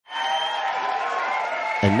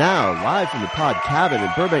And now, live from the Pod Cabin in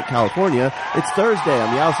Burbank, California, it's Thursday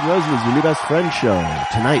on the Allison Rosen is Your New Best Friend show.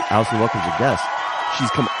 Tonight, Allison welcomes a guest.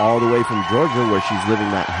 She's come all the way from Georgia, where she's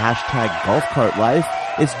living that hashtag golf cart life.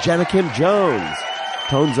 It's Jenna Kim Jones.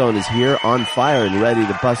 Tone Zone is here, on fire, and ready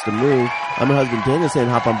to bust a move. I'm her husband Daniel, saying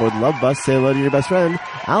hop on board the Love Bus. Say hello to your best friend,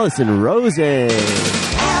 Allison Rosen.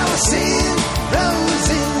 Allison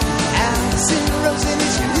Rosen. Allison Rosen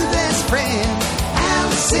is your new best friend.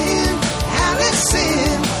 Allison,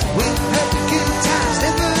 with her good times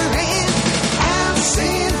never end.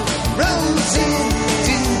 Allison Rosen,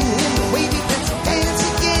 doing the wavy pencil dance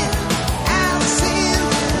again. Allison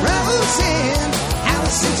Rosen,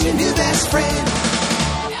 Allison's your new best friend.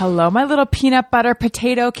 Hello, my little peanut butter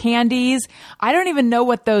potato candies. I don't even know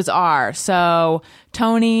what those are. So,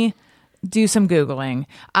 Tony, do some Googling.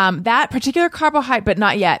 That particular carbohydrate, but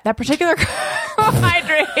not yet. That particular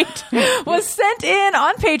carbohydrate was sent in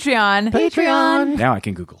on Patreon. Now I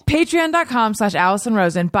can Google. Patreon.com/Allison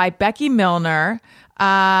Rosen by Becky Milner.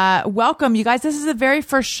 Welcome, you guys. This is the very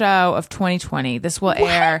first show of 2020. This will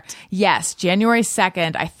air, yes, January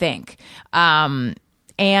 2nd, I think. And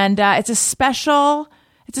it's a special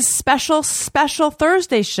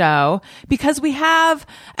Thursday show because we have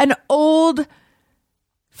an old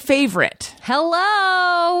favorite.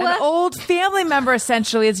 Hello. An old family member,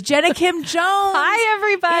 essentially. It's Jenna Kim Jones. Hi,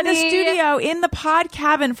 everybody. In the studio, in the Pod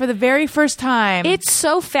Cabin for the very first time. It's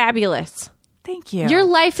so fabulous. Thank you. Your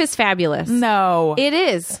life is fabulous. No. It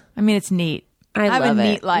is. I mean, it's neat. I have love a it.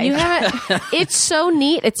 neat life. You have it's so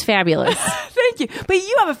neat. It's fabulous. Thank you. But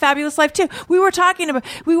you have a fabulous life, too. We weren't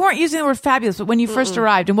using the word fabulous, but when you first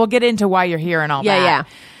arrived, and we'll get into why you're here and all that. Yeah.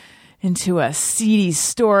 Into a seedy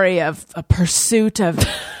story of a pursuit of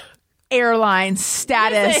airline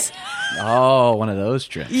status. Oh, one of those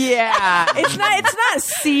trips. Yeah. It's not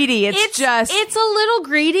seedy. It's a little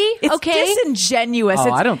greedy. It's okay. disingenuous.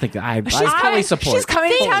 Oh, I don't think I fully support. She's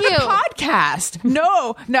coming Thank to you. the podcast.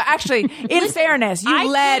 No, actually, in fairness, you I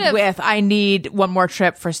led could've- with, I need one more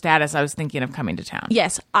trip for status. I was thinking of coming to town.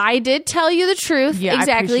 Yes, I did tell you the truth. Yeah,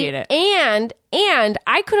 exactly. I appreciate it. And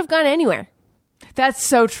I could have gone anywhere. That's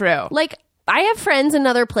so true. Like, I have friends in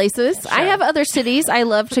other places. I have other cities I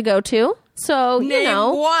love to go to. So,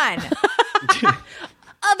 Name one.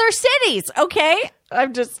 other cities, okay?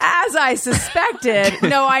 I'm just... As I suspected.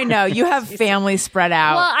 No, I know. You have family spread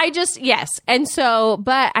out. Well, yes. And so,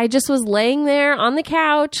 but I just was laying there on the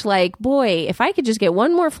couch like, boy, if I could just get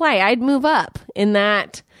one more flight, I'd move up in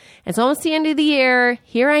that. It's almost the end of the year.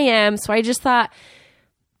 Here I am. So I just thought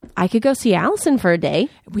I could go see Allison for a day.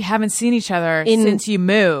 We haven't seen each other since you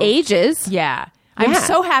moved. Ages. Yeah. I'm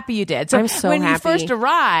so happy you did. So I'm so when happy. you first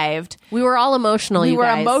arrived, We were all emotional, we you were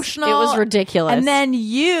guys. emotional. It was ridiculous. And then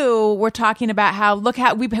you were talking about how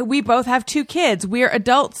we both have two kids. We're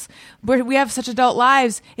adults. We have such adult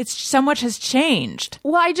lives. It's so much has changed.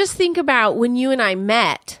 Well, I just think about when you and I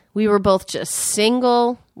met, we were both just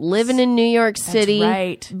single, living in New York City. That's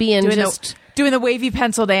right. Being doing the wavy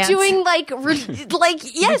pencil dance. doing yes, your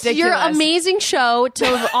Ridiculous. amazing show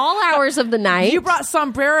till all hours of the night. You brought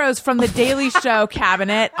sombreros from the Daily Show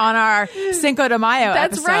cabinet on our Cinco de Mayo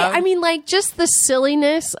That's episode. right. I mean, just the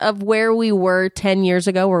silliness of where we were 10 years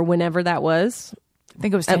ago or whenever that was. I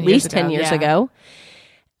think it was 10 At years least ago. 10 years Yeah. ago.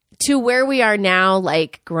 To where we are now,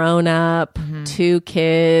 grown up, 2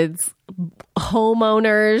 kids,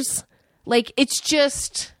 homeowners.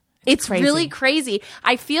 It's crazy. really crazy.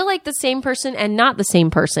 I feel like the same person and not the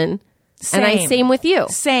same person. Same. Same with you.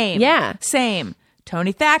 Same. Yeah. Same.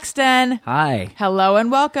 Tony Thaxton. Hi. Hello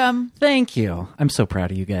and welcome. Thank you. I'm so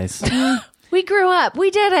proud of you guys. We grew up.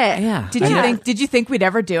 We did it. Yeah. Did you think we'd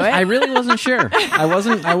ever do it? I really wasn't sure. I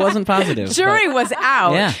wasn't positive. Jury but- was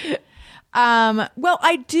out. Yeah. Well,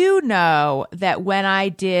 I do know that when I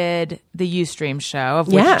did the Ustream show, of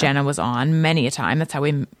which Yeah. Jenna was on many a time, that's how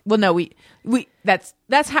we. Well, no,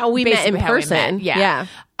 That's how we met in basically how we person. met. Yeah.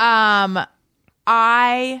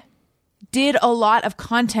 I did a lot of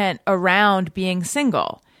content around being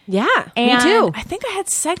single. Yeah. And me too. I think I had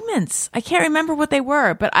segments. I can't remember what they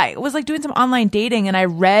were, but I was doing some online dating and I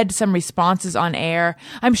read some responses on air.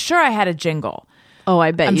 I'm sure I had a jingle. Oh,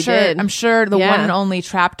 I bet you did. I'm sure the Yeah. one and only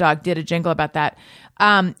Trap Dog did a jingle about that.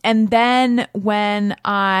 And then when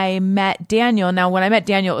I met Daniel, now when I met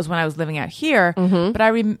Daniel, it was when I was living out here,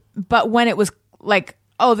 but when it was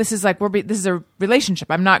oh, this is this is a relationship.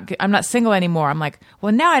 I'm not single anymore. I'm like,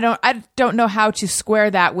 well, now I don't know how to square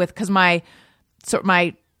that with, cause my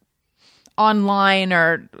online,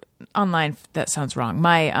 that sounds wrong.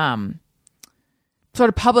 My, sort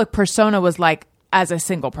of public persona was as a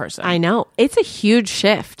single person. I know. It's a huge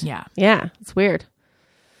shift. Yeah. Yeah. It's weird.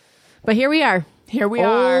 But here we are. Here we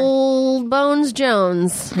are. Old Bones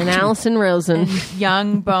Jones and Allison Rosen.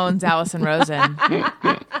 Young Bones, Allison Rosen.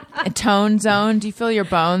 And Tone Zone. Do you feel your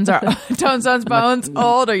bones are Tone Zone's bones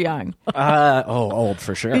old or young? Old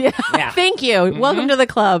for sure. Yeah. Thank you. Welcome to the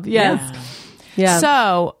club. Yes. Yeah.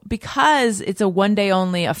 So, because it's a one-day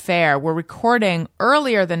only affair, we're recording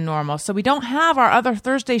earlier than normal, so we don't have our other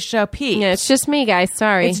Thursday show, Pete. Yeah, it's just me, guys.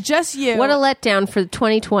 Sorry. It's just you. What a letdown for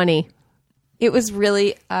 2020. It was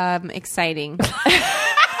really exciting.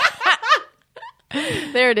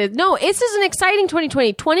 There it is. No, this is an exciting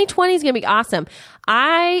 2020. 2020 is going to be awesome.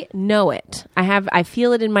 I know it. I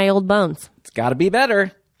feel it in my old bones. It's got to be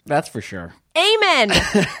better. That's for sure. Amen.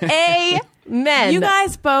 Amen. You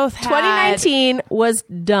guys both had... 2019 was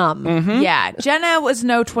dumb. Yeah. Jenna was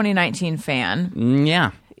no 2019 fan.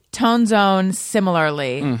 Yeah. Tone Zone,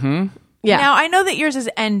 similarly. Yeah. Now, I know that yours is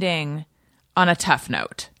ending on a tough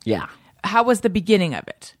note. Yeah. How was the beginning of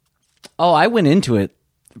it? Oh, I went into it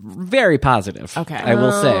very positive. Okay. I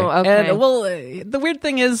will say. okay. And the weird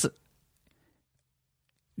thing is,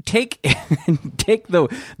 take the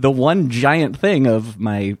one giant thing of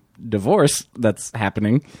my divorce that's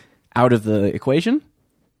happening out of the equation.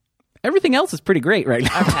 Everything else is pretty great right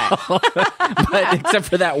now. Okay. But except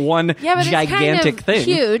for that one Yeah, but gigantic it's kind of thing.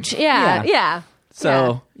 huge. Yeah.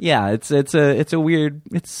 So it's a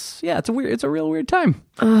real weird time.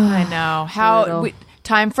 I know. Brutal.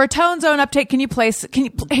 Time for Tone Zone update.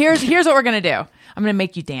 Here's what we're going to do. I'm going to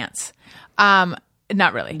make you dance.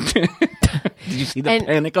 Not really. Did you see the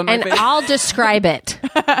panic on my and face? I'll describe it.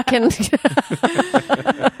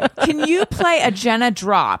 Can you play a Jenna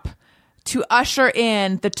drop to usher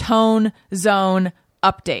in the Tone Zone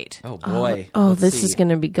update? Oh boy. This is going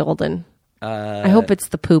to be golden. I hope it's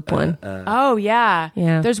the poop one. Oh, yeah.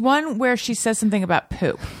 Yeah. There's one where she says something about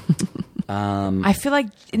poop. I feel like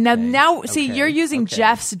now see, you're using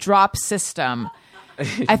Jeff's drop system.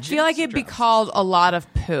 I feel like it'd be called a lot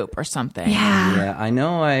of poop or something. Yeah, I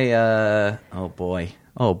know. Oh boy.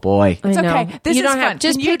 It's I know. okay. This you is don't fun. have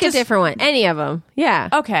just Can you pick a different one. Any of them. Yeah.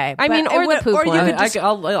 Okay. I mean, but or the poop or you one. could just-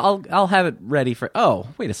 I'll have it ready for. Oh,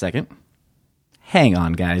 wait a second. Hang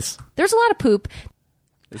on, guys. There's a lot of poop.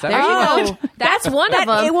 Is that There what you go. That's one of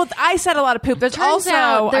them. Well, I said a lot of poop. There's Turns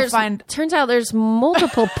out there's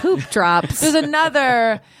multiple poop drops. there's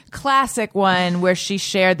another classic one where she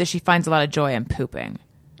shared that she finds a lot of joy in pooping.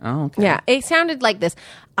 Oh, okay. Yeah, it sounded like this.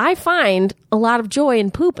 I find a lot of joy in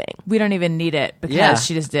pooping. We don't even need it because Yeah.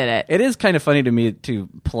 she just did it. It is kind of funny to me to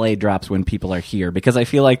play drops when people are here because I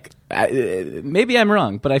feel like maybe I'm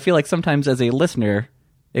wrong, but I feel like sometimes as a listener,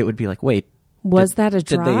 it would be like, wait, Was that a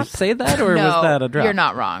did they drop? say that or No, was that a drop? you're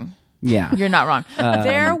not wrong. Yeah. You're not wrong.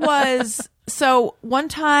 There was one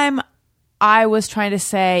time I was trying to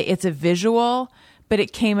say it's a visual, but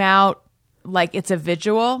it came out like it's a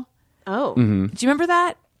visual. Oh, Do you remember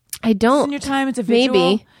that? I don't. In your time, it's a visual.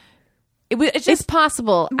 Maybe It's it's just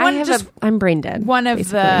possible. I'm brain dead. one of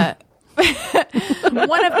basically.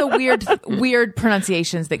 the weird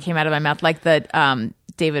pronunciations that came out of my mouth, like the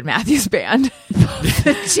David Matthews Band.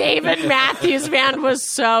 David Matthews Band was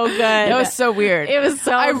so good. That was so weird. It was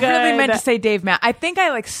so I good. really meant to say Dave I think I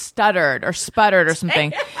like stuttered or sputtered or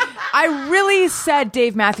something. I really said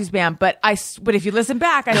Dave Matthews Band, but if you listen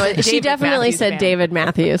back, I know She definitely said David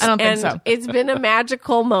Matthews. I don't think and so. It's been a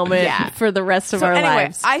magical moment for the rest of our anyway,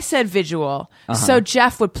 lives. I said visual. So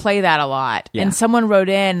Jeff would play that a lot. Yeah. And someone wrote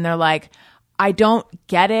in and they're like, I don't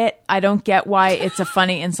get it. I don't get why it's a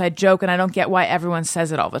funny inside joke, and I don't get why everyone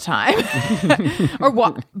says it all the time. Or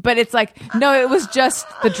what? But it's like, no, it was just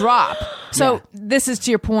the drop. So this is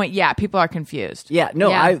to your point. Yeah, people are confused. Yeah, no,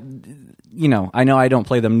 Yeah. I know I don't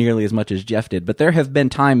play them nearly as much as Jeff did, but there have been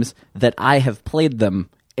times that I have played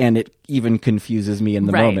them and it even confuses me in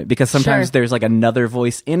the Right. moment because sometimes Sure. there's like another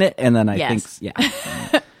voice in it and then I Yes. think,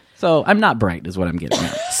 yeah. So I'm not bright is what I'm getting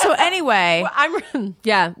at. So anyway,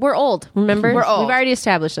 We're old. Remember, We're old. We've already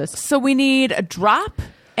established this. so we need a drop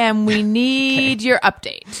and we need your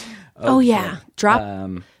update. Oh yeah,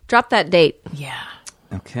 drop that date. Yeah.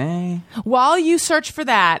 Okay. While you search for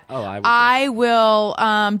that, I will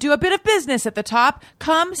do a bit of business at the top.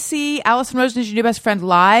 Come see Allison Rosen is Your New Best Friend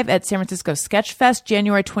live at San Francisco Sketch Fest,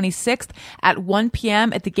 January 26th at 1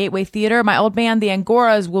 p.m. at the Gateway Theater. My old band, the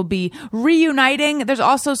Angoras, will be reuniting. There's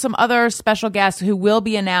also some other special guests who will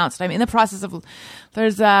be announced. I'm in the process of,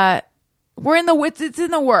 it's in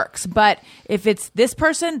the works, but if it's this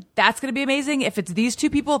person, that's going to be amazing. If it's these two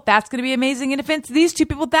people, that's going to be amazing. And if it's these two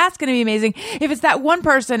people, that's going to be amazing. If it's that one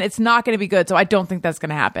person, it's not going to be good. So I don't think that's going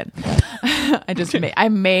to happen. I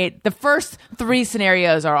made the first three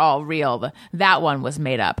scenarios are all real. That one was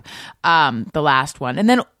made up. The last one. And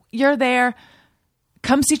then you're there.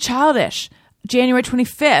 Come see Childish. January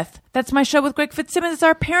 25th. That's my show with Greg Fitzsimmons. It's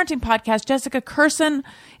our parenting podcast. Jessica Curson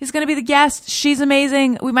is going to be the guest. She's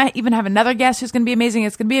amazing. We might even have another guest who's going to be amazing.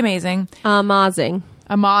 It's going to be amazing. Amazing.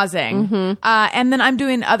 And then I'm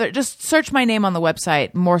doing just search my name on the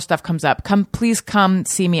website. More stuff comes up. Please come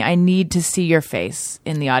see me. I need to see your face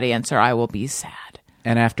in the audience or I will be sad.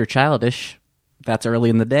 And after Childish, that's early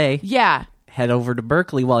in the day. Yeah. Head over to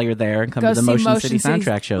Berkeley while you're there and come Go to the see Motion Motion City City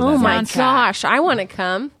soundtrack show. Oh that my night. gosh, I want to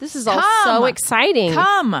come. This is all Come. so exciting.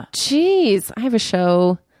 Come. Jeez, I have a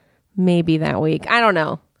show maybe that week. I don't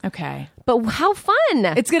know. Okay. But how fun.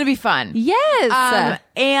 It's going to be fun. Yes.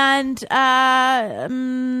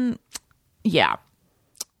 Yeah.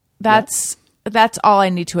 That's all I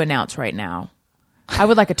need to announce right now. I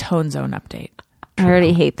would like a Tone Zone update. I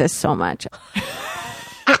already hate this so much.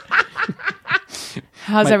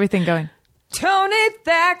 How's everything going? Tony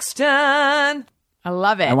Thaxton. I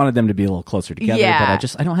love it. I wanted them to be a little closer together, Yeah.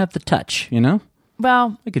 but I don't have the touch, you know?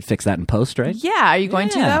 Well, I could fix that in post, right? yeah. Are you going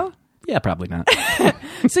to, though? Yeah, probably not.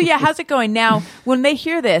 So, yeah, how's it going? Now, when they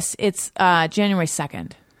hear this, it's January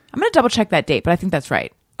 2nd. I'm going to double check that date, but I think that's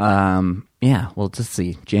right. Yeah, well, just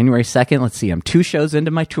see. January 2nd, let's see. I'm 2 shows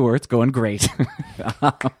into my tour. It's going great.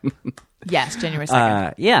 Yes, January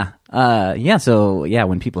 2nd. Yeah. So, yeah,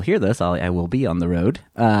 when people hear this, I will be on the road.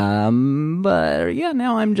 But, yeah,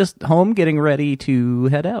 now I'm just home getting ready to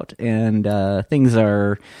head out. And things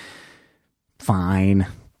are fine.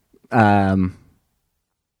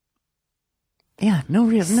 Yeah, no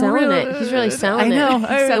real. Selling it. He's really selling I know.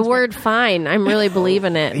 it. The word fine. I'm really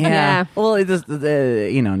believing it. Yeah. Well, it just,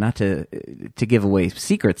 not to give away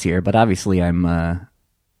secrets here, but obviously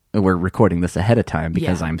we're recording this ahead of time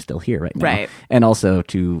because Yeah. I'm still here right now. Right. And also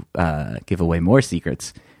to give away more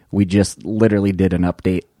secrets, we just literally did an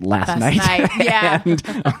update last night. Yeah. And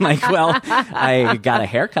I'm like, well, I got a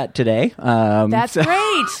haircut today. That's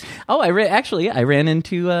great. Oh, I ran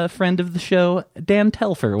into a friend of the show, Dan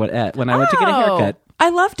Telfer, when I went to get a haircut. I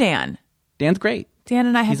love Dan. Dan's great. Dan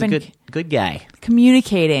and I have He's been a good guy.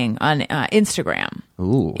 communicating on Instagram.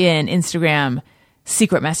 Ooh. In Instagram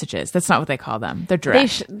secret messages. That's not what they call them. They're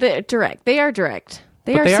direct. They're direct. They are direct.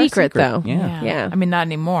 They But are they are secret, secret. though. Yeah. Yeah. I mean, not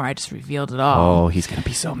anymore. I just revealed it all. Oh, he's going to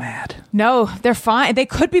be so mad. No, they're fine. They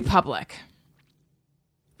could be public.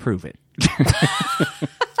 Prove it.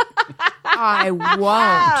 I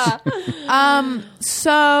won't.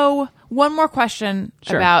 So one more question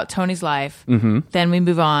Sure. about Tony's life. Mm-hmm. Then we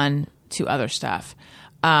move on to other stuff.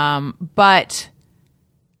 But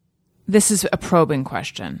this is a probing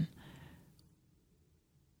question.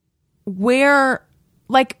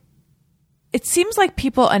 It seems like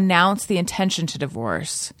people announce the intention to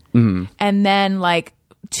divorce, and then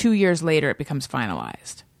 2 years later it becomes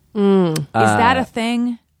finalized. Is that a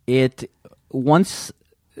thing? I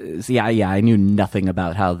knew nothing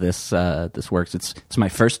about how this works. It's my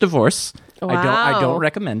first divorce. I Wow. don't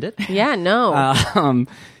recommend it. Yeah, no.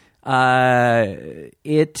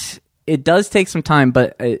 It does take some time,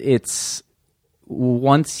 but it's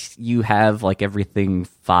once you have everything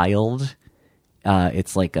filed,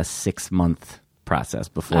 it's like a 6-month process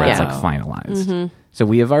before it's finalized. Mm-hmm. So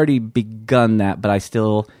we have already begun that, but I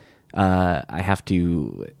still I have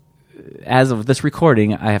to, as of this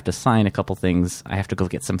recording, I have to sign a couple things. I have to go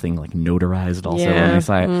get something notarized also on Yeah. my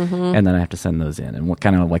site, Mm-hmm. and then I have to send those in. And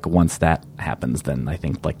once that happens, then I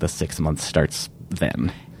think the 6 months starts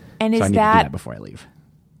then. And So is I need to do that that before I leave.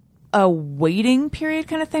 a waiting period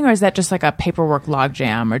kind of thing, or is that just a paperwork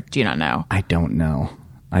logjam, or do you not know? I don't know.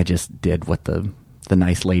 I just did what the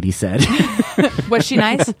nice lady said. Was she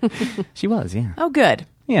nice? She was, yeah. Oh, good.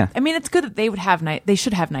 Yeah. I mean, it's good that they would have they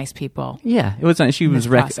should have nice people. Yeah, it was. She was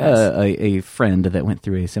process. a friend that went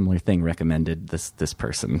through a similar thing recommended this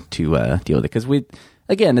person to deal with it because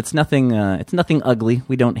it's nothing ugly.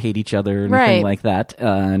 We don't hate each other or anything Right. like that,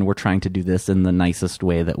 and we're trying to do this in the nicest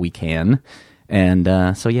way that we can. And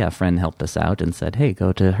so a friend helped us out and said, "Hey,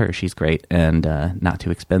 go to her. She's great and not too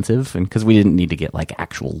expensive." And because we didn't need to get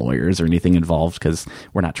actual lawyers or anything involved because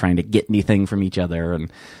we're not trying to get anything from each other. And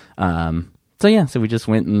so we just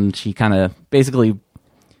went and she kind of basically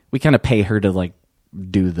we kind of pay her to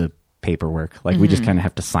do the paperwork. We just kind of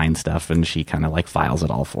have to sign stuff and she kind of files it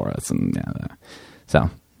all for us. And so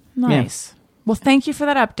Nice. Well, thank you for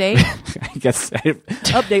that update. I guess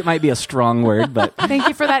update might be a strong word, but Thank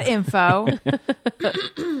you for that info.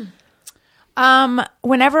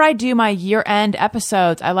 Whenever I do my year-end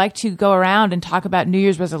episodes, I like to go around and talk about New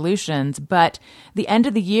Year's resolutions, but the end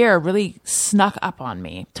of the year really snuck up on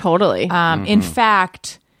me. Totally. In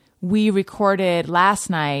fact, we recorded last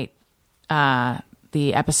night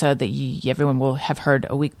the episode that everyone will have heard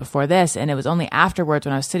a week before this, and it was only afterwards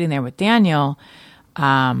when I was sitting there with Daniel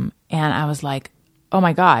And I was like, oh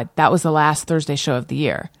my God, that was the last Thursday show of the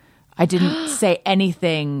year. I didn't say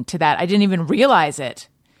anything to that. I didn't even realize it.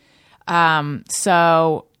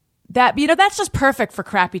 So that, that's just perfect for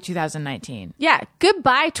crappy 2019. Yeah.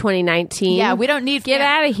 Goodbye, 2019. Yeah, we don't need Get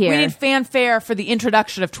out of here. We need fanfare for the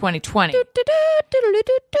introduction of 2020.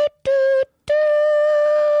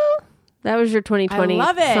 That was your 2020 I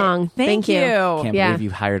love it. song. Thank you. Can't Yeah. believe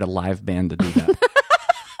you hired a live band to do that.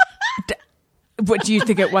 What, do you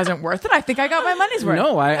think it wasn't worth it? I think I got my money's worth.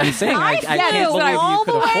 No, I'm saying I can't flew believe all you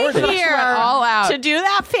could the way afford it. here All out. to do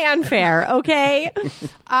that fanfare, okay? It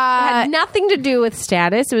had nothing to do with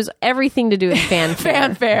status. It was everything to do with fanfare.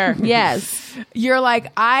 Fanfare. Yes. You're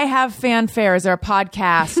like, I have fanfare. Is there a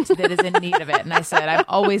podcast that is in need of it? And I said, I'm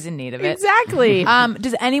always in need of it. Exactly.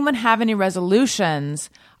 Does anyone have any resolutions?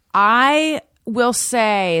 I will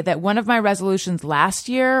say that one of my resolutions last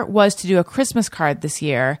year was to do a Christmas card this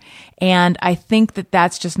year. And I think that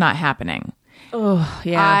that's just not happening. Oh,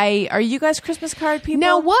 yeah. Are you guys Christmas card people?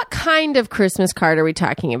 Now, what kind of Christmas card are we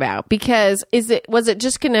talking about? Because was it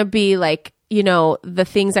just going to be like, the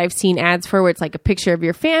things I've seen ads for where it's like a picture of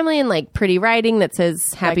your family and like pretty writing that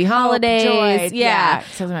says happy Like hope, holidays. joy. Yeah,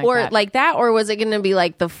 something like or that. like that. Or was it going to be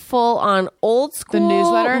like the full on old school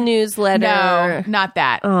newsletter? No, not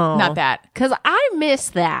that. Oh. Not that. Because I miss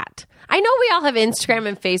that. I know we all have Instagram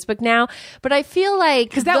and Facebook now, but I feel like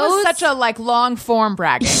Because that was such a long form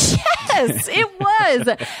bragging. Yes, it was.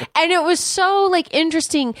 And it was so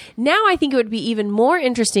interesting. Now I think it would be even more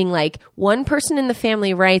interesting. Like one person in the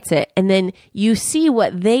family writes it and then you see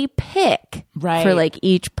what they pick Right. for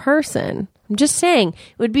each person. I'm just saying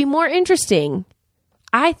it would be more interesting.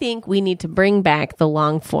 I think we need to bring back the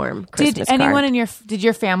long form Christmas Did anyone card. did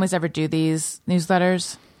your families ever do these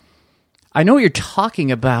newsletters? I know what you're talking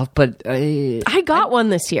about, but I got one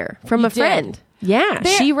this year from a did? friend. Yeah,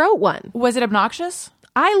 she wrote one. Was it obnoxious?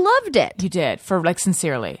 I loved it. You did, for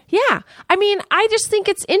sincerely. Yeah. I mean, I just think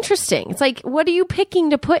it's interesting. It's like, what are you picking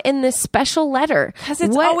to put in this special letter? Because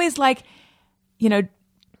it's always like,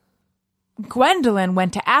 Gwendolyn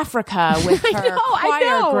went to Africa with her I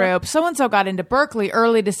know. choir group. So-and-so got into Berkeley,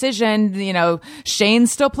 early decision.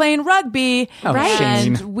 Shane's still playing rugby. Oh,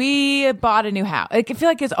 and Shane. we bought a new house. I feel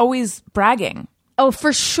like it's always bragging. Oh,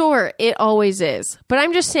 for sure. It always is. But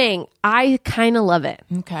I'm just saying, I kind of love it.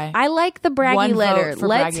 Okay. I like the braggy One vote letter. for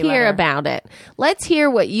Let's braggy hear letter. about it. Let's hear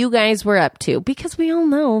what you guys were up to because we all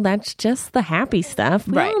know that's just the happy stuff.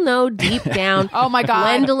 We Right. all know deep down. Oh my God.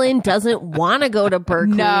 Gwendolyn doesn't want to go to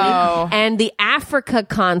Berkeley. No. And the Africa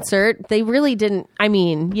concert, they really didn't. I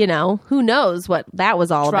mean, who knows what that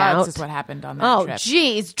was all Drugs about. is what happened on that Oh, trip.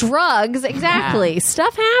 geez. Drugs. Exactly.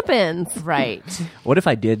 Stuff happens. Right. what if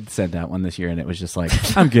I did send out one this year and it was just like,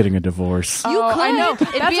 I'm getting a divorce? You could. I know. It'd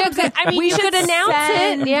That's be what a I'm good. saying. I mean, We you could should announce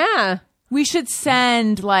send- it. Yeah. We should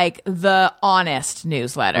send the honest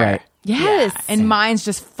newsletter. Right. Yes. And mine's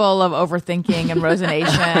just full of overthinking and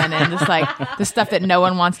rosination and just the stuff that no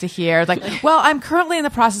one wants to hear. It's like, well, I'm currently in the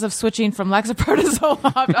process of switching from Lexapro to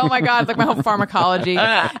Zoloft. Oh my God. It's like my whole pharmacology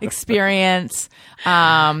experience.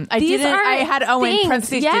 I had Owen things,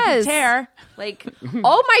 parentheses yes. didn't tear.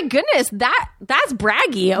 Oh my goodness, that's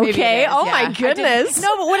braggy. Maybe Okay. it is, Oh yeah. my I didn't- goodness.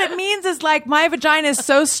 No, but what it means is my vagina is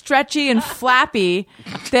so stretchy and flappy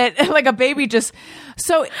that a baby just.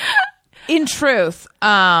 So, in truth,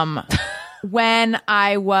 when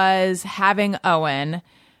I was having Owen,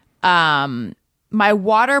 my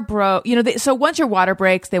water broke. So once your water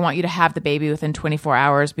breaks, they want you to have the baby within 24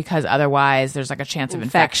 hours because otherwise there's a chance of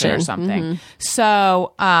infection or something. Mm-hmm.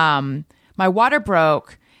 So, my water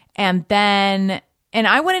broke. And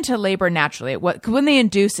I went into labor naturally. When they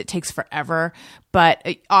induce, it takes forever, but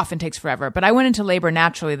it often takes forever. But I went into labor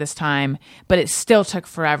naturally this time, but it still took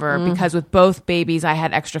forever because with both babies, I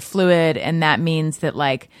had extra fluid. And that means that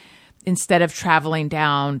instead of traveling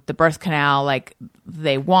down the birth canal,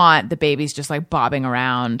 they want, the baby's just bobbing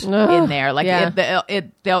around in there.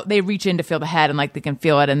 They reach in to feel the head and they can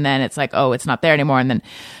feel it. And then it's oh, it's not there anymore. And then,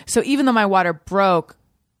 so even though my water broke,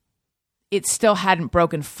 it still hadn't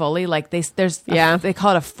broken fully. They call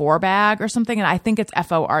it a 4-bag or something, and I think it's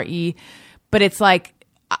FORE, but it's I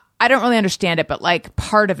don't really understand it, but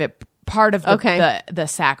part of the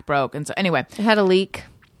sac broke, and so anyway, It had a leak.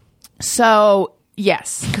 So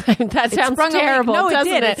yes, That sounds sprung a leak. terrible. No, it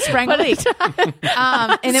doesn't did. It sprang a leak.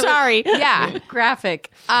 And it Sorry. yeah. Graphic.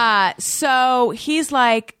 So he's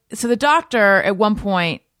so the doctor at one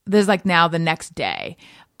point, there's now the next day,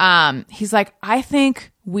 he's I think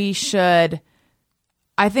we should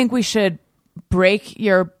break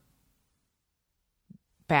your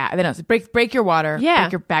bag. They don't break your water. Yeah.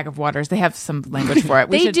 Break your bag of waters. They have some language for it.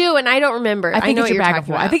 They do, and I don't remember. I think know it's what your you're bag of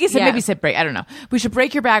talking water. about. I think it said Yeah. maybe it said break. I don't know. We should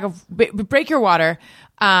break your break your water,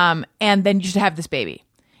 and then you should have this baby.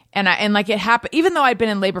 And like it happened, even though I'd been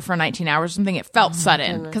in labor for 19 hours or something, it felt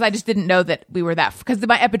sudden because I just didn't know that we were because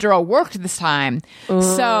my epidural worked this time.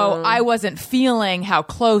 So I wasn't feeling how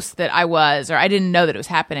close that I was, or I didn't know that it was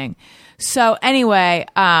happening. So anyway,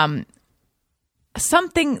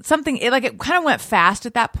 something, it kind of went fast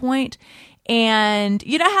at that point. And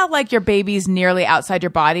you know how like your baby's nearly outside your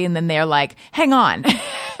body and then they're like, hang on.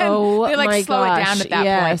 Oh, they like my slow it gosh, down at that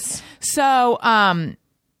yes. point. So,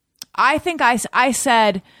 I think I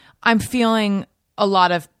said, I'm feeling a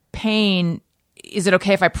lot of pain. Is it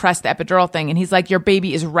okay if I press the epidural thing? And he's like, your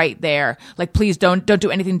baby is right there. Like, please don't do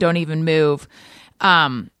anything. Don't even move.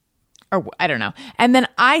 Or I don't know. And then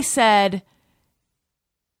I said,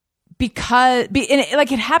 and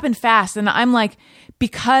it happened fast. And I'm like,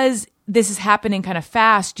 because this is happening kind of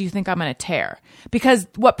fast, do you think I'm going to tear? Because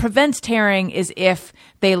what prevents tearing is if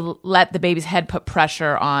they let the baby's head put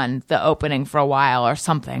pressure on the opening for a while or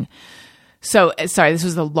something. So, sorry, this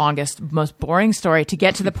was the longest, most boring story to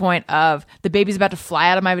get to the point of the baby's about to fly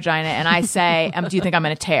out of my vagina and I say, do you think I'm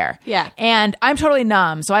going to tear? Yeah. And I'm totally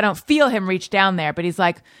numb, so I don't feel him reach down there, but he's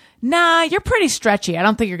like, nah, you're pretty stretchy. I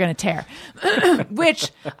don't think you're going to tear. Which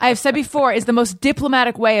I've said before is the most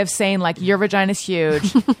diplomatic way of saying, like, your vagina's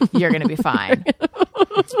huge. You're going to be fine.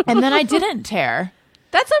 And then I didn't tear.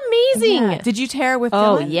 That's amazing. Yeah. Did you tear with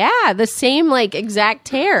Oh, Dylan? yeah. The same, like, exact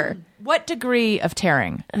tear. What degree of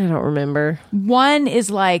tearing? I don't remember. 1 is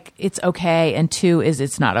like, it's okay, and 2 is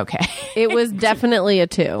it's not okay. It was definitely a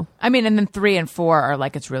 2. I mean, and then 3 and 4 are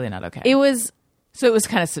like, it's really not okay. It was So it was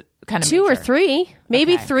kind of 2 or major. 3.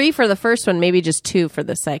 Maybe Okay. 3 for the first one, maybe just 2 for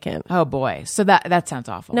the second. Oh boy, so that sounds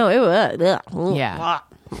awful. No, it was. Yeah.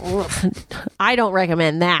 I don't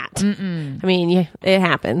recommend that. I mean, it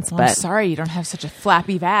happens, I'm but sorry you don't have such a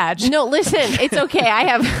flappy vag. no, listen, it's okay. I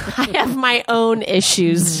have my own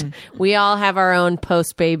issues. We all have our own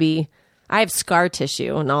post baby. I have scar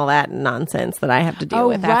tissue and all that nonsense that I have to deal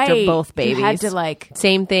with after right. both babies. You had to like.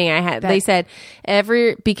 Same thing. They said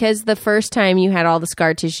because the first time you had all the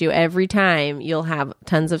scar tissue, every time you'll have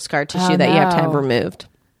tons of scar tissue that you have to have no. removed.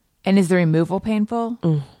 And is the removal painful?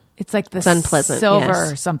 It's like the unpleasant, silver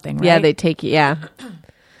yes. or something, right? Yeah, they take you. Yeah,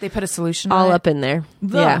 they put a solution all on up in there.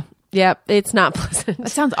 Yeah, yep. It's not pleasant.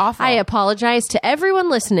 That sounds awful. I apologize to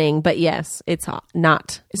everyone listening, but yes, it's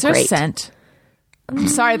not. Is there great. a scent? I'm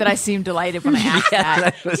sorry that I seemed delighted when I asked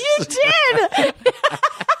that. You did.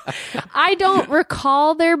 I don't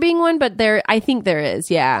recall there being one, but I think there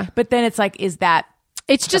is. Yeah, But then it's like, is that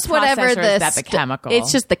it's just process whatever or is that the chemical?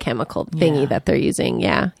 It's just the chemical thingy Yeah. that they're using.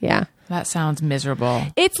 Yeah, yeah. that sounds miserable?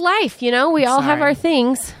 It's life, you know. We all have sorry. our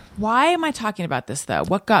things. Why am I talking about this though?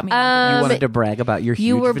 What got me? You wanted to brag about your huge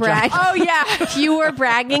You were vagina. bragging. Oh yeah, You were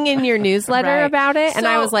bragging in your newsletter Right. about it, and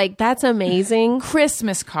I So- was like, "That's amazing."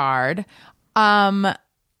 Christmas card.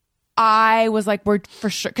 I was like, we're for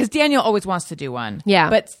sure, because Daniel always wants to do one. Yeah.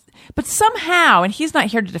 But somehow, and he's not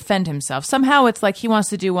here to defend himself. Somehow, it's like he wants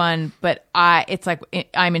to do one, but it's like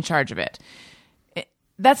I'm in charge of it.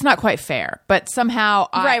 That's not quite fair. But somehow,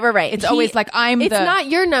 Right. It's always like It's not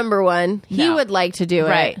your number one. He No. would like to do it.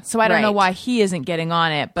 right. So I don't know Right. why he isn't getting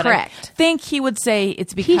on it. But Correct. I think he would say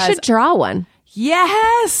it's He because should draw one.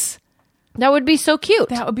 yes, That would be so cute.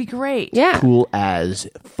 that would be great. Yeah. Cool as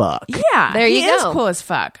fuck. Yeah, There you he is go. cool as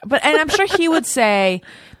fuck. And I'm sure he would say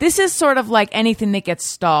this is sort of like anything that gets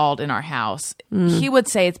stalled in our house. He would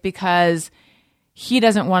say it's because he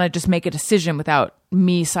doesn't want to just make a decision without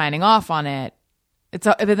me signing off on it.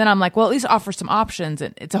 But then I'm like, well, at least offer some options,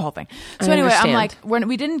 and it's a whole thing. So I anyway, I'm understand. like,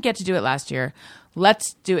 we didn't get to do it last year.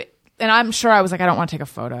 Let's do it. And I'm sure I was like, I don't want to take a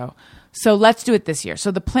photo, so let's do it this year. So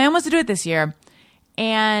the plan was to do it this year,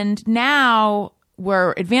 and now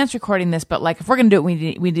we're advanced recording this, but like if we're going to do it,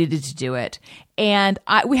 we needed to do it. And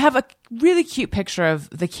we have a really cute picture of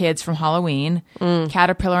the kids from Halloween,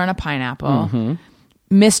 caterpillar and a pineapple.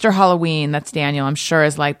 Mr. Halloween, that's Daniel, I'm sure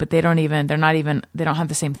is like, but they don't have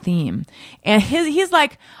the same theme. And he's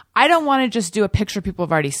like, I don't want to just do a picture people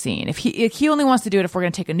have already seen. If he only wants to do it if we're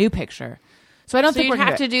going to take a new picture. So I don't So think you'd we're going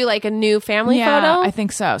have to do like a new family yeah, photo. I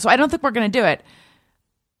think so. So I don't think we're going to do it.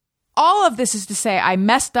 All of this is to say I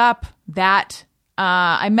messed up that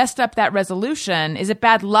resolution. Is it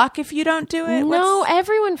bad luck if you don't do it? No,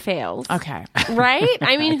 everyone fails. Okay. Right?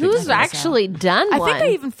 I mean, who's so. actually done I one? think I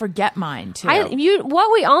even forget mine too.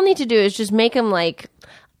 What we all need to do is just make them like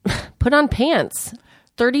put on pants.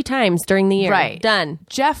 30 times during the year. Right. Done.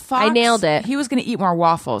 Jeff Fox, I nailed it. He was going to eat more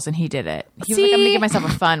waffles, and he did it. He was See? like, I'm going to give myself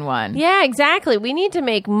a fun one. Yeah, exactly. We need to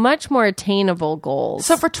make much more attainable goals.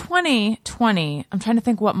 So for 2020, I'm trying to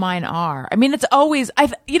think what mine are. I mean, it's always,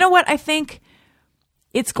 you know what? I think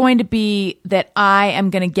it's going to be that I am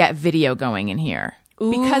going to get video going in here.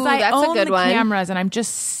 Because I that's a own good the one. cameras and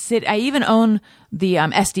I even own the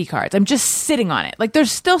SD cards. I'm just sitting on it. Like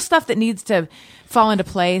there's still stuff that needs to fall into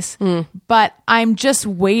place, but I'm just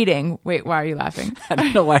waiting. Wait, why are you laughing? I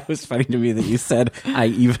don't know why it was funny to me that you said I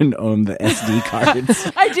even own the SD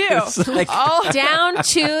cards. I do. It's like- Down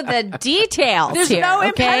to the details. There's here, no okay?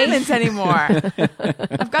 impediments anymore.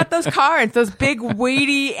 I've got those cards, those big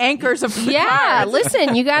weighty anchors of Yeah, cards.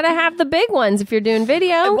 listen, you got to have the big ones if you're doing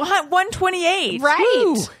video. 128. Right.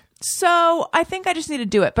 Woo. So I think I just need to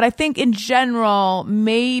do it. But I think in general,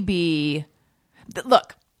 maybe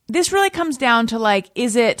look, this really comes down to like,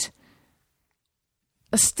 is it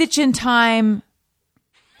a stitch in time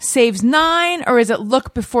saves 9 or is it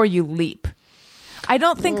look before you leap? I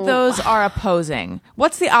don't think those are opposing.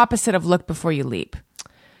 What's the opposite of look before you leap?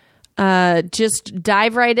 Just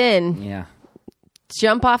dive right in. yeah.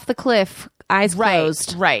 Jump off the cliff, eyes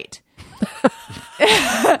closed. Right.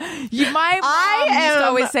 My mom used to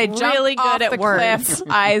always say, "Jump really good off at the words."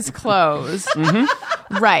 cliff, eyes closed."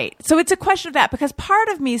 Right. So it's a question of that because part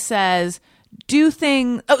of me says,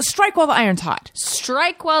 strike while the iron's hot.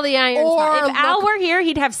 Strike while the iron's Or hot. If Al look- were here,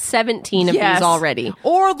 he'd have 17 of Yes. these already.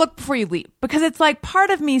 Or look before you leap because it's like part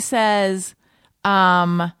of me says,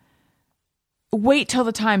 wait till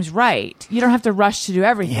the time's right. You don't have to rush to do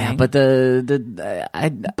everything. Yeah, but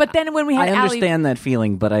but then when we had I understand that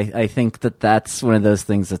feeling, but I think that's one of those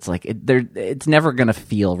things that's like it's never going to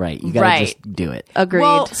feel right. You got to Right. just do it. Agreed.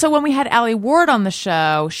 Well, so when we had Allie Ward on the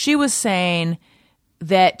show, she was saying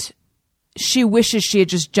that she wishes she had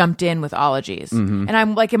just jumped in with ologies. Mm-hmm. And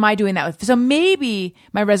I'm like, am I doing that? So maybe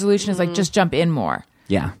my resolution is like, just jump in more.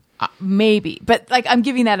 Yeah. Maybe. But like, I'm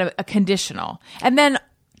giving that a conditional. And then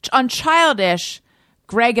on Childish,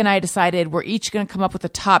 Greg and I decided we're each going to come up with a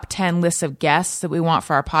top 10 lists of guests that we want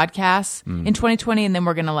for our podcasts in 2020. And then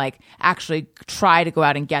we're going to like actually try to go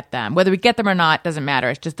out and get them. Whether we get them or not, doesn't matter.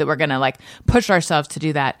 It's just that we're going to like push ourselves to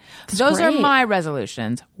do that. Those are great. my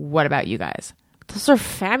resolutions. What about you guys? Those are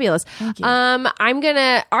fabulous. Thank you.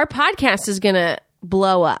 Our podcast is gonna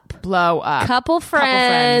blow up. Blow up. Couple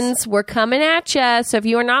friends. We're coming at you. So if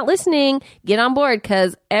you are not listening, get on board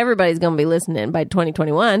because everybody's going to be listening by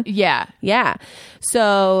 2021. Yeah. Yeah.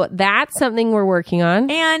 So that's something we're working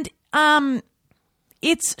on. And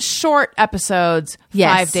it's short episodes.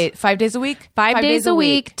 Yes. 5 days a week. 5 days a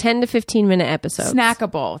week, 10 to 15 minute episodes.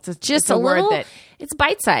 Snackable. It's Just it's a word little. that It's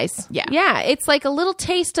bite size. Yeah. Yeah. It's like a little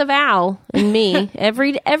taste of Al and me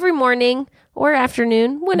every morning or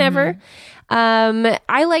afternoon, whenever.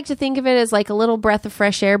 I like to think of it as like a little breath of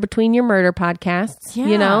fresh air between your murder podcasts. Yeah.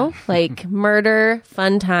 You know, like murder,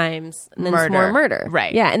 fun times, and then some more murder.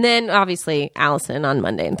 Right. Yeah. And then obviously Allison on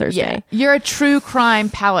Monday and Thursday. You're a true crime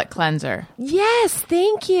palate cleanser. Yes.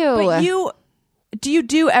 Thank you. But do you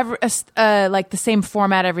do every like the same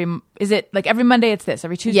format is it like every Monday it's this,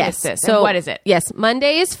 every Tuesday it's this? So and what is it? Yes.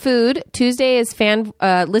 Monday is food. Tuesday is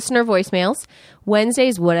listener voicemails. Wednesday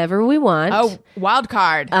is whatever we want. Oh, wild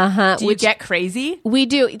card. Uh-huh, Do you get crazy? We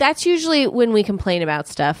do. That's usually when we complain about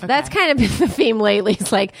stuff. That's kind of been the theme lately.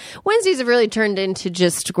 It's like Wednesdays have really turned into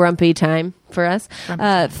just grumpy time for us.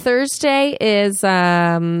 Thursday is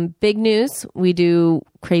big news. We do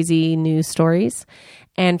crazy news stories.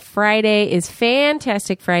 And Friday is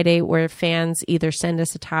Fantastic Friday, where fans either send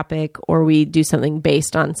us a topic or we do something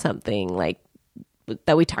based on something like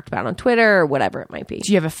that we talked about on Twitter or whatever it might be.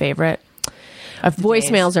 Do you have a favorite? Of the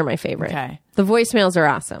Voicemails days? are my favorite. Okay. The voicemails are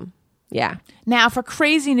awesome. Yeah. Now, for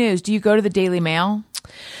crazy news, do you go to the Daily Mail?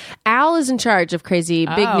 Al is in charge of Crazy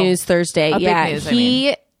Big Oh. News Thursday. Big Yeah, news, I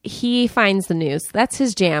mean. he finds the news. That's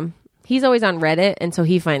his jam. He's always on Reddit, and so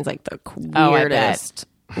he finds like the I bet.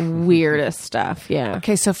 weirdest stuff. Yeah.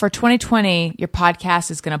 Okay, so for 2020, your podcast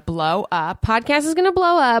is going to blow up. Podcast is going to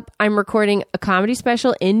blow up. I'm recording a comedy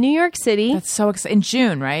special in New York City, That's so exciting. In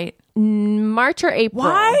June, right? March or April.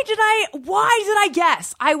 Why did I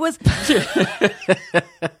guess? I was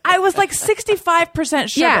like 65%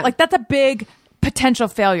 sure. Yeah. But like that's a big potential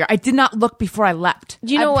failure. I did not look before I leapt.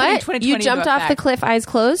 You know I'm putting what? 2020 You into jumped off the effect. cliff, eyes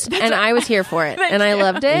closed, and I was here for it, and I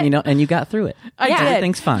loved it. And you got through it. I did.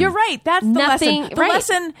 Everything's fine. You're right. That's the Nothing- lesson. The right.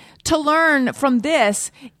 lesson to learn from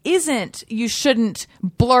this isn't you shouldn't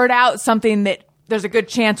blurt out something that there's a good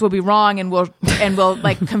chance we'll be wrong and we'll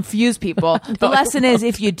like confuse people. The lesson is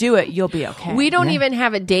if you do it, you'll be okay. We don't even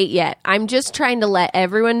have a date yet. I'm just trying to let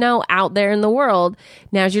everyone know out there in the world,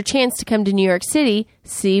 now's your chance to come to New York City,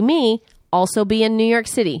 see me, also be in New York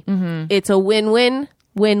City. It's a win-win,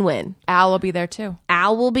 win-win. Al will be there too.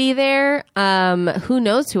 Al will be there. Who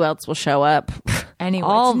knows who else will show up?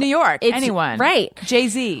 Anyone. It's New York. Anyone. Right.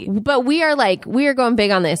 Jay-Z. But we are going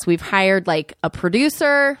big on this. We've hired like a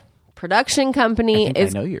production company. I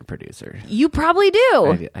know your producer. You probably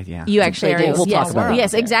do. Yeah. You actually do. We'll talk about it.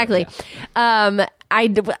 Yes, exactly.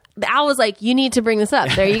 Al was like, you need to bring this up.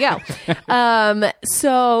 There you go.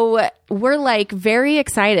 So we're like very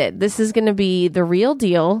excited. This is going to be the real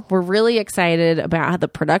deal. We're really excited about the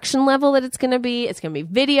production level that it's going to be. It's going to be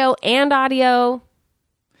video and audio.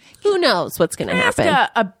 Who knows what's going to happen?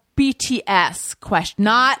 Ask a BTS question,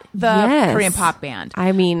 not the Korean pop band.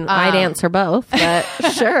 I mean, I'd answer both, but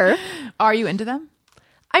sure. Are you into them?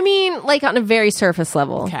 I mean, like on a very surface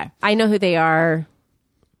level. Okay. I know who they are.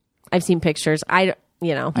 I've seen pictures.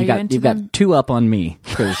 You've got two up on me.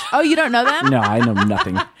 Oh, you don't know them? No, I know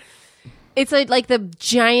nothing. It's like the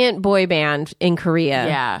giant boy band in Korea.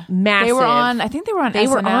 Yeah. Massive. They were on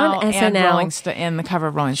SNL and SNL. in the cover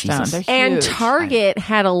of Rolling Stone. They're huge. And Target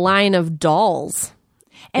had a line of dolls.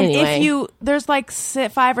 And Anyway. there's like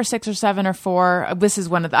 5 or 6 or 7 or 4. This is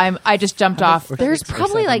one of the, I just jumped off. There's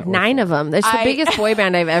probably like 9 of them. It's the biggest boy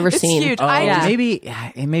band I've ever It's seen. huge. Oh, I- maybe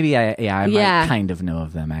I might kind of know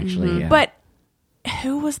of them actually. Yeah. But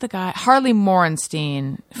who was the guy? Harley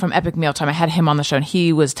Morenstein from Epic Mealtime. I had him on the show and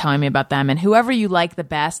he was telling me about them. And whoever you like the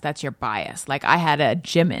best, that's your bias. Like I had a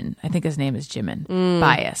Jimin. I think his name is Jimin.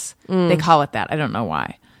 Bias. They call it that. I don't know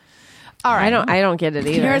why. All right. I don't get it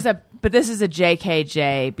either. But this is a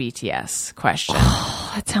JKJ BTS question.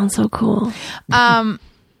 That sounds so cool.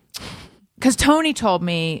 Because Tony told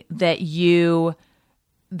me that you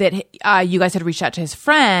guys had reached out to his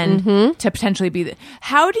friend to potentially be.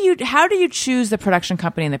 How do you choose the production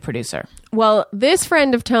company and the producer? Well, this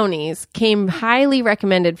friend of Tony's came highly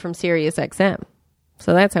recommended from SiriusXM.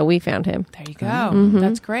 So that's how we found him. There you go.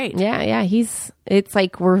 That's great. Yeah. It's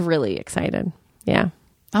like we're really excited. Yeah.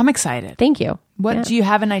 I'm excited. Thank you. Do you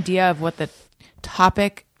have an idea of what the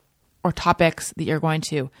topic or topics that you're going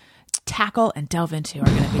to tackle and delve into are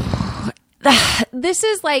going to be? This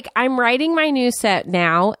is like, I'm writing my new set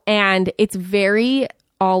now and it's very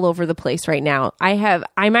all over the place right now.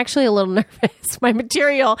 I'm actually a little nervous, my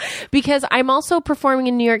material, because I'm also performing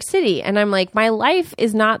in New York City and I'm like, my life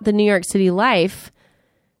is not the New York City life.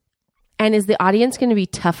 And is the audience going to be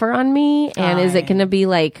tougher on me? And is it going to be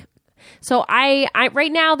like, so I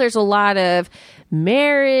right now there's a lot of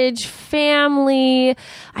marriage, family.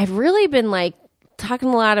 I've really been like talking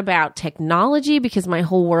a lot about technology because my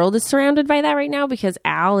whole world is surrounded by that right now because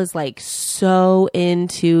Al is like so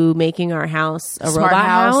into making our house a Smart robot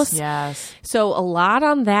house. Yes. So a lot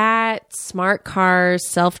on that, smart cars,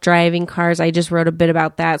 self-driving cars. I just wrote a bit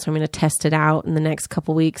about that. So I'm going to test it out in the next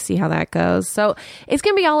couple weeks, see how that goes. So it's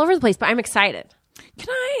going to be all over the place, but I'm excited.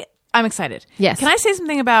 I'm excited. Yes. Can I say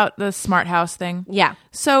something about the smart house thing? Yeah.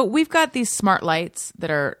 So we've got these smart lights that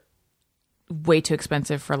are way too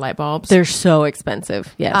expensive for light bulbs. They're so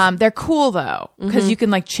expensive. Yes. They're cool though, because you can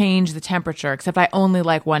like change the temperature, except I only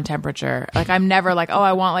like one temperature. Like I'm never like, oh,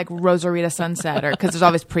 I want like Rosarita sunset or because there's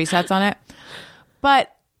always presets on it.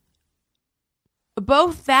 But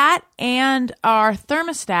both that and our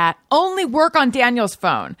thermostat only work on Daniel's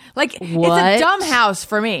phone. Like What? It's a dumb house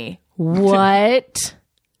for me. What?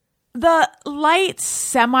 The lights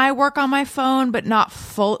semi work on my phone, but not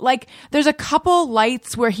full. Like there's a couple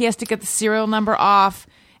lights where he has to get the serial number off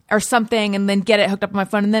or something and then get it hooked up on my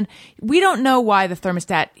phone. And then we don't know why the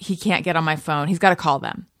thermostat he can't get on my phone. He's got to call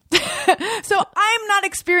them. So I'm not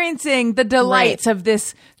experiencing the delights of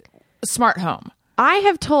this smart home. I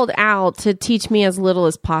have told Al to teach me as little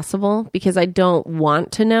as possible because I don't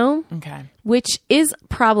want to know. Okay. Which is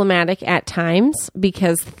problematic at times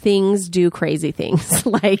because things do crazy things.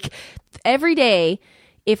 Like every day,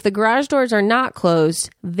 if the garage doors are not closed,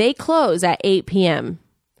 they close at 8 p.m.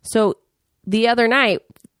 So the other night,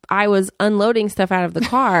 I was unloading stuff out of the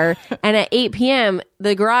car and at 8 p.m.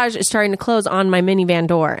 the garage is starting to close on my minivan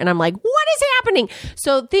door and I'm like, what is happening?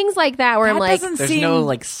 So things like that where I'm like, there's no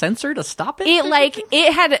like sensor to stop it?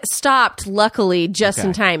 it had stopped luckily just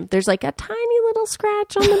in time. There's like a tiny little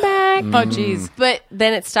scratch on the back. Oh geez. But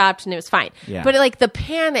then it stopped and it was fine. Yeah. But like the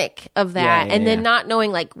panic of that Yeah, and then not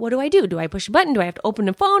knowing like, what do I do? Do I push a button? Do I have to open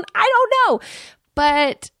the phone? I don't know.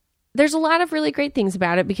 But there's a lot of really great things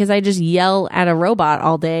about it because I just yell at a robot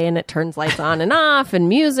all day and it turns lights on and off and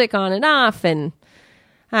music on and off and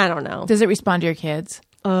I don't know. Does it respond to your kids?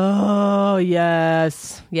 Oh,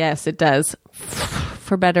 yes. Yes, it does.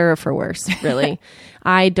 For better or for worse, really.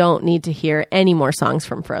 I don't need to hear any more songs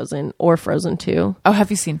from Frozen or Frozen 2. Oh, have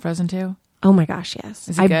you seen Frozen 2? Oh my gosh, yes.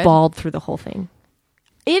 Is it I good? bawled through the whole thing.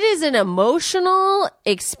 It is an emotional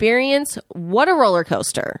experience. What a roller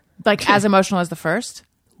coaster. Like as emotional as the first?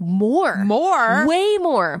 More. Way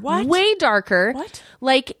more. What? Way darker. What?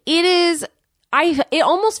 Like it is it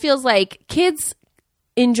almost feels like kids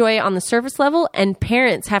enjoy it on the surface level and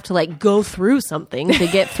parents have to like go through something to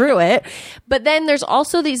get through it. But then there's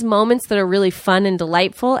also these moments that are really fun and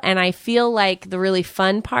delightful, and I feel like the really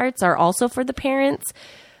fun parts are also for the parents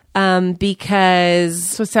because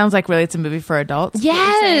So it sounds like really it's a movie for adults.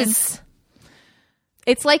 yes.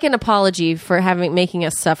 It's like an apology for making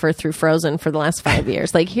us suffer through Frozen for the last 5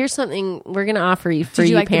 years. Like, here's something we're going to offer you for Did you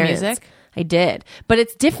you like the parents. music? I did, but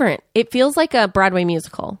it's different. It feels like a Broadway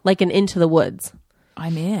musical, like an Into the Woods.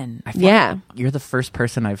 I'm in. Yeah, You're the first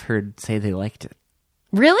person I've heard say they liked it.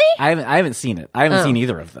 really? I haven't seen it. I haven't seen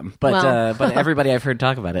either of them. But Well. but everybody I've heard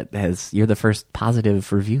talk about it you're the first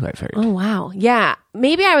positive review I've heard. Oh wow, yeah.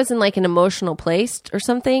 Maybe I was in like an emotional place or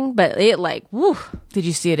something, but it like, woo. Did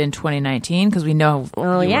you see it in 2019? Because we know.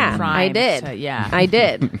 Oh you were yeah, I primed did. to- yeah, I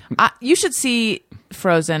did. You should see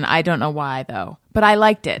Frozen. I don't know why though, but I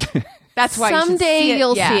liked it. That's why. Someday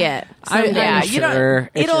you'll see it. I'm Yeah, you don't. sure.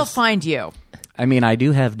 It's It'll just- find you. I mean, I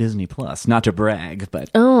do have Disney Plus, not to brag, but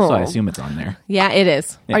Oh. so I assume it's on there. Yeah, it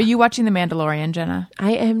is. Are you watching The Mandalorian, Jenna?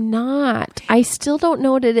 I am not. I still don't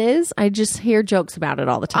know what it is. I just hear jokes about it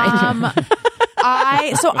all the time.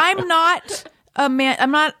 I'm not a man.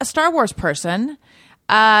 I'm not a Star Wars person.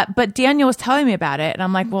 But Daniel was telling me about it, and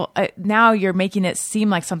I'm like, well, now you're making it seem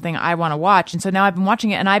like something I want to watch, and so now I've been watching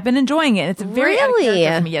it, and I've been enjoying it. And it's a very out of Really?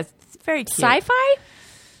 character for me. Yes, it's very cute. Sci-fi?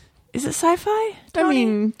 Is it sci-fi? Tony? I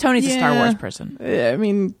mean, Tony's a Star yeah. Wars person. I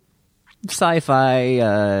mean, sci-fi.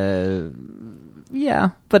 Yeah,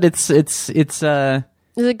 but it's Is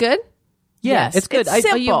it good? Yes, it's good. it's I-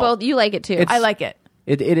 simple. Oh, you like it too. I like it.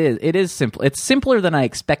 It is simple. It's simpler than I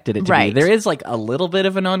expected it to Right. be. There is like a little bit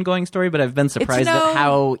of an ongoing story, but I've been surprised at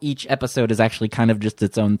how each episode is actually kind of just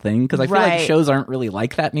its own thing, because I feel like Right. shows aren't really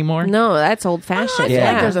like that anymore. No, that's old I fashioned. feel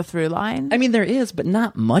Yeah. like there's a through line. I mean, there is, but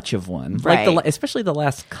not much of one. Right. Like especially the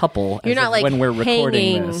last couple. You're as not of like when we're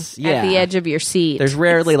recording hanging this. at the edge of your seat. There's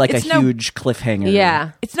rarely like it's a no- huge cliffhanger.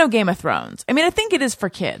 yeah. It's no Game of Thrones. I mean, I think it is for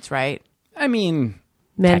kids, right? I mean,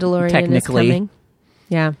 Mandalorian technically. is coming.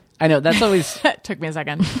 Yeah. I know that's always It took me a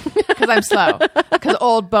second because I'm slow. Because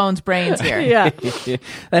old bones brains here. Yeah. that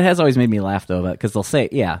has always made me laugh though, about because they'll say,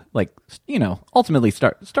 yeah, like ultimately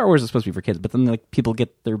Star Wars is supposed to be for kids, but then like people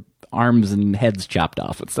get their arms and heads chopped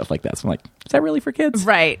off and stuff like that. So I'm like, is that really for kids?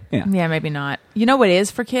 Right. Yeah. Maybe not. You know what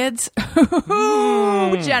is for kids?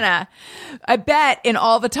 Jenna, I bet in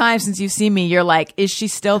all the time since you've seen me, you're like, is she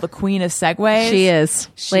still the queen of segues? She is.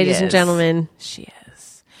 She Ladies and is. gentlemen. She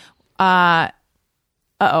is.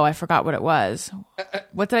 I forgot what it was.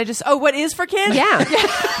 What did I just... Oh, what is for kids? Yeah.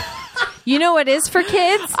 You know what is for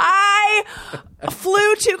kids? I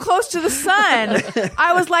flew too close to the sun.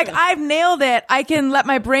 I was like, I've nailed it. I can let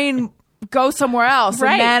my brain go somewhere else.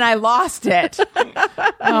 Right. And then I lost it.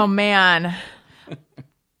 Oh, man.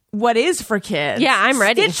 What is for kids? Yeah, I'm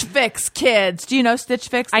ready. Stitch Fix Kids. Do you know Stitch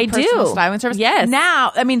Fix? The I personal do. styling service. Yes.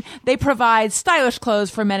 Now, I mean, they provide stylish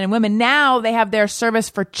clothes for men and women. Now they have their service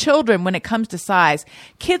for children when it comes to size.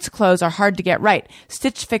 Kids' clothes are hard to get right.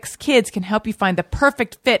 Stitch Fix Kids can help you find the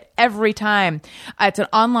perfect fit every time. It's an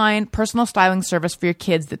online personal styling service for your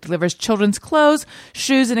kids that delivers children's clothes,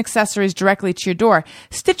 shoes, and accessories directly to your door.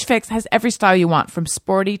 Stitch Fix has every style you want, from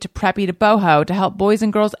sporty to preppy to boho, to help boys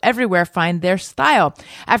and girls everywhere find their style.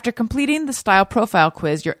 After completing the style profile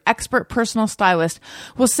quiz, your expert personal stylist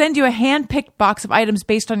will send you a hand-picked box of items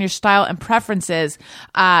based on your style and preferences.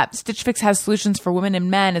 Stitch Fix has solutions for women and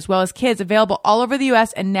men as well as kids, available all over the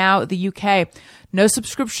U.S. and now the U.K. No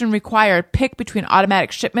subscription required. Pick between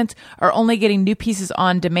automatic shipments or only getting new pieces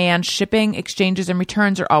on demand. Shipping, exchanges, and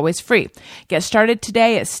returns are always free. Get started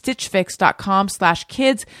today at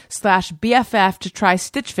stitchfix.com/kids/BFF to try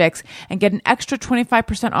Stitch Fix and get an extra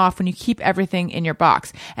 25% off when you keep everything in your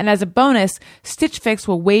box. And as a bonus, Stitch Fix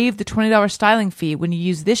will waive the $20 styling fee when you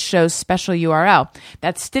use this show's special URL.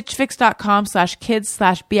 That's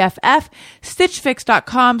stitchfix.com/kids/BFF.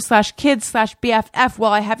 Stitchfix.com/kids/BFF.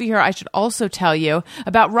 While I have you here, I should also tell you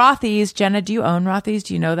about Rothy's. Jenna, do you own Rothy's?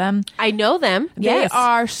 Do you know them? I know them. They Yes.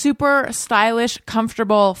 are super stylish,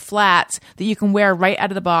 comfortable flats that you can wear right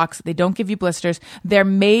out of the box. They don't give you blisters. They're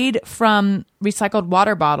made from recycled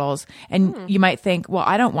water bottles. And you might think, well,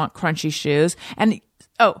 I don't want crunchy shoes. And,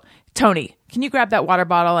 oh, Tony, can you grab that water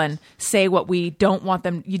bottle and say what we don't want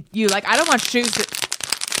them? You like, I don't want shoes that...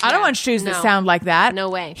 I don't want shoes that No. sound like that. No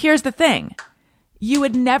way. Here's the thing. You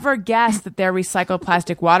would never guess that they're recycled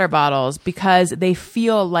plastic water bottles because they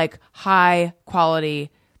feel like high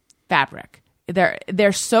quality fabric.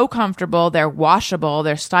 They're so comfortable, they're washable,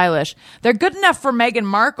 they're stylish. They're good enough for Meghan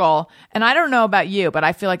Markle, and I don't know about you, but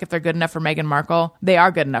I feel like if they're good enough for Meghan Markle, they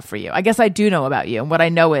are good enough for you. I guess I do know about you, and what I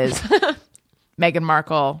know is Meghan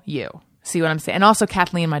Markle, you. See what I'm saying? And also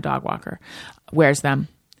Kathleen, my dog walker, wears them.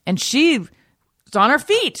 And she's on her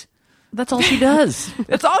feet. That's all she does.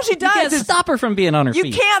 That's all she You does. can't is- stop her from being on her You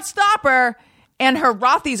feet. can't stop her, and her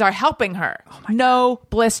Rothy's are helping her. No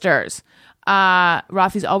blisters.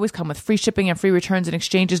 Rothy's always come with free shipping and free returns and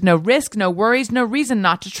exchanges. No risk, no worries, no reason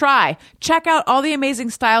not to try. Check out all the amazing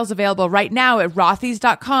styles available right now at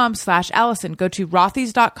rothys.com/Allison. Go to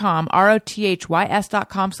rothys.com,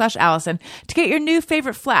 rothys.com/Allison to get your new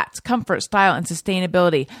favorite flats, comfort, style, and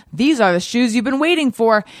sustainability. These are the shoes you've been waiting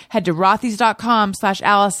for. Head to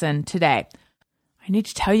rothys.com/Allison today. I need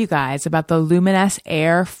to tell you guys about the Luminous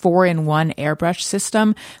Air 4-in-1 airbrush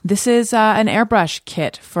system. This is an airbrush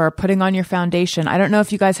kit for putting on your foundation. I don't know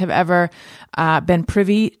if you guys have ever been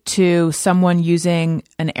privy to someone using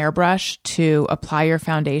an airbrush to apply your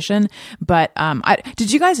foundation, but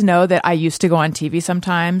did you guys know that I used to go on TV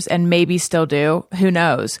sometimes and maybe still do? Who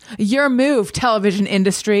knows? Your move, television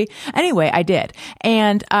industry. Anyway, I did.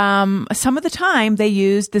 And some of the time they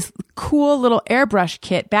used this cool little airbrush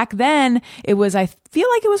kit. Back then, it was, I feel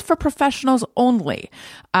like it was for professionals only.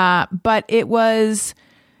 But it was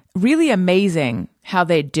really amazing how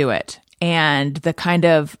they do it and the kind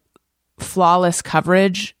of flawless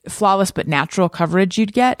but natural coverage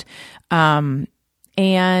you'd get. And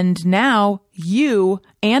now you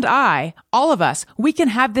and I, all of us, we can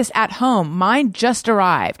have this at home. Mine just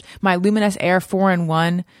arrived. My Luminous Air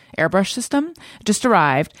 4-in-1 airbrush system just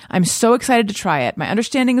arrived. I'm so excited to try it. My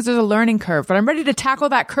understanding is there's a learning curve, but I'm ready to tackle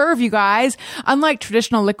that curve, you guys. Unlike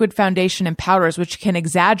traditional liquid foundation and powders, which can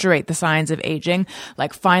exaggerate the signs of aging,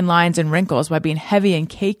 like fine lines and wrinkles by being heavy and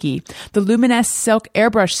cakey, the Luminous Silk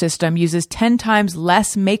airbrush system uses 10 times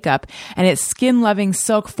less makeup, and its skin-loving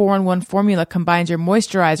Silk 4-in-1 formula combines your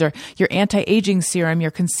moisturizer, your anti-aging serum,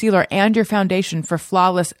 your concealer, and your foundation for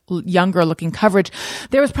flawless, younger-looking coverage.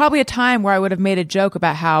 There was probably a time where I would have made a joke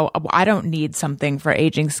about how I don't need something for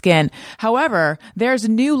aging skin. However, there's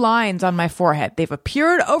new lines on my forehead. They've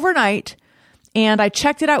appeared overnight, and I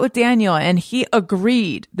checked it out with Daniel, and he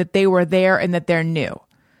agreed that they were there and that they're new.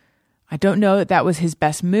 I don't know that that was his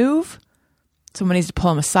best move. Someone needs to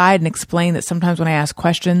pull him aside and explain that sometimes when I ask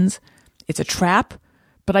questions, it's a trap.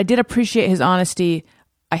 But I did appreciate his honesty,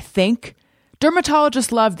 I think.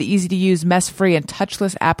 Dermatologists love the easy-to-use, mess-free, and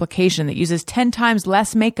touchless application that uses 10 times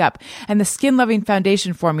less makeup and the skin-loving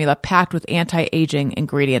foundation formula packed with anti-aging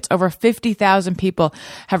ingredients. Over 50,000 people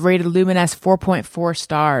have rated Luminous 4.4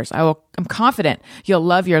 stars. I'm confident you'll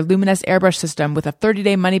love your Luminous airbrush system with a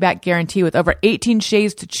 30-day money-back guarantee with over 18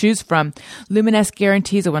 shades to choose from. Luminous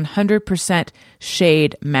guarantees a 100%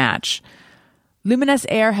 shade match. Luminous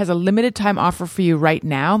Air has a limited time offer for you right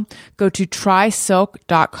now. Go to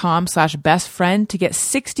trysilk.com/bestfriend to get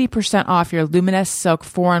 60% off your Luminous Silk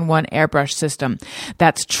 4-in-1 airbrush system.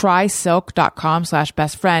 That's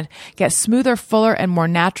trysilk.com/bestfriend. Get smoother, fuller, and more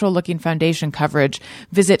natural looking foundation coverage.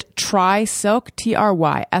 Visit trysilk,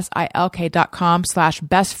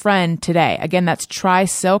 trysilk.com/bestfriend today. Again, that's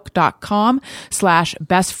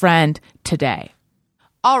trysilk.com/bestfriend today.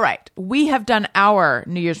 All right. We have done our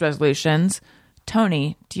New Year's resolutions.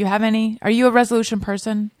 Tony, do you have any? Are you a resolution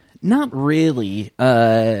person? Not really.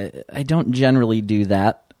 I don't generally do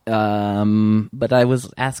that. But I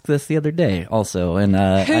was asked this the other day also. And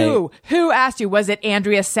Who asked you? Was it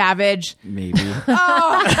Andrea Savage? maybe.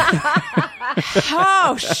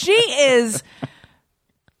 Oh, she is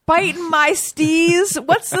biting my steez.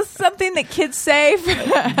 What's something that kids say? I think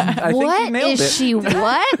you What nailed is it. she?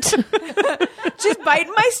 What? She's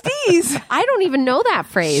biting my steez. I don't even know that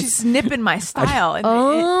phrase. She's nipping my style. And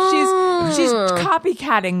she's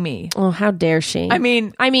copycatting me. Oh, how dare she? I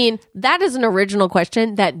mean, that is an original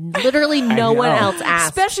question that literally no one else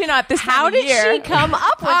asked. especially not this How time of did year. she come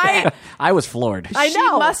up with it? I was floored. I She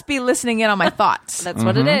know. must be listening in on my thoughts. That's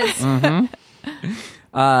what it is.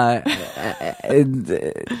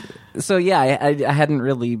 So yeah, I hadn't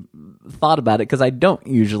really thought about it because I don't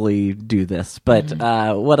usually do this. But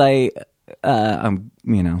what I'm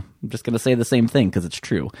just gonna say the same thing because it's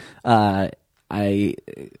true.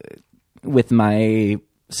 With my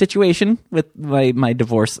situation, with my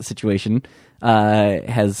divorce situation,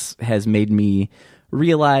 has made me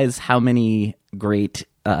realize how many great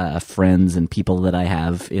friends and people that I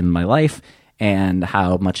have in my life, and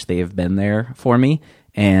how much they have been there for me.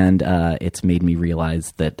 And it's made me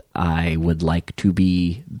realize that I would like to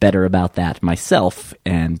be better about that myself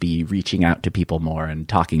and be reaching out to people more and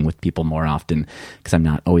talking with people more often, because I'm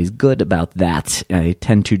not always good about that. I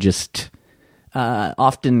tend to just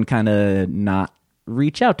often kind of not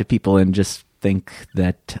reach out to people and just think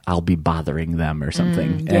that I'll be bothering them or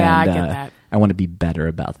something. Yeah, and, I get that. I want to be better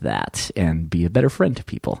about that and be a better friend to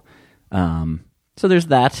people. So there's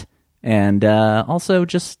that. And also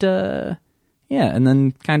just, and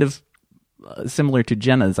then kind of similar to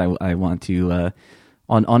Jenna's, I want to,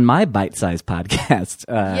 on my bite-sized podcast,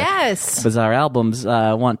 Yes. Bizarre Albums,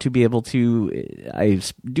 want to be able to, I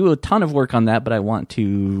do a ton of work on that, but I want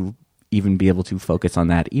to even be able to focus on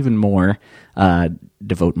that even more,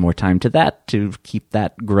 devote more time to that to keep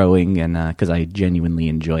that growing, and because I genuinely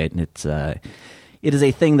enjoy it, and it is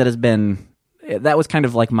a thing that has been, that was kind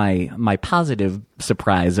of like my positive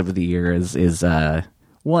surprise over the year is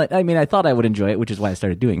what I mean. I thought I would enjoy it, which is why I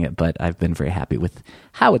started doing it, but I've been very happy with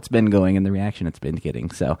how it's been going and the reaction it's been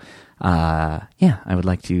getting. So, I would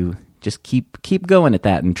like to just keep going at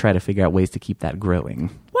that and try to figure out ways to keep that growing.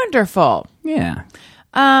 Wonderful. Yeah.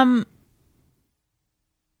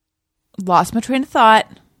 Lost my train of thought.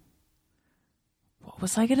 What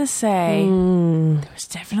was I going to say? There was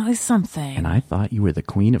definitely something. And I thought you were the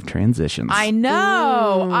queen of transitions. I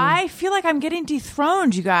know. I feel like I'm getting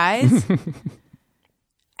dethroned, you guys.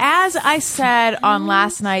 As I said on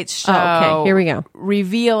last night's show, okay, here we go.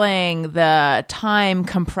 Revealing the time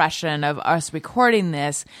compression of us recording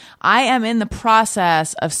this, I am in the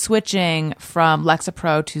process of switching from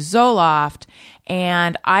Lexapro to Zoloft,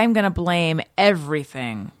 and I'm going to blame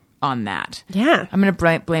everything on that. Yeah. I'm going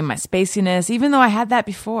to blame my spaciness, even though I had that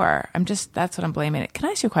before. That's what I'm blaming it. Can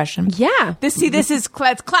I ask you a question? Yeah. This is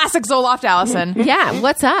classic Zoloft, Allison. Yeah.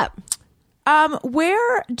 What's up?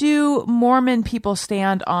 Where do Mormon people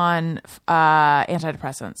stand on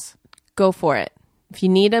antidepressants? Go for it. If you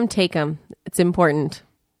need them, take them. It's important.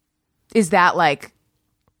 Is that like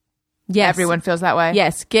Yes. everyone feels that way?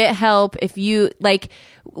 Yes. Get help if you like.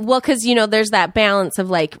 Well, because, there's that balance of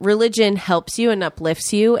like religion helps you and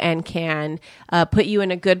uplifts you and can put you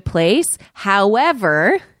in a good place.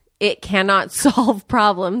 However, it cannot solve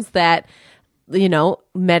problems that,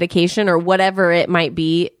 medication or whatever it might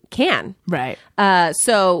be can. Right.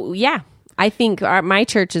 So, yeah, I think my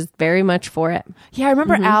church is very much for it. Yeah, I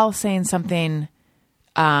remember Al saying something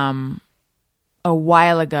a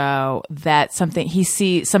while ago that sometimes he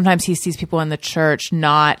sees people in the church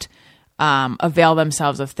not avail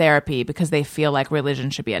themselves of therapy because they feel like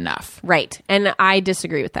religion should be enough. Right. And I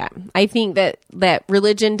disagree with that. I think that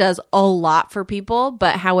religion does a lot for people,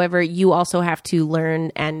 but however, you also have to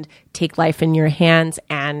learn and take life in your hands,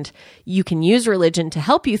 and you can use religion to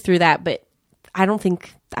help you through that. But I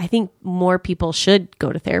think more people should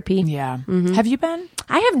go to therapy. Yeah. Have you been?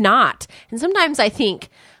 I have not. And sometimes I think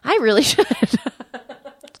I really should.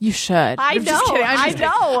 You should. I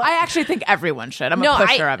know. I actually think everyone should. I'm a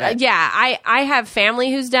pusher of it. Yeah, I have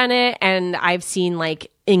family who's done it, and I've seen like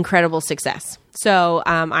incredible success. So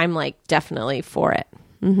I'm like definitely for it.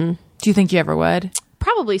 Do you think you ever would?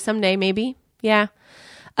 Probably someday, maybe. Yeah.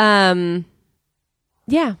 Yeah.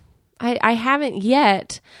 I haven't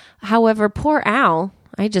yet. However, poor Al,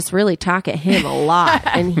 I just really talk at him a lot,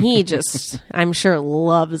 and he just, I'm sure,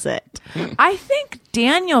 loves it. I think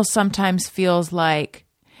Daniel sometimes feels like,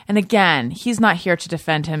 and again, he's not here to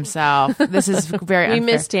defend himself. This is very We unfair.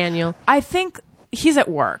 miss Daniel. I think he's at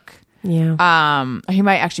work. Yeah. He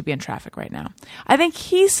might actually be in traffic right now. I think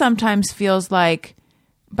he sometimes feels like,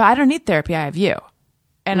 but I don't need therapy. I have you.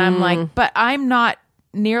 And I'm like, but I'm not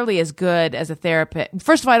nearly as good as a therapist.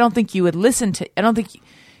 First of all, I don't think you would I don't think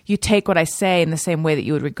you take what I say in the same way that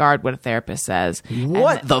you would regard what a therapist says.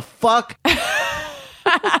 What the fuck?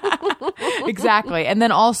 Exactly. And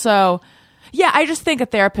then also, yeah, I just think a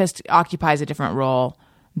therapist occupies a different role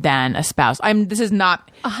than a spouse. This is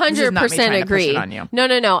not 100% agree. On you.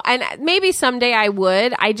 No. And maybe someday I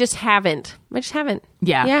would. I just haven't.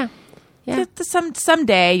 Yeah. Yeah.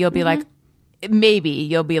 Someday you'll be like, maybe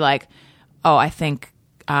you'll be like, oh, I think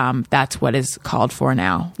that's what is called for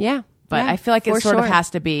now. Yeah. But I feel like it sort of has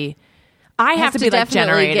to be. I have to be, like, definitely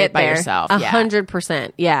generated get by there. yourself.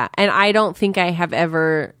 100%. Yeah. And I don't think I have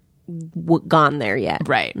ever gone there yet.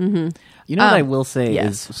 Right. You know what I will say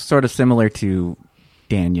yes. is sort of similar to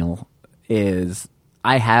Daniel is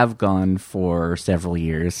I have gone for several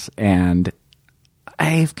years, and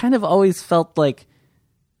I've kind of always felt like,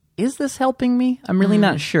 is this helping me? I'm really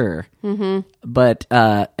not sure. Mm-hmm. But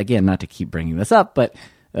again, not to keep bringing this up, but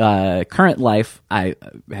current life, I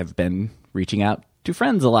have been reaching out to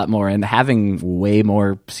friends a lot more and having way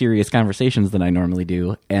more serious conversations than I normally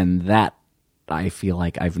do, and that I feel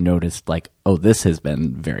like I've noticed, like, oh, this has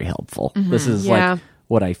been very helpful. This is Yeah. like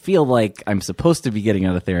what I feel like I'm supposed to be getting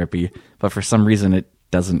out of therapy, but for some reason it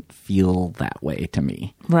doesn't feel that way to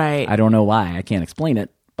me. Right. I don't know why. I can't explain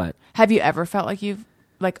it, but Have you ever felt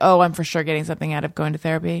like I'm for sure getting something out of going to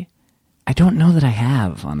therapy? I don't know that I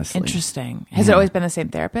have, honestly. Interesting. Has it always been the same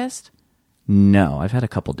therapist? No, I've had a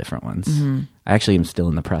couple different ones. I actually am still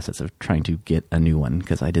in the process of trying to get a new one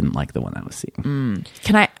because I didn't like the one I was seeing.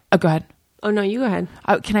 Can I? Oh, go ahead. Oh no, you go ahead.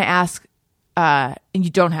 Can I ask? And you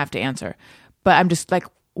don't have to answer, but I'm just like,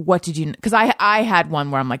 what did you? Because I had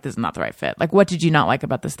one where I'm like, this is not the right fit. Like, what did you not like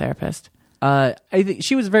about this therapist? I think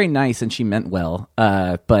she was very nice and she meant well,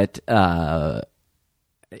 but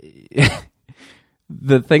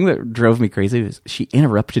the thing that drove me crazy was she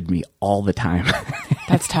interrupted me all the time.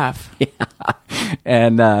 That's tough.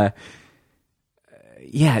 And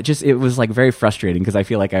it was like very frustrating because I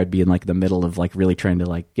feel like I would be in like the middle of like really trying to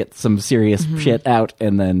like get some serious shit out,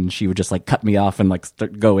 and then she would just like cut me off and like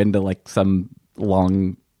go into like some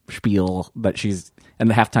long spiel and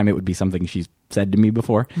the half time it would be something she's said to me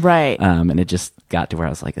before, Right. And it just got to where I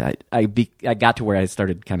was like, I got to where I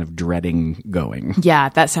started kind of dreading going. Yeah,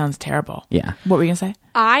 that sounds terrible. Yeah. What were you gonna say?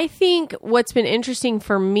 I think what's been interesting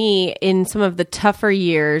for me in some of the tougher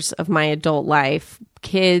years of my adult life,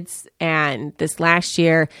 kids and this last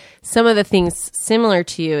year, some of the things similar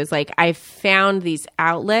to you is like I've found these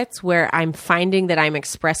outlets where I'm finding that I'm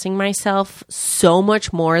expressing myself so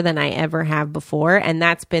much more than I ever have before. And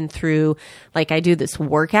that's been through, like, I do this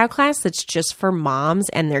workout class that's just for moms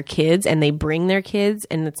and their kids, and they bring their kids,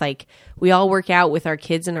 and it's like we all work out with our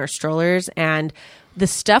kids in our strollers, and the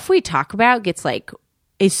stuff we talk about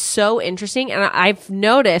is so interesting. And I've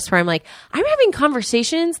noticed where I'm like, I'm having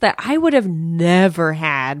conversations that I would have never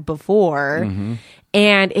had before.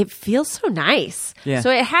 And it feels so nice. Yeah.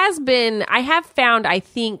 So it has been, I have found, I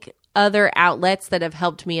think, other outlets that have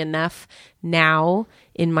helped me enough now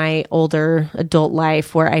in my older adult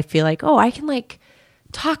life where I feel like, oh, I can like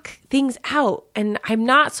talk things out and I'm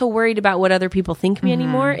not so worried about what other people think of me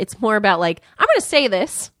anymore. It's more about like, I'm going to say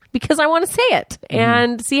this because I want to say it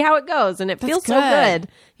and see how it goes. And it feels so good.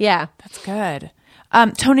 Yeah. That's good.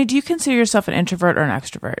 Tony, do you consider yourself an introvert or an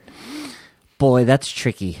extrovert? Boy, that's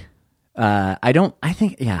tricky. I don't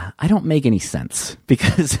make any sense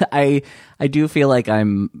because I do feel like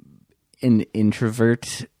I'm an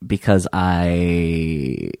introvert because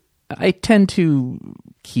I tend to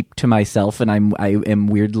keep to myself, and I am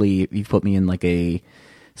weirdly, you put me in like a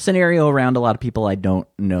scenario around a lot of people I don't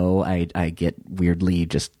know, I get weirdly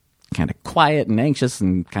just kind of quiet and anxious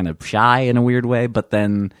and kind of shy in a weird way, but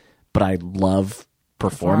I love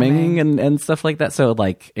performing. And stuff like that. So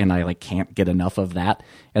like, and I like can't get enough of that.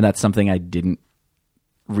 And that's something I didn't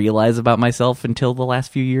realize about myself until the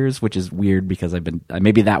last few years, which is weird because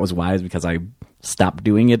maybe that was wise because I stopped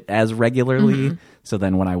doing it as regularly. So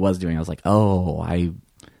then when I was doing it, I was like, oh, I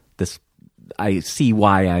see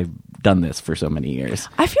why I've done this for so many years.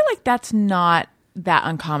 I feel like that's not that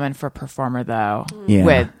uncommon for a performer though. Yeah.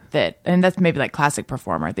 With it. And that's maybe like classic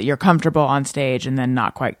performer, that you're comfortable on stage and then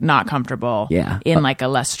not comfortable in like a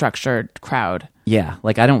less structured crowd. Yeah.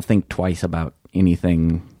 Like I don't think twice about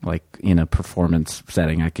anything like in a performance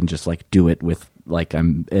setting. I can just like do it with like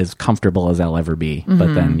I'm as comfortable as I'll ever be.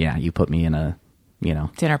 But then you put me in a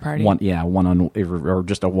dinner party. Or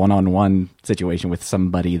just a one-on-one situation with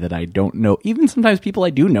somebody that I don't know. Even sometimes people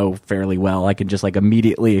I do know fairly well, I can just like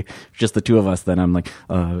immediately, just the two of us, then I'm like,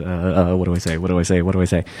 what do I say? What do I say? What do I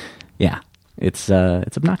say? Yeah. It's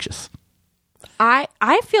obnoxious.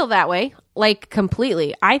 I feel that way, like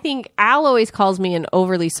completely. I think Al always calls me an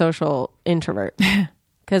overly social introvert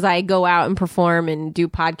because I go out and perform and do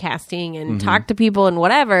podcasting and talk to people and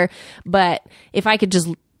whatever. But if I could just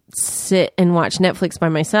sit and watch Netflix by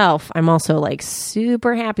myself, I'm also like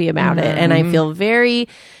super happy about it, and I feel very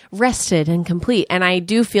rested and complete. And I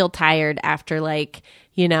do feel tired after like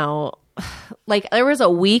like there was a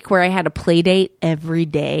week where I had a play date every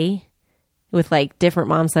day with like different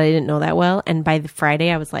moms that I didn't know that well, and by the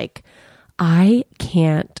Friday I was like, I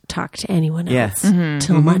can't talk to anyone else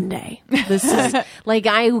till Monday. This is like,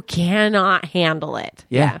 I cannot handle it.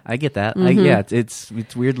 Yeah. I get that.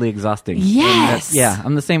 It's weirdly exhausting. Yes.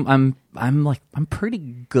 I'm the same. I'm pretty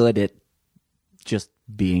good at just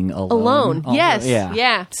being alone. Also. Yes.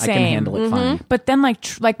 Yeah. Same. I can handle it fine. But then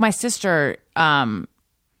like my sister,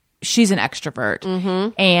 she's an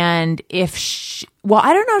extrovert, and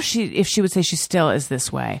I don't know if she would say she still is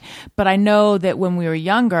this way, but I know that when we were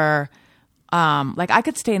younger, like I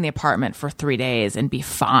could stay in the apartment for 3 days and be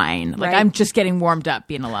fine. Like Right. I'm just getting warmed up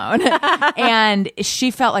being alone. And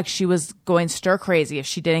she felt like she was going stir crazy if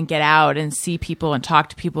she didn't get out and see people and talk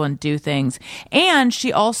to people and do things. And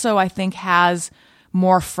she also, I think, has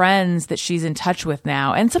more friends that she's in touch with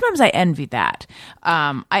now. And sometimes I envy that.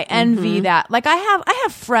 I envy that. Like I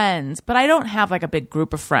have friends, but I don't have like a big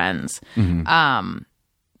group of friends.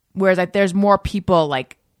 Whereas like there's more people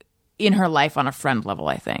like in her life on a friend level,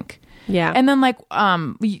 I think. Yeah. And then like,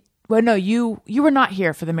 you were not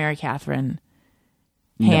here for the Mary Catherine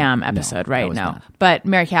Ham episode, I right? was No. not. But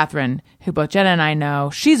Mary Catherine, who both Jenna and I know,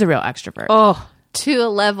 she's a real extrovert. Oh, to a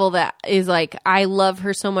level that is like, I love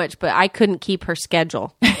her so much, but I couldn't keep her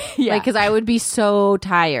schedule. Yeah. Because I would be so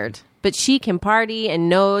tired. But she can party and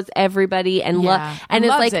knows everybody and Yeah. and And is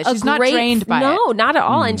loves like it. a She's not great drained by no, it. not at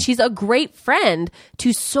all. And she's a great friend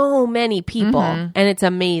to so many people, and it's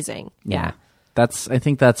amazing. Yeah. I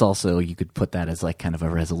think that's also, you could put that as like kind of a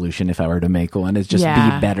resolution if I were to make one, is just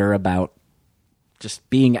Yeah. be better about just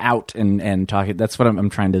being out and talking. That's what I'm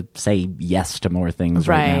trying to say yes to more things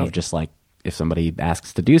right now. Right. Just like if somebody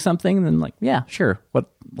asks to do something, then like, yeah, sure.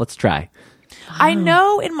 Let's try. I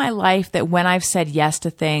know in my life that when I've said yes to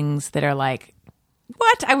things that are like,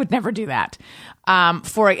 what? I would never do that. And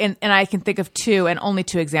I can think of two and only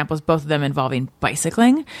two examples, both of them involving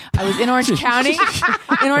bicycling. I was in Orange County,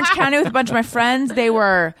 with a bunch of my friends. They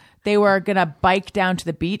were gonna bike down to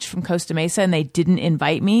the beach from Costa Mesa, and they didn't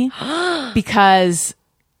invite me because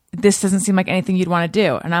this doesn't seem like anything you'd want to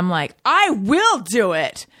do. And I'm like, I will do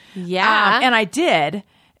it. Yeah. And I did,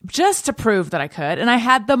 just to prove that I could. And I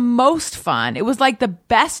had the most fun. It was like the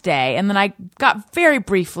best day. And then I got very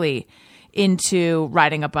briefly into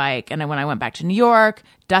riding a bike. And then when I went back to New York,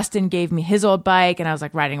 Dustin gave me his old bike, and I was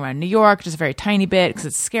like riding around New York, just a very tiny bit because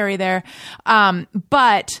it's scary there.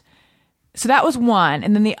 But so that was one.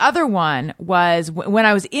 And then the other one was when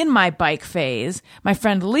I was in my bike phase, my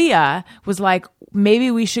friend Leah was like,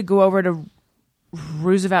 maybe we should go over to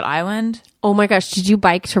Roosevelt Island. Oh my gosh, did you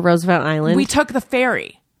bike to Roosevelt Island? We took the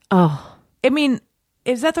ferry. Oh. I mean,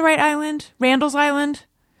 is that the right island? Randall's Island?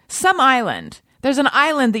 Some island. There's an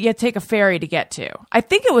island that you have to take a ferry to get to. I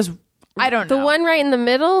think it was, I don't know. The one right in the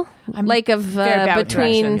middle? Like of very bad with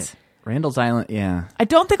between directions. Randall's Island, yeah. I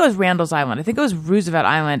don't think it was Randall's Island. I think it was Roosevelt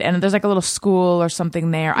Island, and there's like a little school or something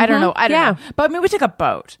there. I don't know. I don't know. But I mean, we took a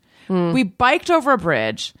boat. We biked over a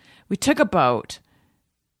bridge. We took a boat.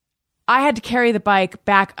 I had to carry the bike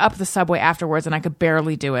back up the subway afterwards, and I could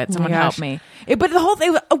barely do it. Someone helped me. But the whole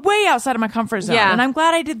thing was way outside of my comfort zone, Yeah. and I'm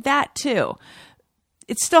glad I did that too.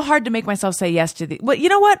 It's still hard to make myself say yes to the. Well, you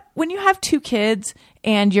know what? When you have two kids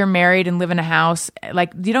and you're married and live in a house,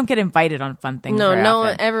 like you don't get invited on fun things. very No,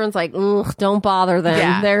 often. everyone's like, ugh, don't bother them.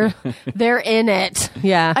 Yeah. They're in it.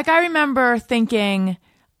 Yeah. Like I remember thinking,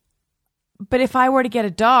 but if I were to get a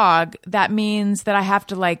dog, that means that I have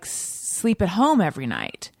to like sleep at home every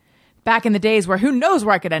night. Back in the days where who knows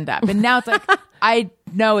where I could end up. And now it's like, I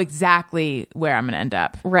know exactly where I'm going to end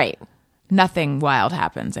up. Right. Nothing wild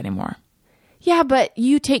happens anymore. Yeah, but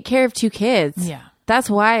you take care of two kids. Yeah. That's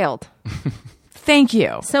wild. Thank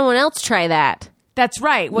you. Someone else try that. That's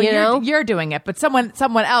right. Well, You know? you're doing it, but someone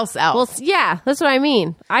else. Well, yeah, that's what I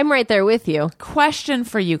mean. I'm right there with you. Question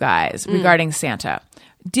for you guys regarding Santa.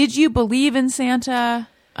 Did you believe in Santa?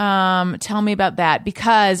 Tell me about that,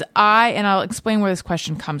 because I'll explain where this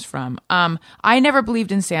question comes from. I never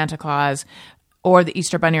believed in Santa Claus or the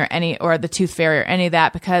Easter Bunny or the Tooth Fairy or any of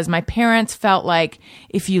that, because my parents felt like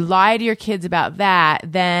if you lie to your kids about that,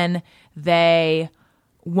 then they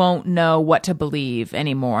won't know what to believe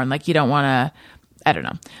anymore. And like, you don't want to, I don't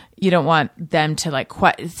know. You don't want them to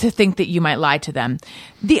to think that you might lie to them.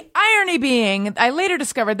 The irony being, I later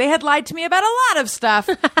discovered they had lied to me about a lot of stuff,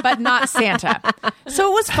 but not Santa.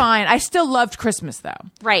 So it was fine. I still loved Christmas though.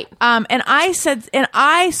 Right. And I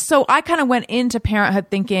kind of went into parenthood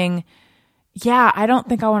thinking, yeah, I don't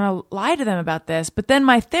think I want to lie to them about this. But then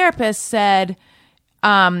my therapist said,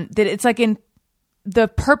 that it's like in the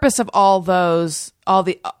purpose of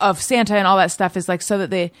of Santa and all that stuff is like so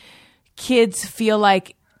that the kids feel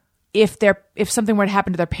like if something were to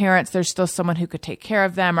happen to their parents, there's still someone who could take care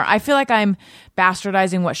of them. Or I feel like I'm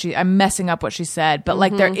bastardizing I'm messing up what she said, but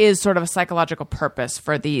like there is sort of a psychological purpose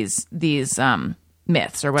for these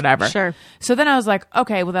myths or whatever. Sure. So then I was like,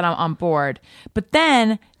 okay, well then I'm on board. But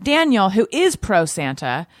then Daniel, who is pro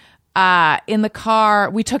Santa, in the car,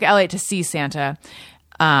 we took Elliot to see Santa.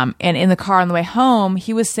 And in the car on the way home,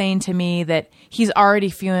 he was saying to me that he's already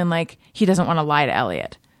feeling like he doesn't want to lie to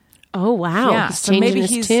Elliot. Oh, wow. Yeah, He's so changing maybe his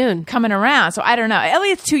he's tune. coming around. So I don't know.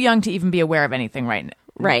 Elliot's too young to even be aware of anything right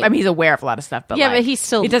Right. I mean, he's aware of a lot of stuff, but Yeah, like, but he's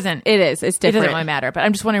still- It doesn't. it is. It's It doesn't different. really matter. But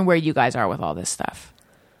I'm just wondering where you guys are with all this stuff.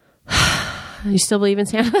 You still believe in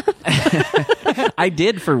Santa? I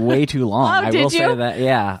did for way too long. Oh, I did will say you? that.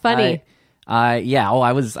 Yeah. Funny. Yeah. Oh,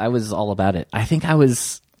 I was all about it. I think I want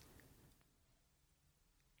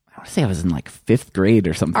to say I was in like 5th grade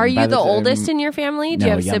or something. Are you by the time- oldest in your family? Do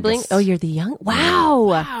you No, have siblings? youngest. Oh, you're the young. Wow.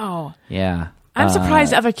 Wow. Yeah. I'm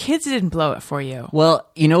surprised other kids didn't blow it for you. Well,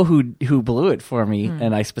 you know who blew it for me,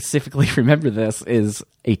 and I specifically remember this, is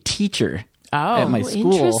a teacher at my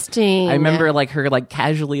school. Interesting. I remember like her like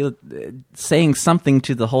casually saying something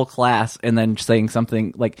to the whole class, and then saying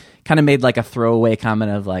something like kind of made like a throwaway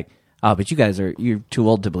comment of like, "Oh, but you're too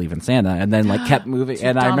old to believe in Santa," and then like kept moving.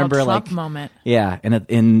 And I Donald remember Trump like moment. yeah,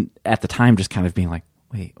 and at the time just kind of being like,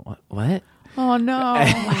 "Wait, what?" Oh no.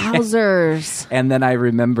 Wowzers. And then I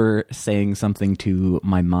remember saying something to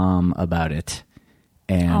my mom about it,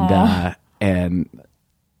 and and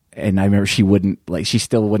I remember she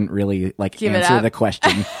still wouldn't really like Give it answer up. the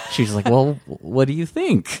question. She was like, "Well, what do you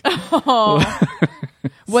think?"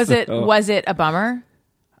 Was it a bummer?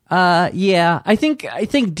 Yeah, I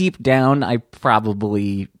think deep down I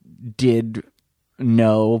probably did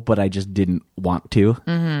know, but I just didn't want to.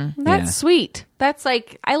 Mm-hmm. That's sweet. That's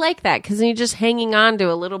like, I like that because you're just hanging on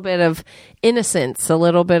to a little bit of innocence, a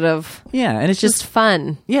little bit of Yeah, and it's just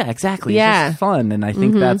fun. yeah, exactly. Yeah. It's just fun, and I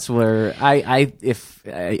think that's where I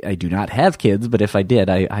do not have kids, but if I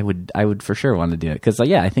did, I would for sure want to do it because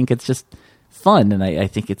I think it's just fun, and I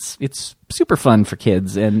think it's super fun for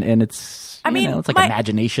kids, and it's it's like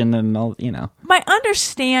imagination and all My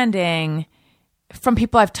understanding from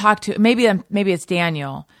people I've talked to, maybe it's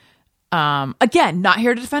Daniel. Again, not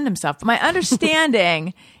here to defend himself, but my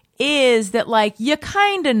understanding is that like you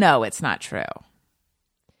kind of know it's not true.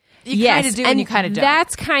 You kind of do, and you kind of don't.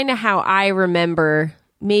 That's kind of how I remember.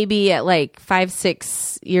 Maybe at like 5,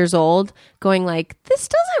 6 years old, going like, this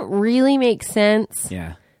doesn't really make sense.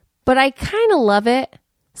 Yeah. But I kind of love it.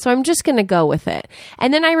 So I'm just going to go with it.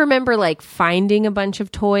 And then I remember like finding a bunch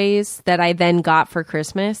of toys that I then got for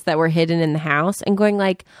Christmas that were hidden in the house and going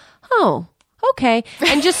like, oh, okay.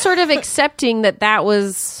 And just sort of accepting that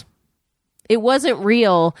it wasn't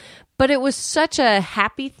real, but it was such a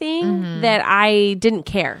happy thing that I didn't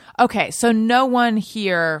care. Okay, so no one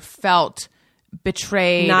here felt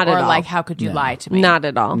betrayed Not or at all. like, how could you lie to me? Not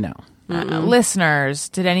at all. No. Listeners,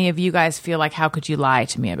 did any of you guys feel like, how could you lie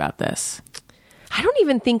to me about this? I don't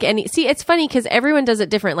even think see, it's funny because everyone does it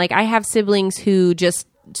different. Like I have siblings who just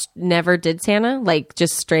never did Santa, like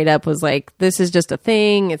just straight up was like, this is just a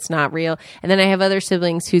thing. It's not real. And then I have other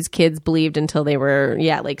siblings whose kids believed until they were,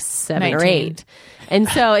 like 7 or 19. 8. And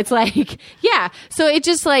so it's like, yeah. So it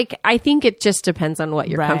just like, I think it just depends on what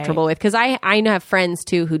you're Right. comfortable with. Cause I have friends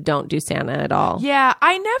too who don't do Santa at all. Yeah,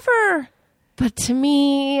 But to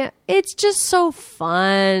me, it's just so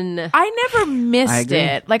fun. I never missed agree.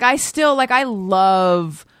 it. Like I still I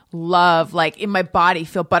love like in my body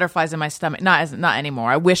feel butterflies in my stomach. Not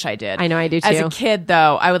anymore. I wish I did. I know, I do As too. a kid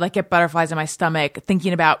though, I would like get butterflies in my stomach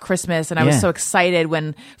thinking about Christmas, and I was Yeah. so excited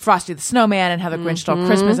when Frosty the Snowman and How the Grinch Stole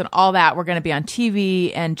Christmas and all that were going to be on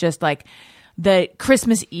TV, and just like the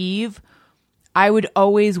Christmas Eve, I would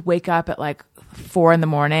always wake up at like 4 a.m.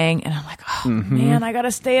 and I'm like, oh man, I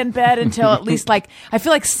gotta stay in bed until at least like I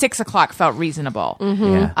feel like 6 o'clock felt reasonable.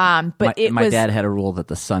 Yeah. But my was dad had a rule that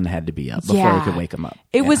the sun had to be up before he could wake him up.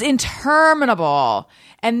 It was interminable.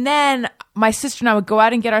 And then my sister and I would go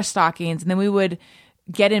out and get our stockings, and then we would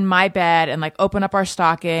get in my bed and like open up our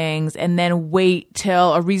stockings and then wait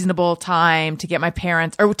till a reasonable time to get my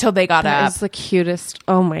parents or till they got That up. is the cutest.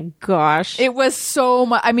 Oh my gosh. It was so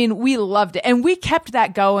much. I mean, we loved it. And we kept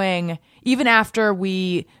that going even after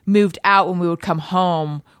we moved out. When we would come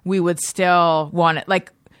home, we would still want it.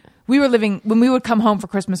 Like when we would come home for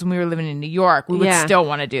Christmas when we were living in New York, we would Yeah. still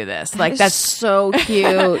want to do this. Like That's so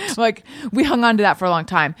cute. like we hung on to that for a long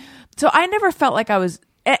time. So I never felt like I was,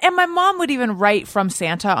 and my mom would even write from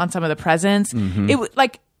Santa on some of the presents. It was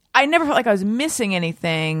like, I never felt like I was missing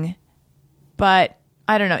anything, but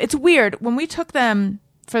I don't know. It's weird. When we took them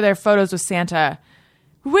for their photos with Santa,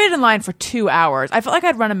 we waited in line for 2 hours. I felt like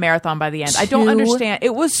I'd run a marathon by the end. I don't 2 understand.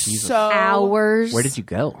 It was so Hours. Where did you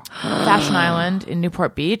go? Fashion Island in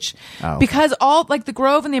Newport Beach, Oh. because all like the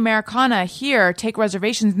Grove and the Americana here take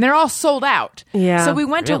reservations and they're all sold out. Yeah. So we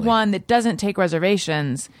went to Really? one that doesn't take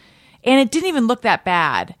reservations, and it didn't even look that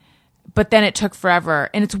bad. But then it took forever,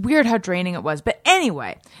 and it's weird how draining it was. But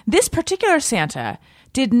anyway, this particular Santa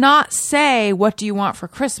did not say, "What do you want for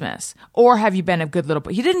Christmas?" or "Have you been a good little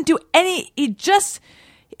boy?" He didn't do any.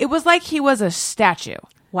 It was like he was a statue.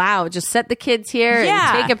 Wow, just set the kids here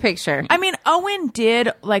Yeah. and take a picture. I mean, Owen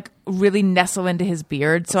did like really nestle into his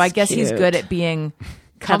beard, so I guess he's cute. good at being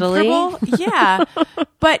Cuddly? comfortable. Yeah,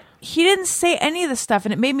 but he didn't say any of the stuff,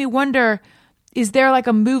 and it made me wonder: is there like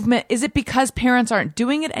a movement? Is it because parents aren't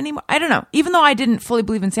doing it anymore? I don't know. Even though I didn't fully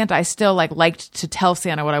believe in Santa, I still liked to tell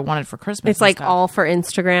Santa what I wanted for Christmas. It's and like stuff. all for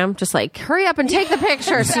Instagram. Just like, hurry up and take the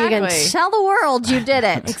picture so you can Exactly. tell the world you did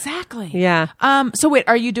it. Exactly. Yeah. So wait,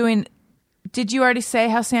 are you doing? Did you already say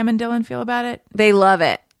how Sam and Dylan feel about it? They love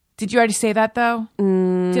it. Did you already say that though?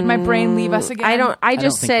 Did my brain leave us again? I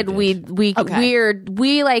just think said you we Okay.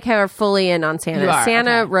 we like are fully in on Santa. You are,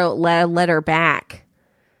 Santa okay. wrote a letter back.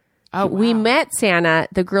 Oh, We wow. met Santa.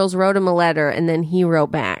 The girls wrote him a letter, and then he wrote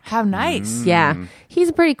back. How nice. Yeah, he's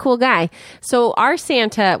a pretty cool guy. So our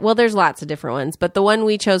Santa, well, there's lots of different ones, but the one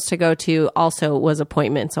we chose to go to also was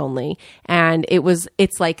appointments only, and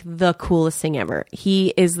it's like the coolest thing ever.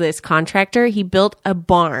 He is this contractor. He built a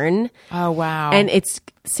barn, Oh wow. and it's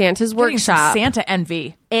Santa's Getting some workshop. Santa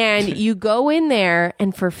envy. And you go in there,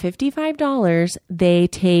 and for $55, they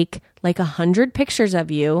take like 100 pictures of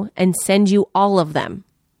you and send you all of them.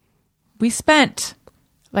 We spent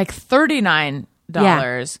like $39.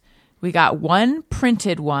 Yeah. We got one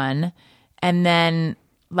printed one and then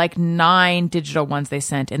like 9 digital ones they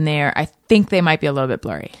sent in there. I think they might be a little bit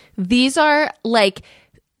blurry. These are like,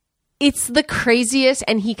 it's the craziest.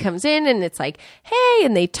 And he comes in and it's like, hey,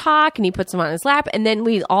 and they talk and he puts them on his lap. And then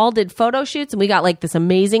we all did photo shoots and we got like this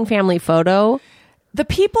amazing family photo. The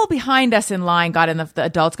people behind us in line got in the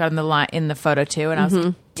adults got in the line in the photo too, and I was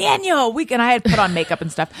like, Daniel, and I had put on makeup and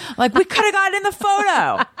stuff. Like we could have gotten in the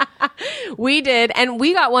photo. We did, and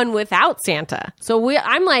we got one without Santa. So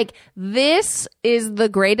I'm like, this is the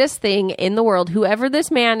greatest thing in the world. Whoever this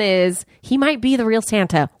man is, he might be the real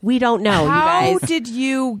Santa. We don't know, How you guys. did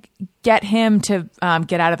you get him to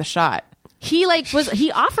get out of the shot? He he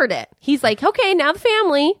offered it. He's like, okay, now the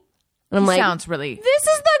family. And I'm He like, sounds really. this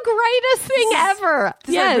is the greatest thing ever.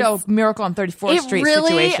 This is a real miracle on 34th it Street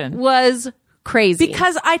really situation. was crazy.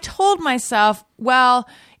 Because I told myself, well,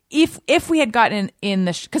 if we had gotten in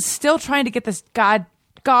the because still trying to get this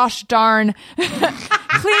gosh darn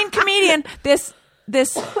clean comedian this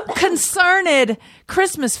concerned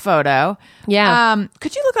Christmas photo. Yeah.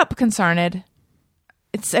 Could you look up concerned?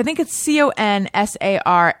 I think it's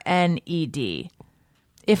CONSARNED.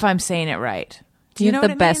 If I'm saying it right. Do you know have the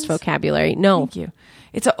what it best means? vocabulary. No. Thank you.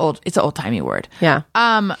 It's an old timey word. Yeah.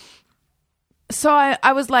 So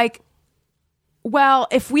I was like, well,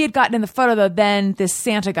 if we had gotten in the photo though, then this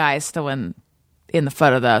Santa guy is still in the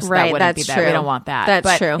photo though. So Right, that wouldn't that's be that. true. We don't want that. That's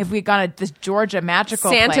but true. If we'd gone to this Georgia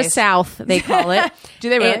magical Santa place, South, they call it. Do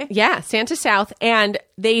they really? And- yeah, Santa South. And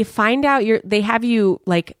they find out they have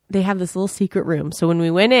this little secret room. So when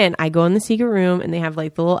we went in, I go in the secret room and they have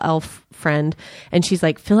like the little elf friend and she's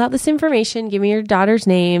like, fill out this information, give me your daughter's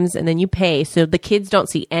names, and then you pay. So the kids don't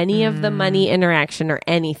see any of the money interaction or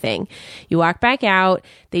anything. You walk back out,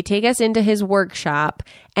 they take us into his workshop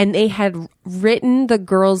and they had written the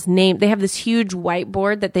girl's name. They have this huge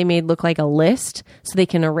whiteboard that they made look like a list so they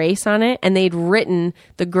can erase on it. And they'd written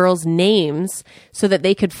the girls' names so that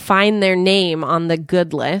they could find their name on the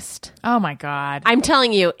good list. Oh my God. I'm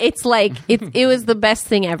telling you, it's like, it was the best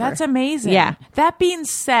thing ever. That's amazing. Yeah. That being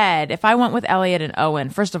said, if I went with Elliot and Owen,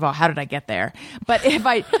 first of all, how did I get there? But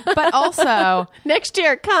but also, Next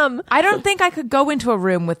year, come. I don't think I could go into a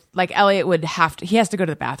room with like Elliot would have to. He has to go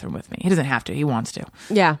to the bathroom with me. He doesn't have to. He wants to.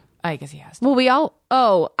 Yeah. I guess he has to. Well, we all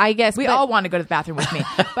Want to go to the bathroom with me.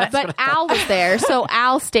 but Al was there. So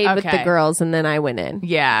Al stayed with the Okay. girls and then I went in.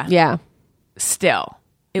 Yeah. Yeah. Still,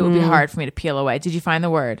 it would be hard for me to peel away. Did you find the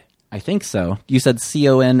word? I think so. You said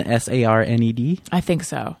CONSARNED. I think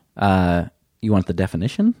so. You want the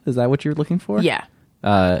definition? Is that what you're looking for? Yeah.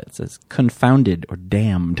 It says confounded or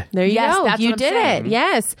damned. There you Yes, go. that's You what I'm did saying. it.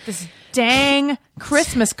 Yes. This dang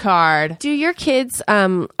Christmas card. Do your kids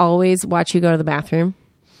always watch you go to the bathroom?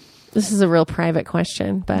 This is a real private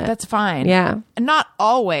question, but That's fine. Yeah. Not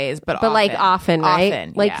always, but like often, right?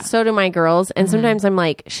 Often, like yeah. so do my girls, and sometimes I'm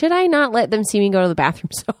like, should I not let them see me go to the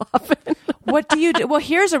bathroom so often? What do you do? Well,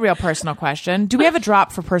 here's a real personal question. Do we have a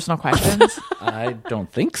drop for personal questions? I don't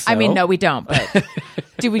think so. I mean, no, we don't. But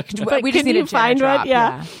do we? But we just can need you a Jenna find one? drop.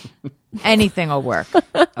 Yeah. Anything will work.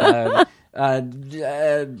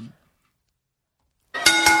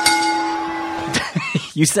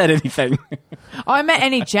 You said anything. Oh, I meant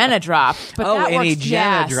any Jenna drop. But Oh, that any works. Jenna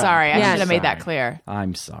yeah, drop. sorry. I Yeah. should have made that Sorry. clear.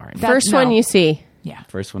 I'm sorry. That- First no. one you see. Yeah.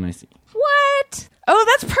 First one I see. What? Oh,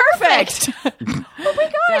 that's perfect. Oh my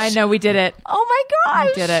gosh! I know we did it. Oh my gosh!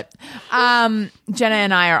 We did it. Jenna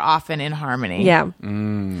and I are often in harmony. Yeah.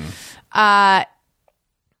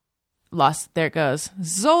 There it goes.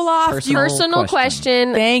 Zoloft. Personal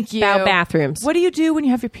question. Thank you. About bathrooms. What do you do when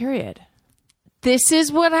you have your period? This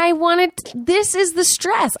is what I wanted. This is the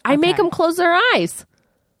stress. I make them close their eyes.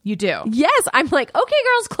 You do. Yes, I'm like, okay,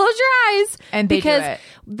 girls, close your eyes, and they because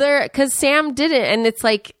do it. Because Sam did it, and it's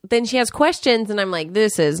like then she has questions, and I'm like,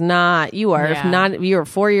 this is not. You are not. You are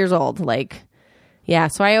 4 years old. Like, yeah.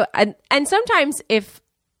 So I and sometimes if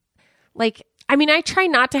like. I mean, I try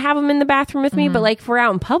not to have them in the bathroom with me, but like if we're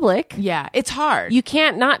out in public, yeah, it's hard. You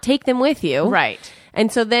can't not take them with you, right? And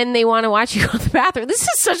so then they want to watch you go to the bathroom. This is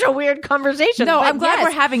such a weird conversation. No, I'm glad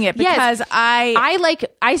we're having it because I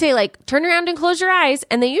say like turn around and close your eyes,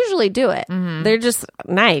 and they usually do it. They're just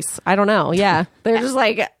nice. I don't know. Yeah, they're just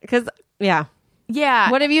like because yeah.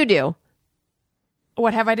 What have you do?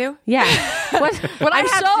 What have I do? Yeah. What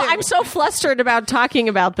I'm so flustered about talking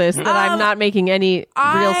about this that I'm not making any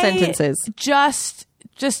real sentences. Just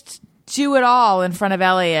do it all in front of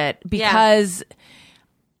Elliot because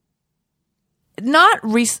not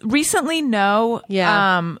recently, no.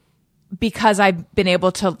 Yeah. Because I've been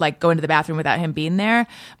able to like go into the bathroom without him being there.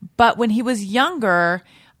 But when he was younger,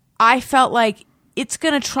 I felt like it's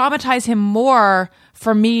going to traumatize him more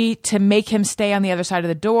for me to make him stay on the other side of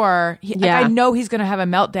the door. I know he's going to have a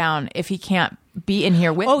meltdown if he can't be in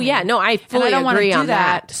here with me. Oh, yeah. No, I fully and I don't agree want to on do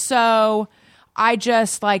that. So I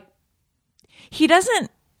just like, he doesn't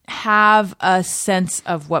have a sense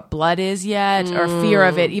of what blood is yet or fear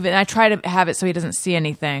of it. Even I try to have it so he doesn't see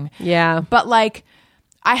anything. Yeah. But like,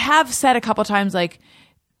 I have said a couple times, like,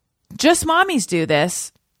 just mommies do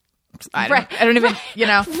this. I don't even, you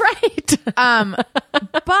know. Right.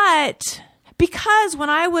 But because when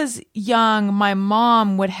I was young, my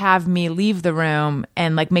mom would have me leave the room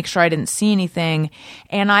and like make sure I didn't see anything.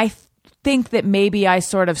 And I think that maybe I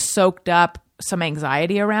sort of soaked up some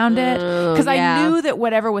anxiety around it because I knew that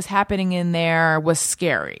whatever was happening in there was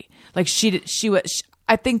scary. Like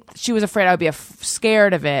I think she was afraid I would be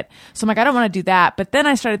scared of it. So I'm like, I don't want to do that. But then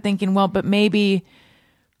I started thinking, well, but maybe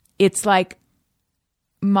it's like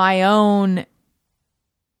my own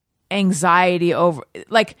anxiety over,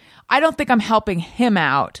 like, I don't think I'm helping him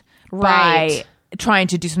out by trying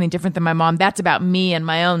to do something different than my mom. That's about me and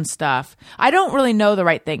my own stuff. I don't really know the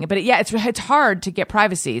right thing, but it's hard to get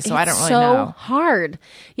privacy, so I don't really know. It's so hard.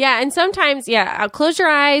 Yeah, and sometimes, I'll close your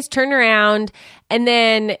eyes, turn around, and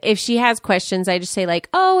then if she has questions, I just say like,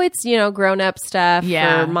 oh, it's, grown-up stuff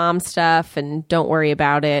or mom stuff, and don't worry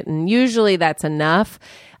about it. And usually that's enough.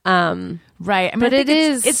 Right. I mean, but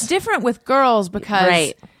it's different with girls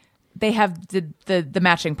because they have the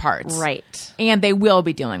matching parts. Right. And they will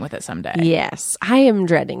be dealing with it someday. Yes. I am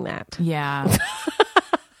dreading that. Yeah.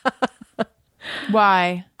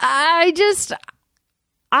 Why? I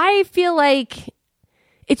feel like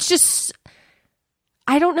it's just,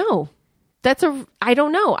 I don't know. I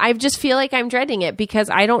don't know. I just feel like I'm dreading it because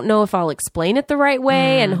I don't know if I'll explain it the right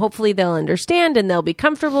way and hopefully they'll understand and they'll be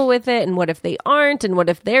comfortable with it. And what if they aren't? And what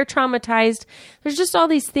if they're traumatized? There's just all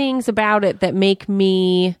these things about it that make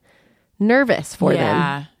me nervous for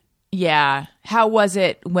them. Yeah. How was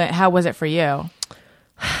it for you?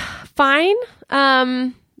 Fine.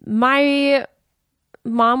 My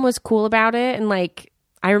mom was cool about it. And like,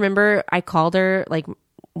 I remember I called her like,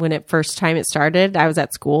 when it first time it started, I was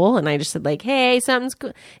at school and I just said like, hey,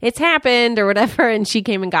 it's happened or whatever. And she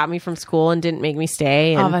came and got me from school and didn't make me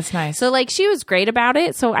stay. And oh, that's nice. So like she was great about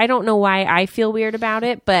it. So I don't know why I feel weird about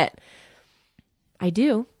it, but I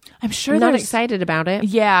do. I'm sure I'm not excited about it.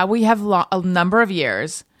 Yeah. We have a number of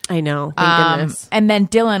years. I know. Thank goodness. And then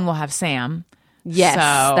Dylan will have Sam. Yes,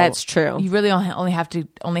 so that's true. You really only have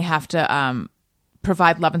to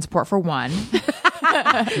provide love and support for one.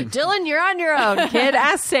 Dylan, you're on your own, kid.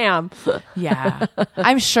 Ask Sam. Yeah.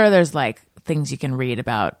 I'm sure there's like things you can read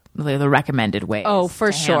about the recommended ways. Oh,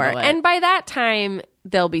 for sure. And by that time,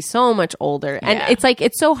 they'll be so much older. And it's like,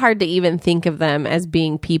 it's so hard to even think of them as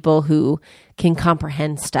being people who can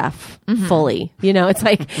comprehend stuff fully. It's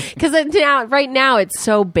like, because right now it's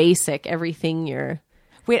so basic, everything you're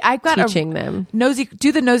I've got teaching them.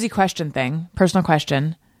 Do the nosy question thing, personal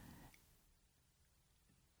question.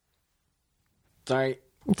 Sorry.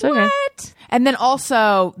 It's okay. What? And then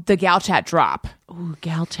also the gal chat drop. Ooh,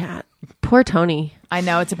 gal chat. Poor Tony. I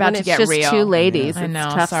know it's about to get just real. Two ladies. I know.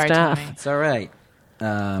 It's tough Sorry, stuff. Tony. It's all right.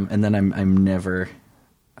 And then I'm never.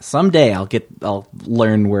 Someday I'll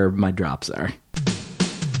learn where my drops are.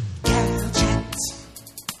 Gal chats.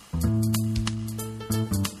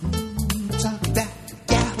 Talk about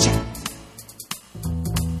gal chats.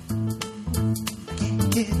 I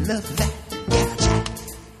can't get enough of that gal chat.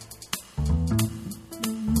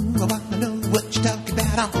 I wanna know what you're talking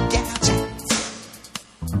about on gal chats.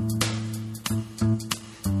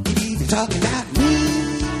 Maybe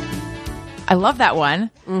I love that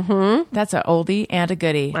one. Mm-hmm. That's an oldie and a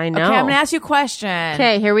goodie. I know. Okay, I'm going to ask you a question.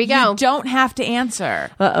 Okay, here we go. You don't have to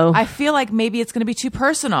answer. Uh-oh. I feel like maybe it's going to be too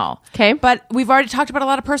personal. Okay. But we've already talked about a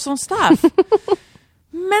lot of personal stuff.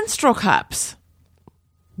 Menstrual cups.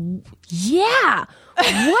 Yeah.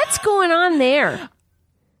 What's going on there?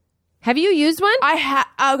 Have you used one?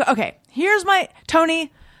 Okay, here's my...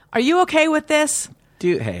 Tony, are you okay with this?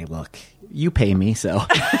 Dude, hey, look, you pay me, so.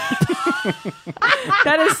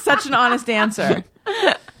 That is such an honest answer.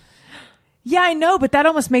 Yeah, I know, but that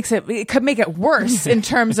almost makes it could make it worse in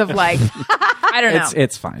terms of like, I don't know.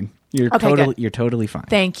 It's fine. You're totally fine.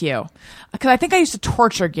 Thank you. Because I think I used to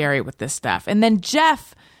torture Gary with this stuff. And then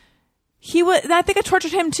Jeff, I think I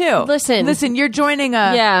tortured him too. Listen, you're joining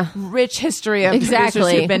a rich history of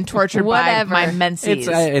producers who've been tortured by my menses.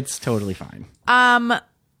 It's totally fine.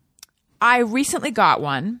 I recently got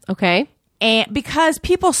one. Okay. And because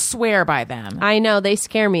people swear by them. I know, they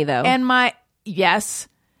scare me though. And my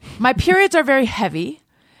periods are very heavy.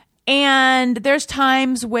 And there's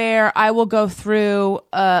times where I will go through,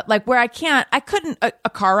 like where I couldn't, a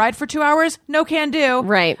car ride for 2 hours, no can do.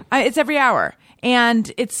 Right. It's every hour.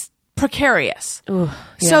 And it's precarious. Ooh,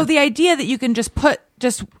 yeah. So the idea that you can just put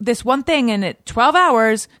just this one thing in it 12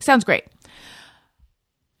 hours sounds great.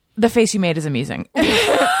 The face you made is amusing.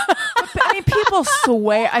 I mean, people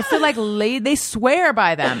swear. I feel like they swear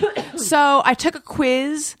by them. So I took a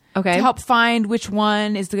quiz to help find which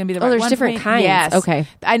one is going to be the right one. Oh, there's different kinds. Yes. Okay.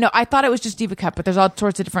 I know. I thought it was just Diva Cup, but there's all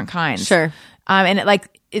sorts of different kinds. Sure. And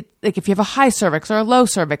like if you have a high cervix or a low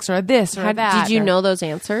cervix or a this or that. Did you know those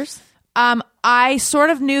answers? I sort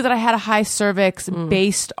of knew that I had a high cervix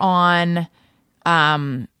based on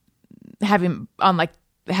having my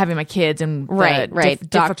kids and right.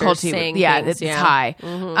 difficulty. It's high.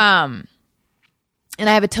 Mm-hmm. And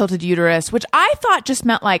I have a tilted uterus, which I thought just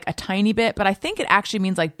meant like a tiny bit, but I think it actually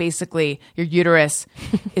means like basically your uterus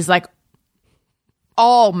is like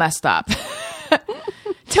all messed up.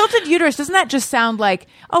 Tilted uterus, doesn't that just sound like,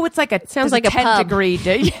 it's like a 10 degree.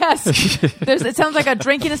 Yes. It sounds like a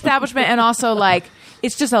drinking establishment, and also like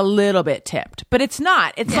it's just a little bit tipped, but it's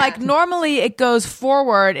not. It's like normally it goes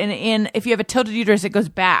forward, and if you have a tilted uterus, it goes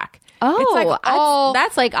back. Oh, it's like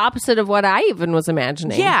that's like opposite of what I even was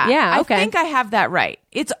imagining. Yeah. Okay. I think I have that right.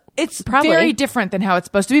 It's Probably very different than how it's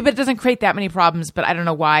supposed to be, but it doesn't create that many problems. But I don't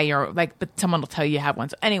know why but someone will tell you have one.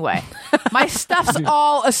 So anyway, my stuff's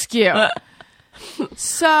all askew.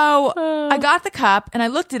 So I got the cup and I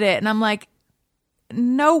looked at it and I'm like,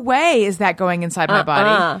 no way is that going inside my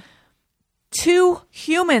body. 2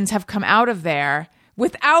 humans have come out of there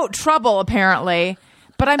without trouble, apparently.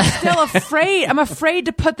 But I'm still afraid. I'm afraid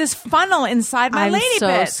to put this funnel inside my lady bits.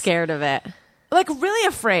 I'm so scared of it. Like, really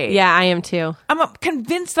afraid. Yeah, I am too. I'm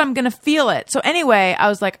convinced I'm going to feel it. So anyway, I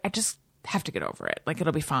was like, I just have to get over it. Like,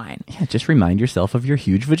 it'll be fine. Yeah, just remind yourself of your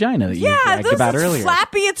huge vagina that you bragged about earlier. It's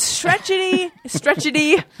flappy. It's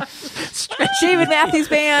stretchity. David Matthews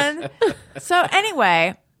Band. So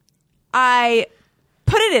anyway, I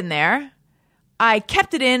put it in there. I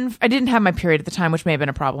kept it in. I didn't have my period at the time, which may have been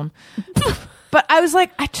a problem. But I was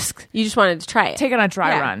like, you just wanted to try it. Take it on a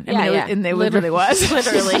dry run. And it really was.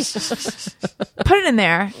 Literally. Put it in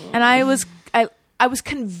there. And I was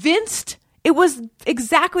convinced it was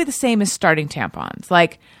exactly the same as starting tampons.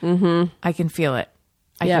 Like, I can feel it.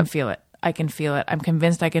 I can feel it. I can feel it. I'm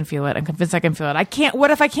convinced I can feel it. I'm convinced I can feel it. I can't.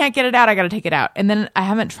 What if I can't get it out? I got to take it out. And then I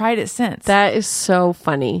haven't tried it since. That is so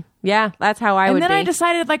funny. Yeah, that's how I would be. And then I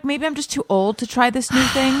decided, like, maybe I'm just too old to try this new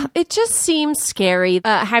thing. It just seems scary.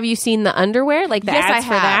 Have you seen the underwear? Like the ads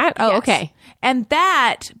for that? Oh, yes. okay. And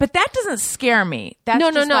but that doesn't scare me. That's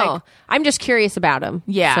no. Like, I'm just curious about them.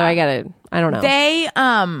 Yeah. So I don't know.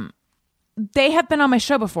 They have been on my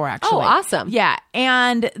show before, actually. Oh, awesome. Yeah.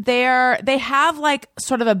 And they have like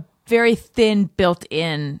sort of a very thin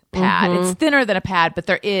built-in pad. It's thinner than a pad, but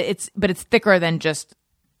it's thicker than just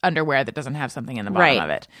underwear that doesn't have something in the bottom of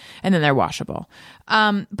it. And then they're washable.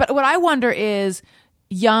 But what I wonder is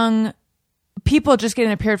young people just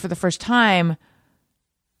getting a period for the first time,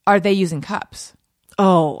 are they using cups?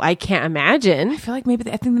 Oh, I can't imagine. I feel like maybe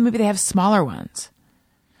they have smaller ones.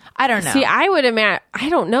 I don't know. See, I would imagine. I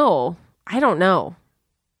don't know.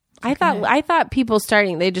 I thought people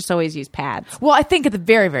starting, they just always use pads. Well, I think at the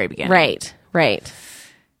very, very beginning. Right.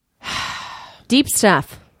 Deep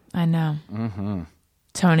stuff. I know. Mm-hmm.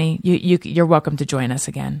 Tony, you're welcome to join us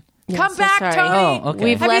again. Come back, sorry. Tony. Oh,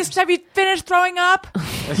 okay. Have you finished throwing up?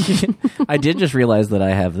 I did just realize that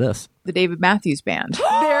I have this. The David Matthews Band.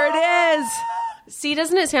 There it is. See,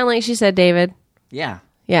 doesn't it sound like she said David? Yeah.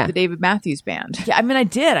 Yeah. The David Matthews Band. Yeah, I mean, I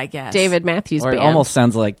did, I guess. David Matthews Or Band. it almost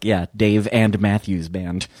sounds like, Dave and Matthews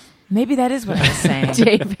Band. Maybe that is what I was saying.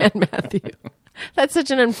 Dave and Matthew. That's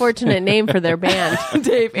such an unfortunate name for their band.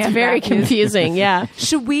 Dave It's very confusing. Yeah.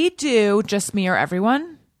 Should we do Just Me or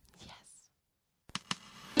Everyone?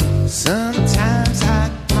 Sometimes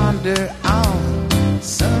I ponder on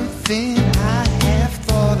something I have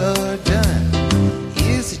thought or done.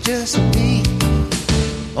 Is it just me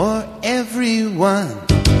or everyone?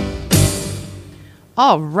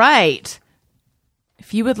 All right.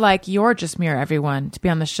 If you would like your Just Me or Everyone to be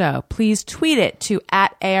on the show, please tweet it to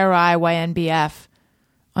 @ARIYNBF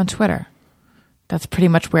on Twitter. That's pretty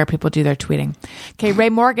much where people do their tweeting. Okay, Ray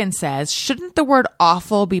Morgan says, shouldn't the word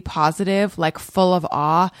awful be positive, like full of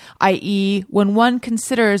awe, i.e., when one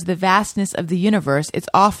considers the vastness of the universe, it's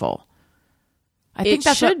awful? I think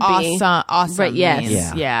that's should what be. awesome Right, yes. means.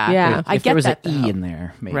 Yeah. Yeah. If there was that, an E though. in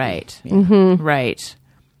there, maybe. Right. Yeah. Right.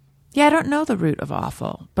 Yeah, I don't know the root of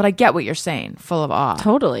awful, but I get what you're saying, full of awe.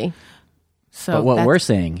 Totally. So But what that's- we're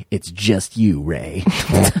saying, it's just you, Ray.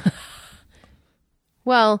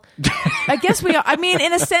 Well, I guess we are. I mean,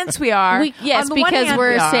 in a sense, we are. yes, On the one because hand,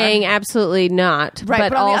 we're we are. saying absolutely not. right.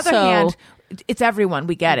 But on also, the other hand, it's everyone.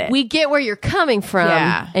 We get it. we get where you're coming from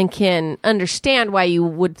Yeah. and can understand why you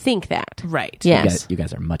would think that. right. Yes. You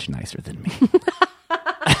guys are much nicer than me.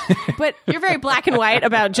 But you're very black and white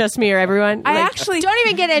about Just Me or Everyone. I actually- don't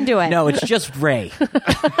even get into it. No, it's just Ray.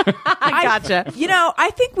 I gotcha. You know, I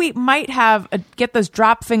think we might have get those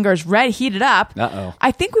drop fingers heated up. Uh-oh.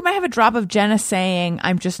 I think we might have a drop of Jenna saying,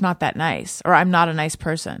 "I'm just not that nice," or "I'm not a nice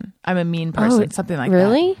person. I'm a mean person." Something like that.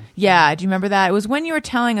 really? Yeah. Do you remember that? It was when you were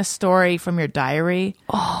telling a story from your diary.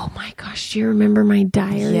 Oh my gosh, do you remember my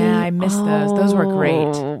diary? Yeah, I missed those. Those were great.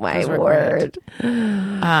 Oh my Those were word.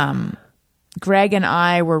 Greg and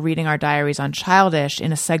I were reading our diaries on Childish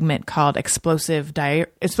in a segment called Explosive Diary.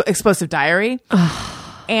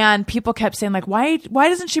 And people kept saying, like, why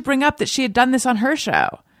doesn't she bring up that she had done this on her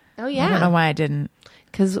show? Oh I don't know yeah, why I didn't.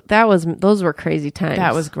 because those were crazy times.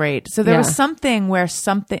 That was great. So there was Yeah. something where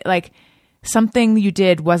something you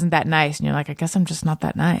did wasn't that nice, and you're like, I guess I'm just not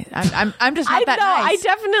that nice. I'm just not that nice.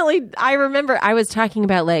 I remember I was talking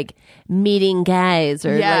about like meeting guys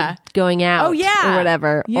or Yeah. like going out Oh, yeah. or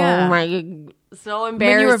whatever. Yeah. Oh my, so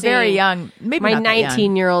embarrassing. When you were very young, maybe My not that young.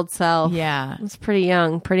 19-year-old self. Yeah. It was pretty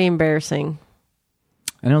young, pretty embarrassing.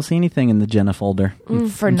 I don't see anything in the Jenna folder.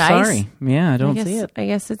 For I'm nice. sorry. Yeah, I don't see it. I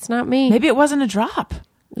guess it's not me. Maybe it wasn't a drop.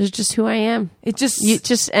 It's just who I am. It just You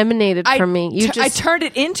just emanated from me. You I just turned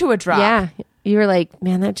it into a drop. yeah. You were like,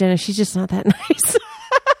 man, that Jenna, she's just not that nice.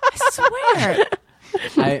 I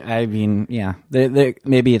swear. I mean, yeah.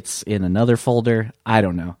 Maybe it's in another folder. I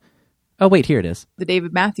don't know. Oh, wait, here it is. The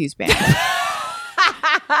David Matthews Band.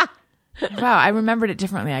 Wow, I remembered it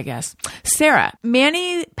differently, I guess. Sarah,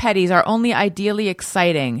 mani-pedis are only ideally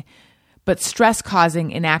exciting, but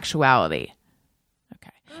stress-causing in actuality.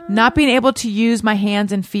 Okay. Not being able to use my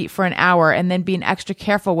hands and feet for an hour and then being extra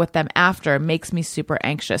careful with them after makes me super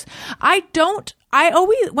anxious. I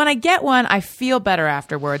always, when I get one, I feel better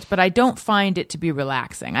afterwards, but I don't find it to be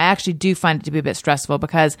relaxing. I actually do find it to be a bit stressful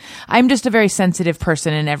because I'm just a very sensitive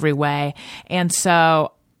person in every way. And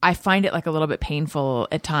so I find it like a little bit painful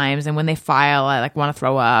at times. And when they file, I like want to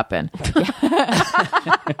throw up and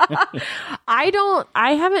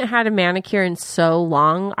I haven't had a manicure in so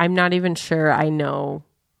long. I'm not even sure I know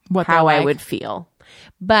what they're how I like. would feel.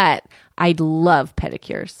 But I love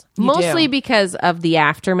pedicures. Mostly do. because of the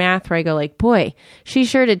aftermath where I go like, boy, she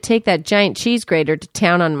sure did take that giant cheese grater to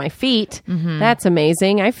town on my feet. Mm-hmm. That's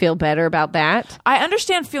amazing. I feel better about that. I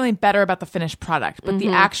understand feeling better about the finished product, but the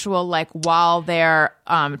actual, like, while they're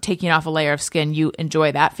taking off a layer of skin, you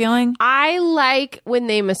enjoy that feeling? I like when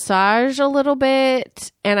they massage a little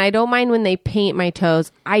bit, and I don't mind when they paint my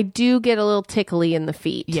toes. I do get a little tickly in the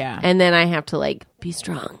feet. Yeah. And then I have to like, be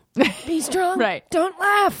strong. Be strong. Right. Don't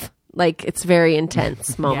laugh. Like, it's very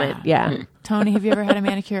intense moment. Yeah. Tony, have you ever had a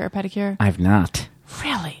manicure or pedicure? I've not.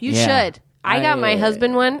 Really? You Yeah. should. I got my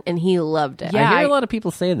husband one, and he loved it. Yeah. I hear I- a lot of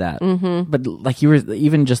people say that. Mm-hmm. But like you were,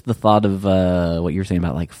 even just the thought of what you were saying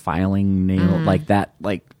about like filing nail, like that,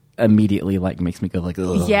 like immediately like makes me go like,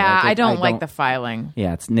 ugh. Yeah, Like, I don't like the filing.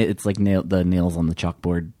 Yeah, it's like the nails on the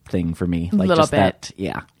chalkboard thing for me. Like Little just bit. that.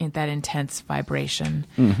 Yeah. In that intense vibration.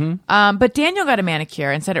 But Daniel got a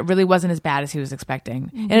manicure and said it really wasn't as bad as he was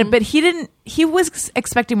expecting. But he was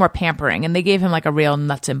expecting more pampering, and they gave him like a real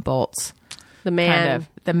nuts and bolts. The man. Kind of.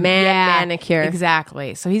 The man Yeah, manicure.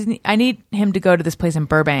 Exactly. So I need him to go to this place in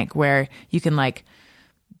Burbank where you can like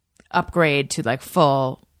upgrade to like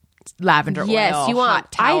full lavender Yes, oil. you want.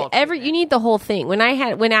 hot towel You need the whole thing. When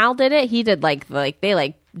Al did it, he did like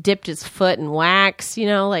they dipped his foot in wax,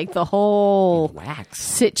 like the whole Wax.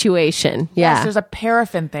 situation. Yes, Yeah. there's a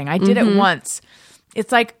paraffin thing. I did it once.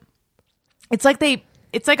 It's like they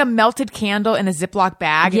it's like a melted candle in a Ziploc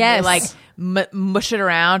bag. Yes. And they like mush it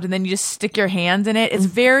around and then you just stick your hands in it. It's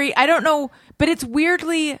very, I don't know, but it's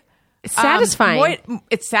weirdly satisfying.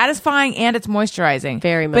 It's satisfying and it's moisturizing.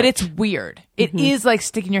 Very much. But it's weird. It is like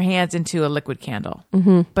sticking your hands into a liquid candle.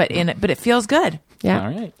 But it feels good. Yeah. All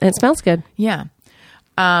right. And it smells good. Yeah.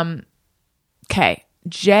 Okay.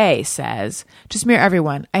 Jay says, just mirror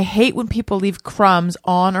everyone. I hate when people leave crumbs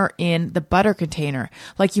on or in the butter container.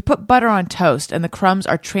 Like you put butter on toast and the crumbs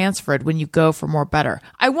are transferred when you go for more butter.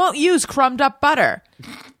 I won't use crumbed up butter.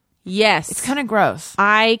 Yes. It's kind of gross.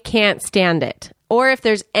 I can't stand it. Or if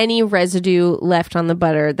there's any residue left on the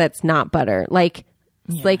butter that's not butter. Like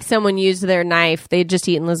someone used their knife. They'd just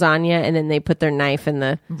eaten lasagna and then they put their knife in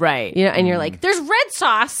the... Right. You know, and you're like, there's red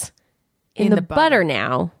sauce in the butter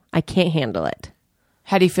now. I can't handle it.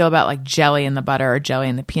 How do you feel about like jelly in the butter or jelly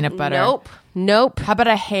in the peanut butter? Nope. How about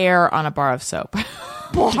a hair on a bar of soap?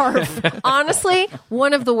 Barf. Honestly,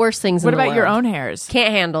 one of the worst things What in the about world. your own hairs? Can't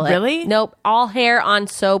handle it. Really? Nope. All hair on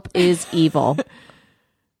soap is evil.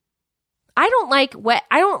 I don't like wet.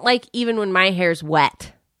 I don't like even when my hair's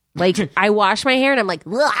wet. Like I wash my hair and I'm like,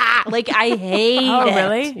 "Ugh," like I hate Oh, it.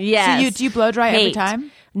 really? Yes. So do you blow dry every Hate.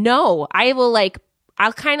 time? No,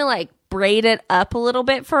 I'll kind of like braid it up a little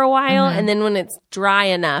bit for a while. And then when it's dry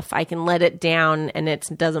enough, I can let it down and it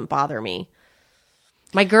doesn't bother me.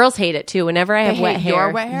 My girls hate it too. Whenever I have They wet hate hair.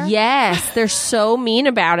 your wet hair? Yes. They're so mean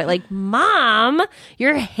about it. Like, Mom,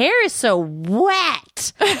 your hair is so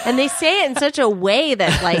wet. And they say it in such a way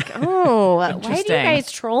that's like, oh, why do you Interesting.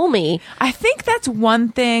 guys troll me? I think that's one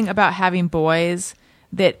thing about having boys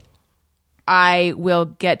that I will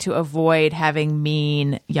get to avoid having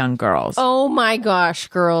mean young girls. Oh my gosh,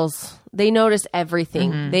 girls. They notice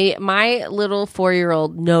everything. My little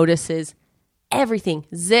 4-year-old notices everything.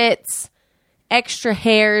 Zits, extra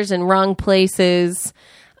hairs in wrong places.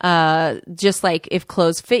 Just like if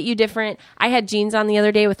clothes fit you different. I had jeans on the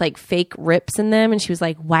other day with like fake rips in them, and she was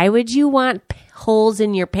like, "Why would you want holes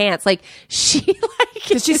in your pants?" Like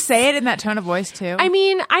Does she say it in that tone of voice too? I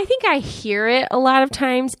mean, I think I hear it a lot of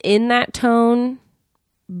times in that tone,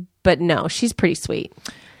 but no, she's pretty sweet.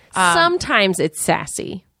 Sometimes it's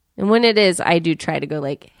sassy. And when it is, I do try to go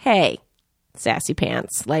like, "Hey, sassy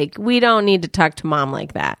pants. Like, we don't need to talk to Mom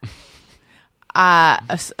like that."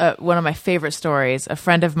 One of my favorite stories, a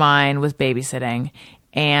friend of mine was babysitting,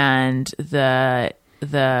 and the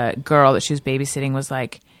girl that she was babysitting was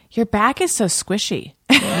like, "Your back is so squishy."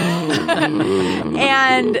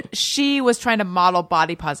 And she was trying to model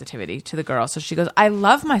body positivity to the girl. So she goes, "I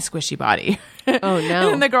love my squishy body." Oh,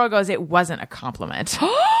 no. And the girl goes, "It wasn't a compliment."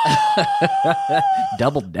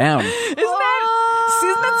 Doubled down.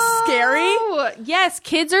 Isn't that scary? Oh, yes,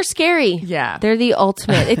 kids are scary. Yeah. They're the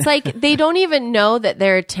ultimate. It's like they don't even know that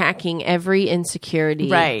they're attacking every insecurity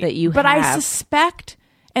that you but have. I suspect,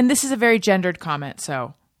 and this is a very gendered comment,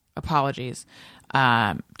 so apologies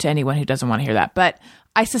to anyone who doesn't want to hear that, but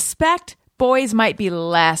I suspect boys might be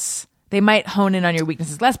less, they might hone in on your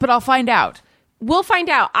weaknesses less, but I'll find out. We'll find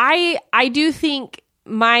out. I do think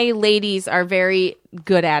my ladies are very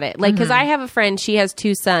good at it. Like, because I have a friend, she has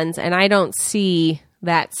 2 sons, and I don't see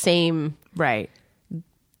that same, Right.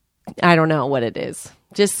 I don't know what it is.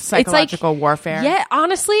 Just Psychological warfare. Yeah,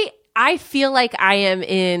 honestly, I feel like I am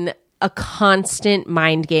in a constant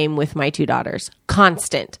mind game with my 2 daughters.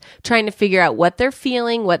 Constant. Trying to figure out what they're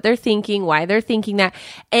feeling, what they're thinking, why they're thinking that.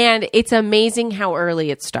 And it's amazing how early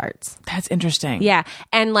it starts. That's interesting. Yeah.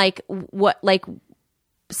 And like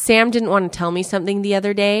Sam didn't want to tell me something the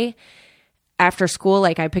other day after school.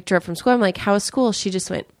 Like I picked her up from school. I'm like, "How was school?" She just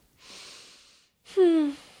went,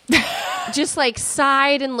 just like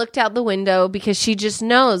sighed and looked out the window because she just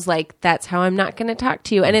knows like that's how I'm not going to talk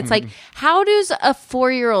to you. And it's like, how does a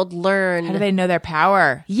 4-year-old learn? How do they know their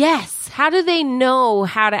power? Yes. How do they know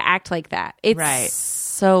how to act like that? It's Right.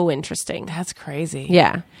 so interesting. That's crazy.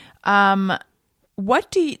 Yeah.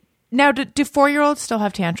 What do 4-year-olds still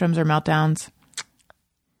have tantrums or meltdowns?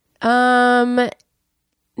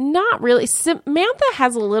 Not really. Samantha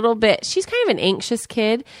has a little bit. She's kind of an anxious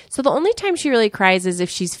kid. So the only time she really cries is if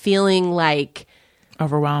she's feeling like,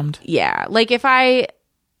 Overwhelmed. yeah, like if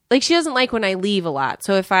she doesn't like when I leave a lot.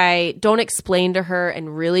 So if I don't explain to her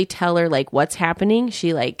and really tell her like what's happening, she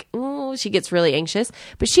she gets really anxious.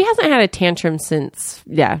 But she hasn't had a tantrum since,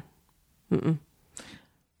 yeah.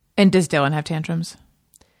 And does Dylan have tantrums?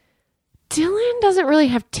 Dylan doesn't really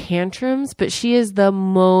have tantrums, but she is the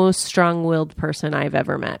most strong-willed person I've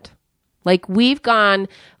ever met. Like, we've gone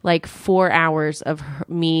like 4 hours of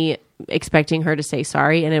me expecting her to say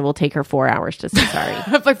sorry, and it will take her 4 hours to say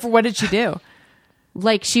sorry. Like, for what did she do?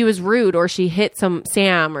 like she was rude or she hit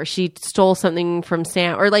Sam or she stole something from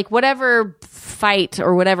Sam or like whatever fight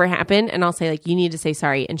or whatever happened. And I'll say like, you need to say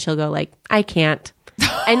sorry. And she'll go like, I can't.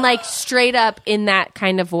 And like straight up in that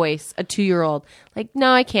kind of voice, a 2-year-old, like,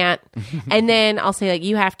 no, I can't. And then I'll say like,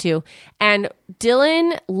 you have to. And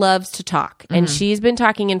Dylan loves to talk and she's been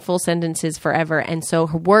talking in full sentences forever. And so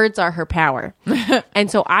her words are her power. And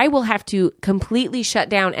so I will have to completely shut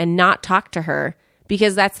down and not talk to her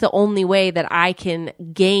because that's the only way that I can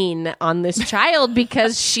gain on this child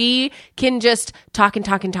because she can just talk and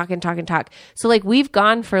talk and talk and talk and talk. So like we've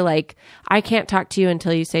gone for like, I can't talk to you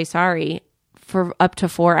until you say sorry for up to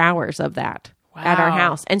 4 hours of that at our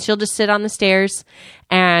house. And she'll just sit on the stairs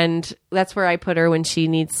and that's where I put her when she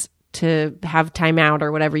needs to have time out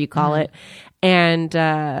or whatever you call it. And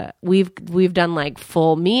we've done like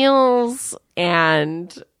full meals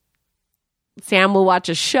and Sam will watch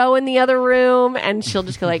a show in the other room and she'll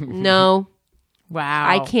just go like, no, Wow.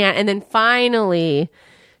 I can't. And then finally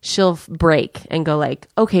she'll break and go like,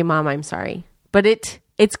 okay, Mom, I'm sorry. But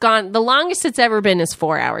it's gone. The longest it's ever been is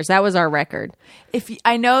 4 hours. That was our record.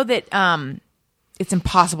 I know that it's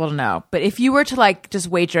impossible to know, but if you were to like just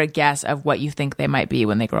wager a guess of what you think they might be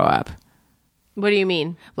when they grow up, What do you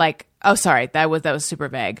mean? like, oh, sorry, that was super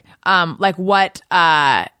vague. Like what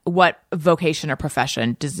vocation or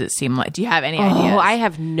profession does it seem like? Do you have any ideas? Oh, I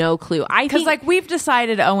have no clue. Because like we've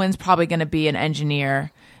decided Owen's probably going to be an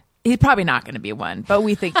engineer. He's probably not going to be one, but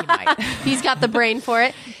we think he might. He's got the brain for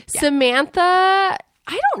it. Yeah. Samantha,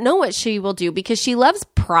 I don't know what she will do because she loves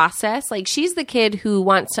process. Like she's the kid who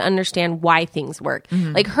wants to understand why things work.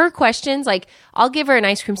 Like her questions, like I'll give her an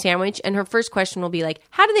ice cream sandwich and her first question will be like,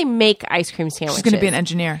 how do they make ice cream sandwiches? She's going to be an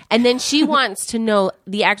engineer. And then she wants to know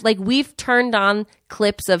the act. Like we've turned on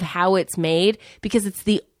clips of how it's made because it's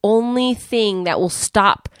the only thing that will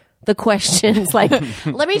stop the questions. Like,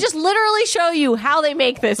 let me just literally show you how they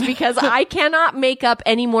make this because I cannot make up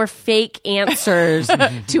any more fake answers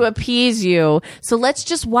to appease you. So let's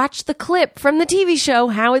just watch the clip from the TV show,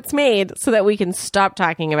 how it's made, so that we can stop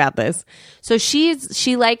talking about this. So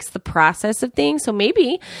she likes the process of things. So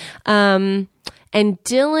maybe, and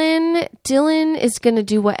Dylan is going to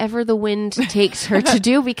do whatever the wind takes her to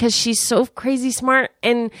do because she's so crazy smart.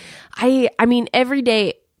 And I mean, every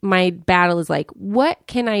day, my battle is like, what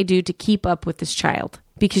can I do to keep up with this child?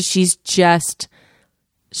 Because she's just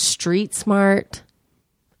street smart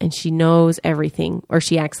and she knows everything, or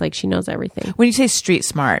she acts like she knows everything. When you say street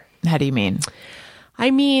smart, how do you mean? I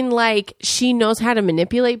mean, like, she knows how to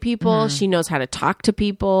manipulate people. She knows how to talk to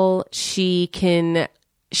people. She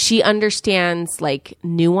understands like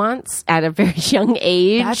nuance at a very young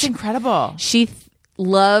age. That's incredible. She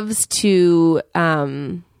loves to,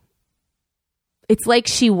 it's like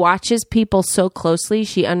she watches people so closely,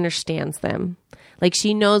 she understands them. Like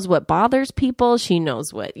she knows what bothers people. She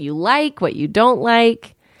knows what you like, what you don't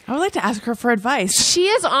like. I would like to ask her for advice. She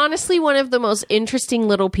is honestly one of the most interesting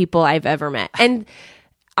little people I've ever met. And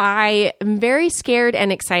I am very scared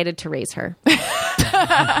and excited to raise her.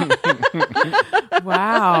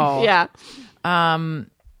 Wow. Yeah.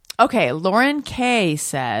 Okay, Lauren K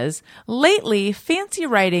says, lately, fancy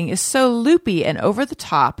writing is so loopy and over the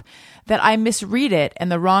top that I misread it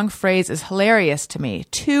and the wrong phrase is hilarious to me.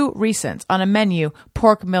 2 recents. On a menu,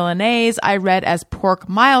 pork milanese, I read as pork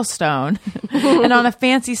milestone. And on a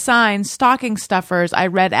fancy sign, stocking stuffers, I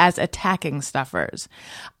read as attacking stuffers.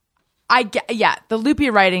 Yeah, the loopy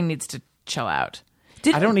writing needs to chill out.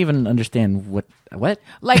 I don't even understand what?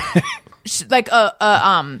 Like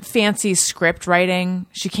a fancy script writing,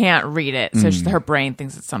 she can't read it, so her brain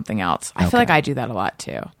thinks it's something else. I feel like I do that a lot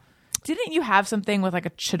too. Didn't you have something with like a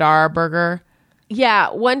cheddar burger? Yeah,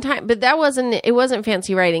 one time, but it wasn't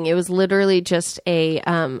fancy writing. It was literally just a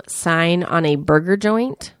sign on a burger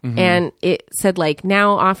joint, and it said like,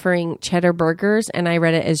 now offering cheddar burgers, and I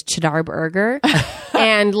read it as cheddar burger.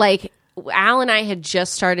 And like, Al and I had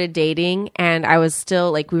just started dating, and I was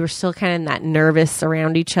still like, we were still kind of in that nervous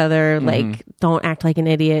around each other, like, don't act like an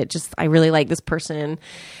idiot, just, I really like this person.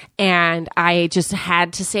 And I just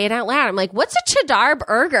had to say it out loud. I'm like, what's a cheddar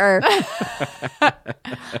burger? And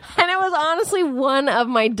it was honestly one of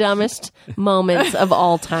my dumbest moments of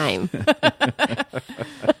all time.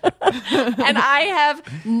 And I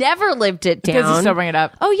have never lived it down. Because you still bring it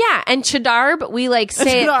up. Oh, yeah. And cheddar, we like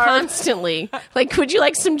say it constantly. Like, would you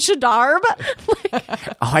like some cheddar?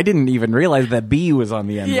 I didn't even realize that B was on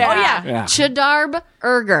the end. Yeah. Oh, yeah. Cheddar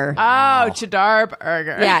burger. Oh, cheddar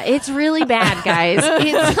burger. Yeah, it's really bad, guys.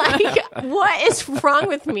 It's like, what is wrong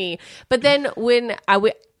with me? But then when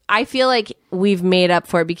I feel like we've made up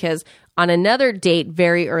for it because on another date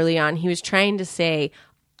very early on, he was trying to say,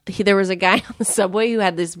 there was a guy on the subway who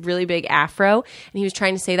had this really big afro, and he was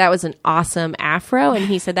trying to say that was an awesome afro, and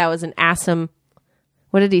he said that was an awesome.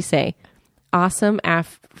 What did he say? Awesome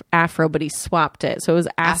afro, but he swapped it, so it was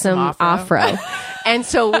awesome afro. And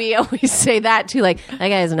so we always say that too, like, that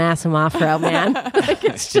guy is an awesome afro, man. Like,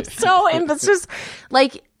 it's just so, it's just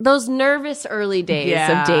like those nervous early days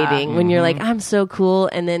of dating when you're like, I'm so cool,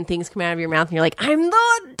 and then things come out of your mouth and you're like, I'm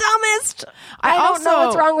the dumbest. I don't know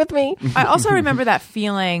what's wrong with me. I also remember that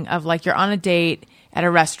feeling of like you're on a date at a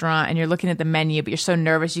restaurant and you're looking at the menu, but you're so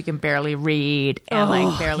nervous you can barely read, and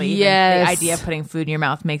like barely even the idea of putting food in your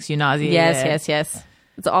mouth makes you nauseated. Yes.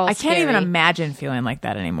 It's all I can't even imagine feeling like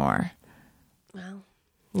that anymore. Well,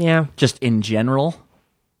 yeah. Just in general?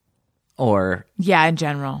 Or... Yeah, in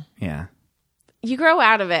general. Yeah. You grow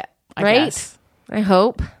out of it, I right? guess. I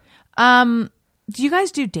hope. Do you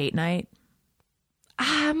guys do date night?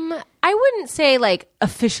 I wouldn't say like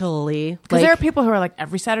officially, because there are people who are like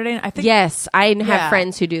every Saturday. I think. Yes, I have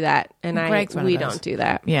friends who do that, and we don't do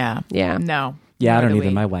that. Yeah. No. Yeah, I don't either.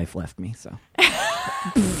 My wife left me, so.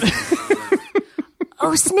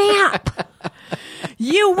 Oh snap!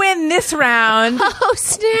 You win this round. Oh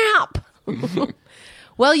snap!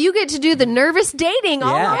 Well, you get to do the nervous dating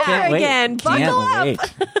all over again. Buckle up.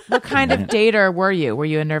 What kind of dater were you? Were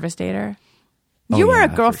you a nervous dater? You were a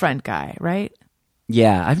girlfriend guy, right?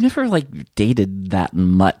 Yeah, I've never like dated that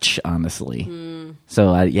much, honestly.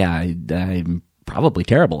 So I'm probably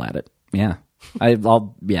terrible at it. Yeah,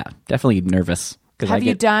 I'll definitely nervous. Have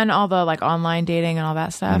you done all the like online dating and all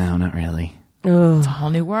that stuff? No, not really. It's a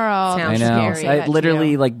whole new world. Sounds I know. scary. I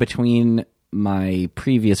literally like between my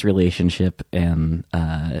previous relationship and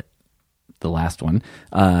the last one,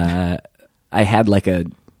 I had like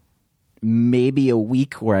maybe a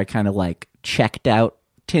week where I kind of like checked out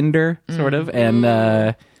Tinder sort of, and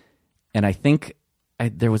I think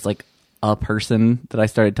there was like a person that I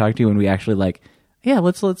started talking to, and we actually like, yeah,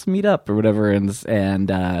 let's meet up or whatever, and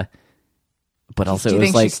but also do you it was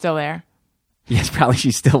think like she's still there? Yes, probably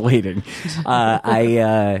she's still waiting.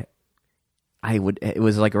 It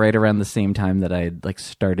was like right around the same time that I like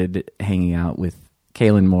started hanging out with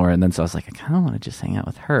Kaylin more, and then so I was like, I kind of want to just hang out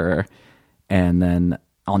with her, and then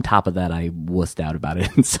on top of that, I wussed out about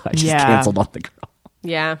it, and so I just canceled on the girl.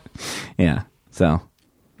 Yeah. Yeah. So.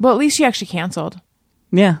 Well, at least she actually canceled.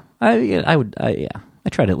 Yeah. I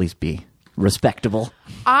try to at least be respectable.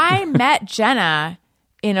 I met Jenna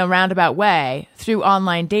in a roundabout way through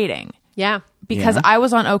online dating. Yeah. Because I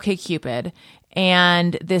was on OkCupid,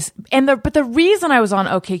 but the reason I was on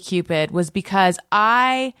OkCupid was because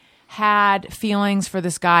I had feelings for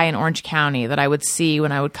this guy in Orange County that I would see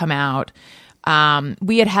when I would come out.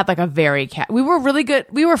 We had like we were really good.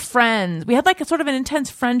 We were friends. We had like a sort of an intense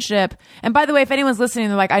friendship. And by the way, if anyone's listening,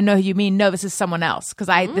 they're like, I know who you mean. No, this is someone else. Because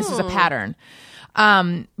this is a pattern.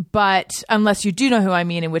 But unless you do know who I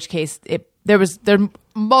mean, in which case there are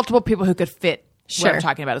multiple people who could fit what I'm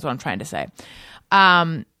talking about is what I'm trying to say.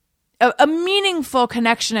 A meaningful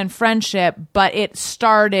connection and friendship, but it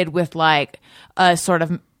started with like a sort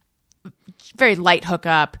of very light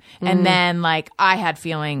hookup, and then like I had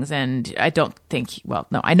feelings, and I don't think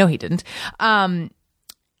I know he didn't. And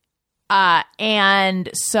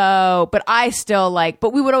so, but I still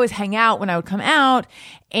but we would always hang out when I would come out,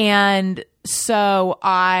 and so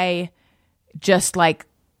I just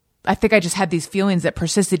I think I just had these feelings that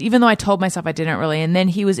persisted, even though I told myself I didn't really. And then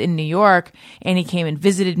he was in New York, and he came and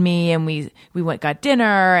visited me, and we got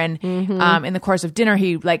dinner, and in the course of dinner,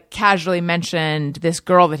 he like casually mentioned this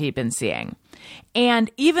girl that he'd been seeing.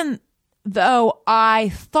 And even though I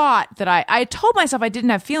thought that I told myself I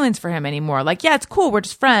didn't have feelings for him anymore, like, yeah, it's cool, we're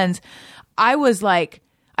just friends, I was like,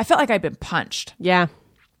 I felt like I'd been punched. Yeah.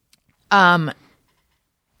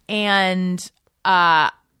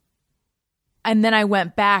 And then I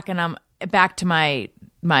went back, and I'm back to my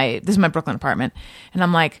this is my Brooklyn apartment, and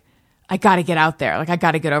I'm like, I got to get out there. Like, I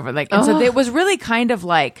got to get over so it was really kind of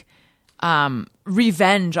like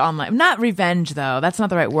revenge online. Not revenge though. That's not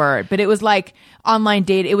the right word, but it was like online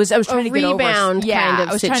date. I was trying to get over rebound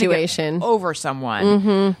kind of situation over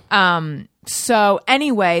someone. So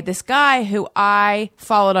anyway, this guy who I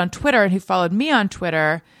followed on Twitter and who followed me on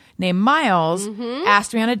Twitter, named Miles,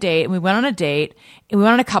 asked me on a date, and we went on a date, and we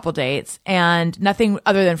went on a couple dates, and nothing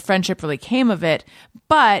other than friendship really came of it.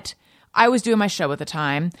 But I was doing my show at the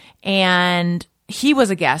time, and he was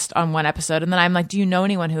a guest on one episode, and then I'm like, do you know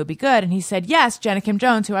anyone who would be good? And he said, yes, Jenna Kim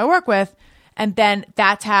Jones, who I work with. And then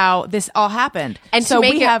that's how this all happened. And so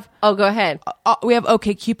we have go ahead. We have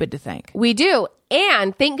OkCupid to thank. We do.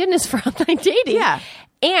 And thank goodness for online dating. Yeah.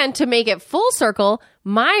 And to make it full circle,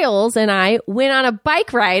 Miles and I went on a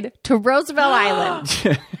bike ride to Roosevelt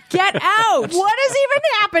Island. Get out. What is even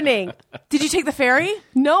happening? Did you take the ferry?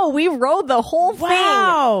 No, we rode the whole thing.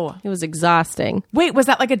 Wow. It was exhausting. Wait, was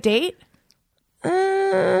that like a date?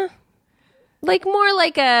 Like more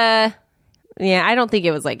like a... Yeah, I don't think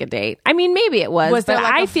it was like a date. I mean, maybe it was, Was but there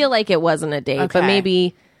like I a- feel like it wasn't a date. But Okay.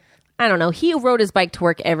 maybe, I don't know. He rode his bike to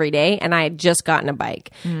work every day, and I had just gotten a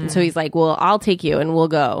bike. And so he's like, well, I'll take you, and we'll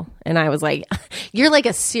go. And I was like, you're like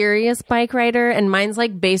a serious bike rider, and mine's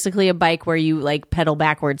like basically a bike where you like pedal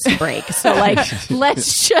backwards to brake. So like,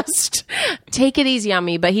 let's just take it easy on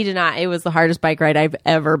me. But he did not. It was the hardest bike ride I've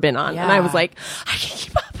ever been on. And I was Yeah. like, I can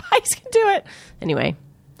keep up. I can do it. Anyway.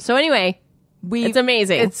 It's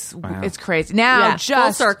amazing. It's crazy. Now, Yeah,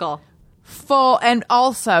 just full circle. and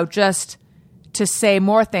also just to say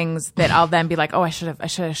more things that I'll then be like, oh, I should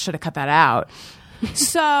have cut that out.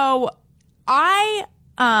 So I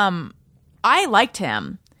liked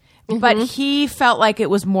him, but he felt like it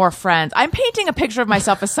was more friends. I'm painting a picture of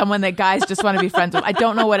myself as someone that guys just want to be friends with. I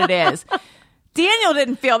don't know what it is. Daniel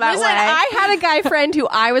didn't feel that Listen, way. I had a guy friend who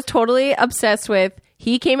I was totally obsessed with.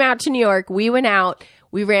 He came out to New York. We went out.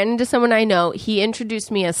 We ran into someone I know. He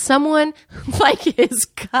introduced me as someone like his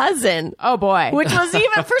cousin. Oh boy. Which was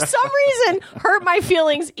even, for some reason, hurt my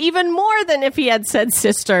feelings even more than if he had said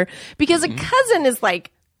sister. Because a cousin is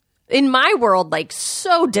like, in my world, like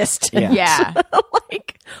so distant. Yeah.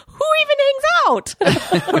 Like, who even hangs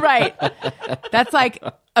out? Right. That's like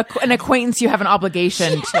an acquaintance you have an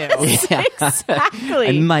obligation to. Exactly.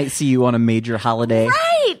 I might see you on a major holiday.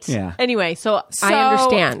 Right. Yeah. Anyway, so I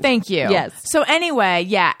understand. Thank you. Yes. So anyway,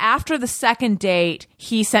 yeah, after the second date,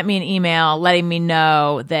 he sent me an email letting me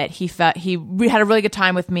know that he felt he had a really good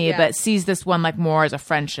time with me, Yeah. but sees this one like more as a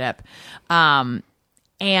friendship. And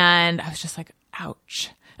I was just like,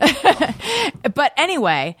 ouch. But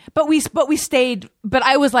anyway, but we stayed, but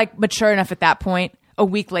I was like mature enough at that point, a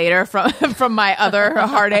week later from my other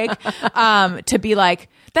heartache, to be like,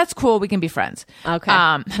 that's cool. We can be friends. Okay.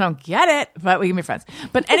 I don't get it, but we can be friends.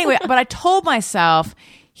 But anyway, but I told myself,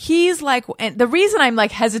 he's like, and the reason I'm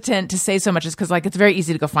like hesitant to say so much is because like it's very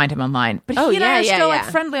easy to go find him online. But he and I are still like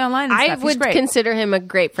friendly online. And I stuff. He's would great. consider him a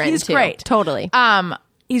great friend. He's too. great. Totally.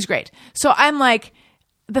 He's great. So I'm like,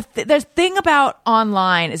 the thing about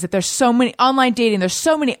online is that there's so many online dating. There's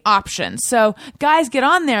so many options. So guys get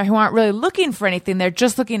on there who aren't really looking for anything. They're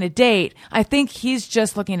just looking to date. I think he's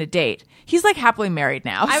just looking to date. He's like happily married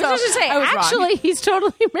now. I was just going to say, actually, he's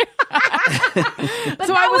totally married. But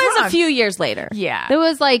So that I was was wrong. a few years later. Yeah. It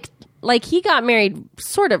was like he got married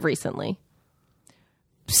sort of recently.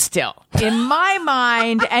 Still, in my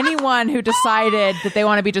mind, anyone who decided that they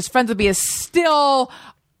want to be just friends with me is still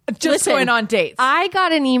just Listen, going on dates. I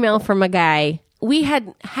got an email from a guy. We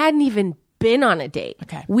hadn't even been on a date.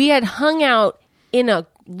 Okay. We had hung out in a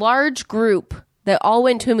large group that all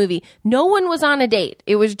went to a movie. No one was on a date.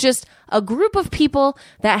 It was just a group of people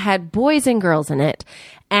that had boys and girls in it.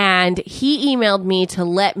 And he emailed me to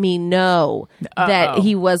let me know that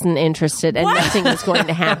he wasn't interested and nothing was going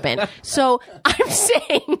to happen. So I'm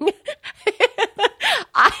saying,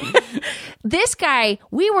 this guy,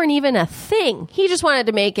 we weren't even a thing. He just wanted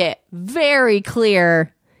to make it very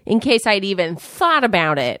clear, in case I'd even thought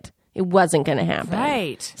about it, it wasn't going to happen.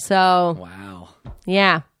 right. So, Wow.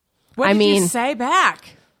 yeah. What I did mean, you say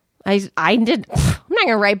back? I did. I'm not going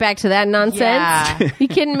to write back to that nonsense. Yeah. You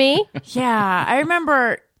kidding me? Yeah, I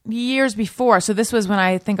remember years before. So this was when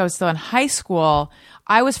I think I was still in high school.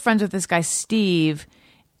 I was friends with this guy Steve,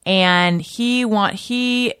 and we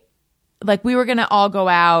were gonna all go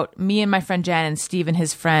out. Me and my friend Jen and Steve and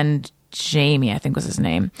his friend Jamie, I think was his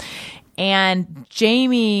name. And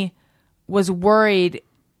Jamie was worried.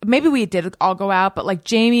 Maybe we did all go out, but like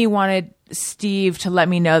Jamie wanted Steve to let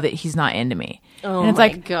me know that he's not into me. Oh and it's my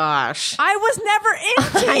like, gosh. I was never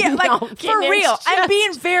into you. Like, know, for Kim, it's real. just-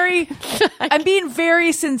 I'm being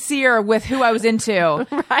very sincere with who I was into.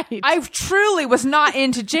 Right. I truly was not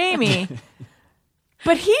into Jamie.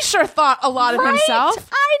 But he sure thought a lot of himself.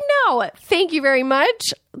 I know. Thank you very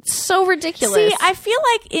much. It's so ridiculous. See, I feel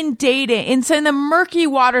like in dating, in the murky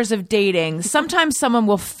waters of dating, sometimes someone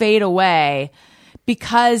will fade away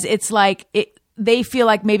because it's like they feel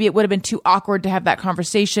like maybe it would have been too awkward to have that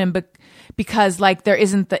conversation, but because like there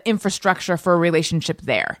isn't the infrastructure for a relationship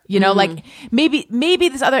there, you know, like maybe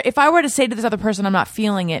this other, if I were to say to this other person, I'm not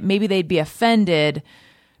feeling it, maybe they'd be offended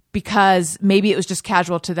because maybe it was just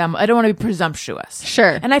casual to them. I don't want to be presumptuous.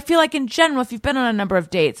 Sure. And I feel like in general, if you've been on a number of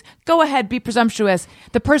dates, go ahead, be presumptuous.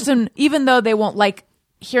 The person, even though they won't like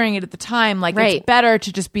hearing it at the time, like Right. it's better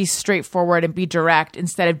to just be straightforward and be direct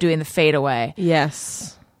instead of doing the fade away.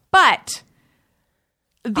 yes. But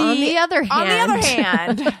On the other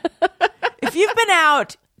hand, if you've been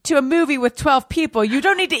out to a movie with 12 people, you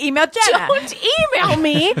don't need to email Jenna. Don't email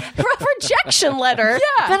me for a rejection letter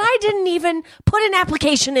that I didn't even put an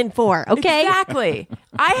application in for. Okay, Exactly.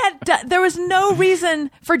 There was no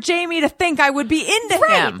reason for Jamie to think I would be into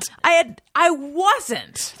him. I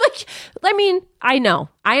wasn't. Like, I mean, I know,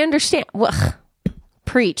 I understand. Well,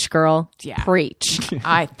 preach, girl. Yeah. Preach.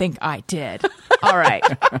 I think I did. All right.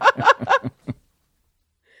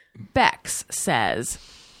 Bex says,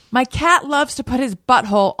 my cat loves to put his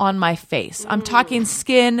butthole on my face. I'm talking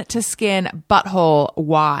skin to skin butthole.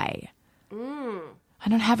 Why? I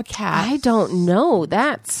don't have a cat. I don't know.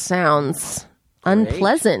 That sounds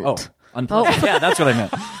unpleasant. Oh, unpleasant. Yeah, that's what I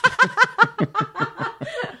meant.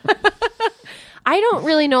 I don't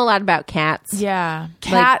really know a lot about cats. Yeah.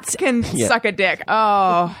 Cats can suck a dick.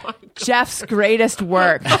 Oh, Jeff's greatest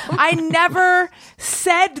work. I never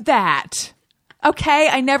said that. Okay,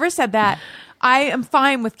 I never said that. I am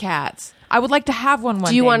fine with cats. I would like to have one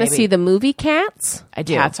Do you want to see the movie Cats? I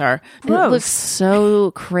do. Cats are It looks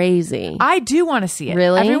so crazy. I do want to see it.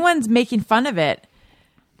 Really? Everyone's making fun of it.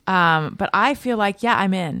 But I feel like,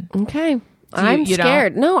 I'm in. Okay. I'm you don't?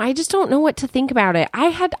 scared. No, I just don't know what to think about it.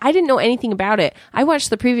 I didn't know anything about it. I watched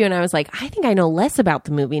the preview and I was like, I think I know less about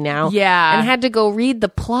the movie now. Yeah. And had to go read the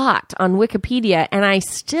plot on Wikipedia, and I'm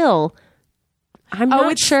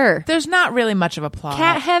not sure. There's not really much of a plot.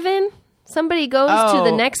 Cat heaven? Somebody goes to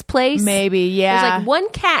the next place? Maybe, yeah. There's like one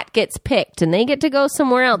cat gets picked and they get to go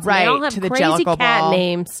somewhere else. Right, And they all have to the crazy Jellicle cat Ball.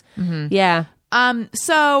 names. Mm-hmm. Yeah.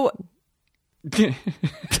 So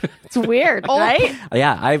It's weird, right?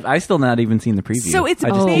 Yeah, I've still not even seen the preview. So it's I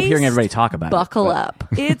just keep based- hearing everybody talk about Buckle it. up.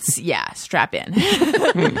 it's strap in.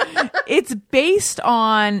 It's based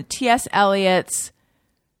on T.S. Eliot's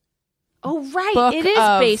Oh, right. book It is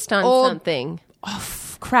of based on old- something.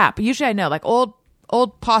 crap. Usually I know, like old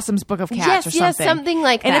Possum's Book of Cats or something. Yes, something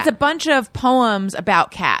like And that. it's a bunch of poems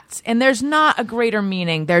about cats. And there's not a greater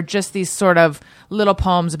meaning. They're just these sort of little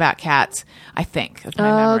poems about cats, I think. That's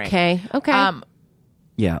my memory. Okay.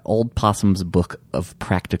 Yeah, Old Possum's Book of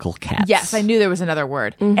Practical Cats. Yes, I knew there was another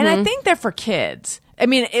word. And I think they're for kids. I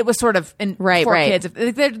mean, it was sort of Right, for right. kids.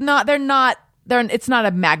 It's not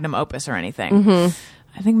a magnum opus or anything.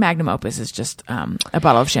 I think magnum opus is just a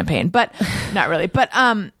bottle of champagne, but not really. But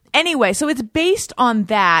anyway, so it's based on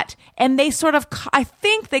that, and they sort of, I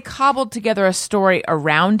think they cobbled together a story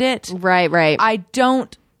around it. Right.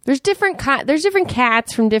 There's different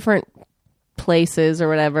cats from different places or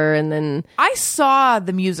whatever, and then I saw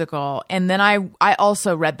the musical, and then I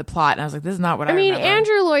also read the plot, and I was like, this is not what I mean, remember.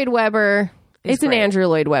 Andrew Lloyd Webber. It's an great. Andrew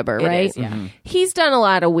Lloyd Webber, It right? is, yeah. He's done a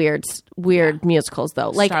lot of weird musicals,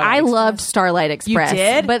 though. Like, Starlight I Express. loved Starlight Express.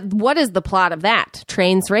 did? But what is the plot of that?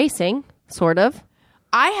 Trains racing, sort of.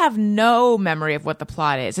 I have no memory of what the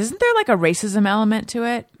plot is. Isn't there like a racism element to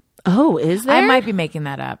it? Oh, is there? I might be making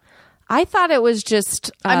that up. I thought it was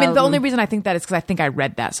just. I mean, the only reason I think that is because I think I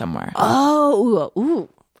read that somewhere. Ooh.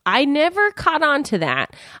 I never caught on to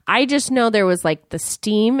that. I just know there was like the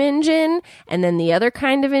steam engine and then the other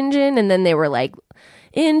kind of engine. And then they were like,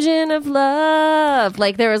 engine of love.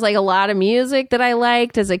 Like there was like a lot of music that I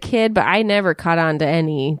liked as a kid, but I never caught on to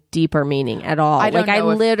any deeper meaning at all. I don't I know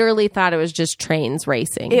if- literally thought it was just trains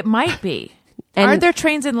racing. It might be. And Aren't there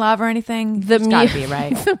trains in love or anything? the Gotta be,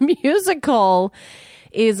 right? The musical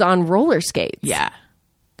is on roller skates. Yeah.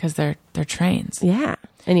 Because they're trains. Yeah.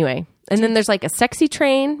 Anyway. And then there's like a sexy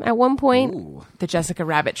train at one point. The Jessica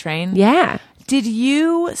Rabbit train. Yeah. Did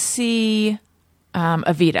you see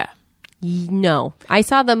Evita? No. I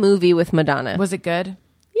saw the movie with Madonna. Was it good?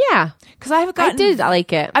 Yeah. Because I did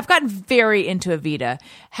like it. I've gotten very into Evita.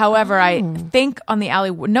 However, I think on the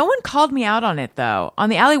Allie Ward, no one called me out on it though. On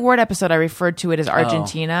the Allie Ward episode, I referred to it as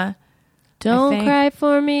Argentina. Don't think. cry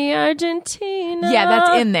for me, Argentina. Yeah,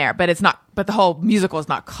 that's in there, but it's not. But the whole musical is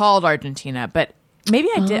not called Argentina. But maybe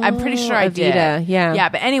I did. I'm pretty sure I did. Evita, yeah. Yeah.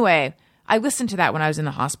 But anyway, I listened to that when I was in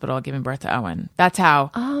the hospital giving birth to Owen. That's how.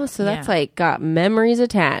 Oh, so that's Yeah. like got memories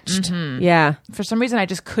attached. Yeah. For some reason, I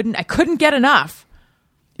just couldn't. I couldn't get enough.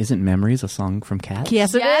 Isn't Memories a song from Cats?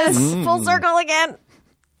 Yes, it Yes. is. Full circle again.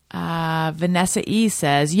 Vanessa E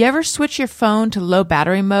says, you ever switch your phone to low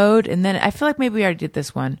battery mode? And then I feel like maybe we already did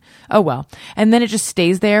this one. Oh, well. And then it just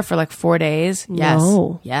stays there for like 4 days. Yes.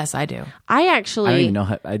 No. Yes, I do. I I actually. don't even know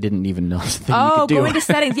how, I didn't even know the thing you Oh, could do. go into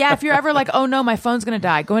settings. Yeah, if you're ever like, oh no, my phone's going to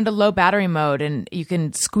die, go into low battery mode and you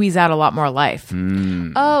can squeeze out a lot more life.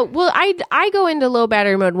 Oh, well, I go into low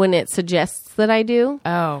battery mode when it suggests that I do.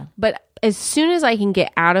 Oh, But as soon as I can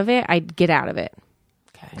get out of it, I get out of it.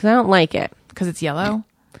 okay. Because I don't like it. Because it's yellow?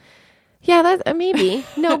 Yeah, that maybe.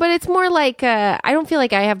 No, but it's more like I don't feel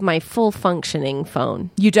like I have my full functioning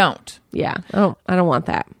phone. You don't. Yeah. I don't want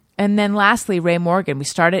that. And then lastly, Ray Morgan,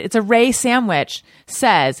 it's a Ray sandwich,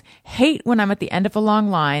 says, hate when I'm at the end of a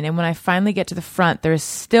long line and when I finally get to the front, there is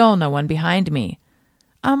still no one behind me.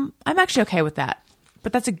 I'm actually okay with that.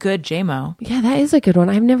 But that's a good JMO. Yeah, that is a good one.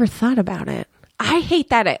 I've never thought about it. I hate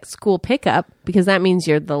that at school pickup because that means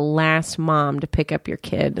you're the last mom to pick up your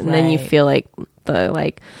kid. And then you feel like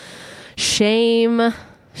shame,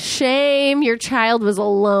 your child was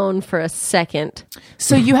alone for a second.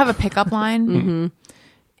 So you have a pickup line? Mm-hmm.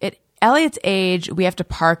 At Elliot's age, we have to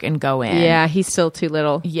park and go in. Yeah, he's still too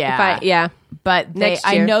little. Yeah. But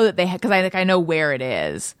I know that because I know where it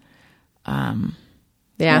is.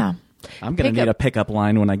 Yeah. I'm going to need a pickup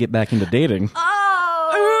line when I get back into dating.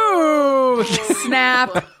 Oh,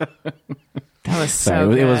 snap. That was so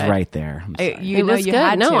good. It was right there. It was good.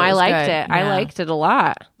 I liked it. Yeah. I liked it a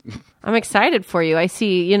lot. I'm excited for you. I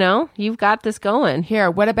see, you've got this going. Here,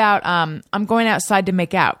 what about, I'm going outside to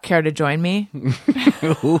make out. Care to join me?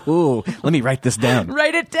 Ooh, let me write this down.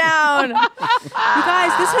 Write it down. You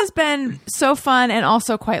guys, this has been so fun and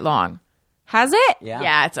also quite long. Has it?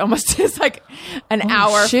 Yeah, it's like an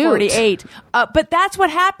hour 48. But that's what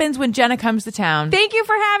happens when Jenna comes to town. Thank you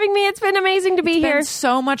for having me. It's been amazing to be here. It's been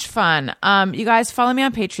so much fun. You guys follow me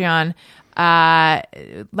on Patreon.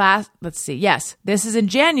 Let's see. Yes, this is in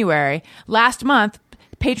January. Last month,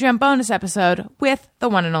 Patreon bonus episode with the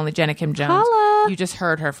one and only Jenna Kim Jones. Holla. You just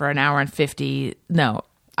heard her for an hour and 50. No.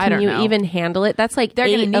 I don't know. Can you even handle it? That's like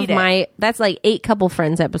that's like 8 Couple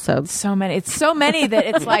Friends episodes. So many. It's so many that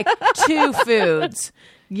it's like 2 foods.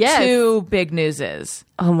 Yes. 2 big newses.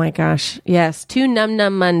 Oh my gosh. Yes. 2 Num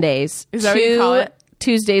Num Mondays. Is that what you call it?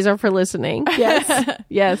 Tuesdays are for listening. Yes.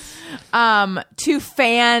 Yes. 2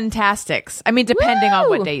 fantastics. I mean, depending on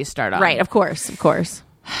what day you start on. Right. Of course.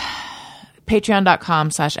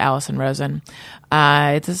 Patreon.com/Allison Rosen.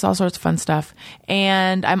 It's all sorts of fun stuff.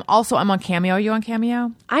 And I'm on Cameo. Are you on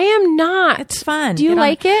Cameo? I am not. It's fun. Do you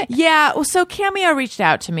like it? Yeah. Well, so Cameo reached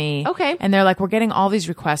out to me. Okay. And they're like, we're getting all these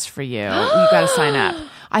requests for you. You got to sign up.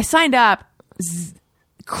 I signed up.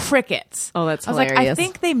 Crickets. Oh, that's hilarious. I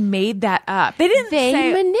think they made that up. They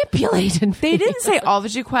manipulated me. They didn't say all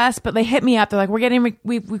these requests, but they hit me up. They're like,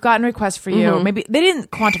 we've gotten requests for you. Mm-hmm. Maybe they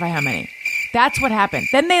didn't quantify how many. That's what happened.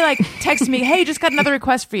 Then they texted me, hey, just got another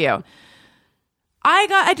request for you.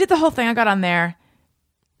 I did the whole thing. I got on there.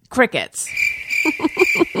 Crickets.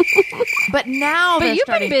 But now you've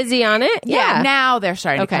been busy on it. Yeah. Now they're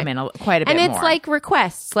starting to come in quite a bit more. And it's like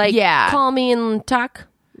requests. Like, call me and talk.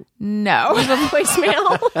 No. Leave a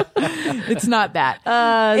voicemail. It's not that.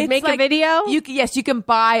 Make a video? You can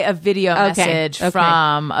buy a video message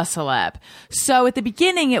from a celeb. So at the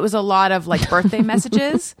beginning, it was a lot of birthday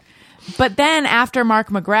messages. But then after Mark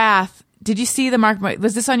McGrath, did you see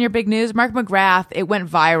was this on your big news? Mark McGrath, it went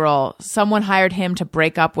viral. Someone hired him to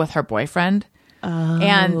break up with her boyfriend. Oh.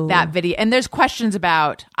 And that video, and there's questions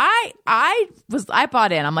about, I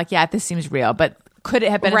bought in. I'm like, yeah, this seems real, but could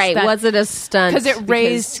it have been a stunt? Was it a stunt? Because it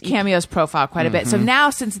raised Cameo's profile quite a bit. So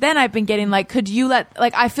now, since then, I've been getting could you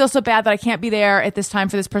I feel so bad that I can't be there at this time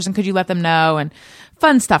for this person. Could you let them know? And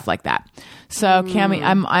fun stuff like that. So Cameo,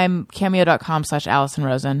 I'm cameo.com/Allison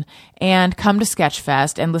Rosen, and come to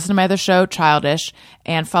Sketchfest and listen to my other show, Childish,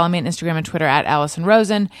 and follow me on Instagram and Twitter at Allison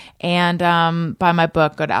Rosen, and buy my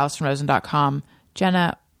book, go to AllisonRosen.com.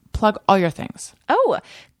 Jenna, plug all your things.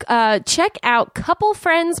 Check out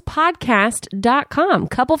couplefriendspodcast.com.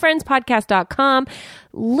 Couplefriendspodcast.com.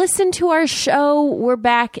 Listen to our show. We're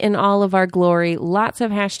back in all of our glory. Lots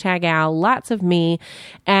of #Al, lots of me.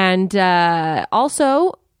 And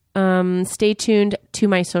also, stay tuned to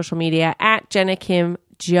my social media at Jenna Kim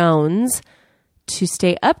Jones to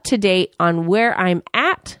stay up to date on where I'm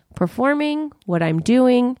at performing, what I'm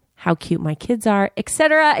doing, how cute my kids are,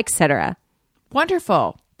 etc., etc.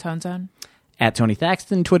 Wonderful. Tone Zone. At Tony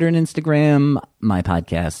Thaxton, Twitter and Instagram. My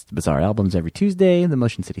podcast, Bizarre Albums, every Tuesday. The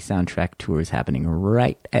Motion City Soundtrack Tour is happening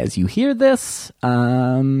right as you hear this.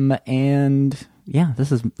 And yeah,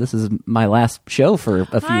 this is my last show for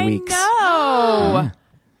a few weeks. I know.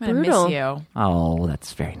 I'm going to miss you. Oh,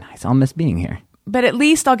 that's very nice. I'll miss being here. But at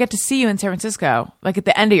least I'll get to see you in San Francisco, at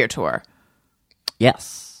the end of your tour.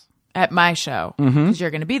 Yes. At my show, because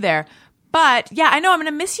you're going to be there. But yeah, I know I'm going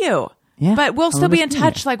to miss you. Yeah, but we'll still be in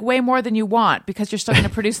touch way more than you want because you're still going to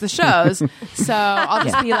produce the shows. So I'll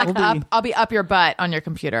just be I'll be up your butt on your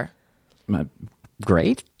computer.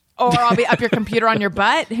 Great. Or I'll be up your computer on your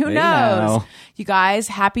butt. Who knows? You guys,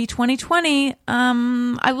 happy 2020.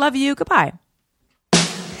 I love you. Goodbye.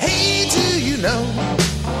 Hey, do you know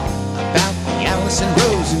about the Allison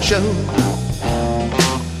Rosen Show?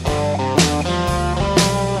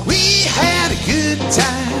 We had a good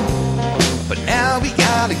time, but now we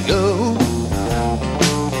gotta go.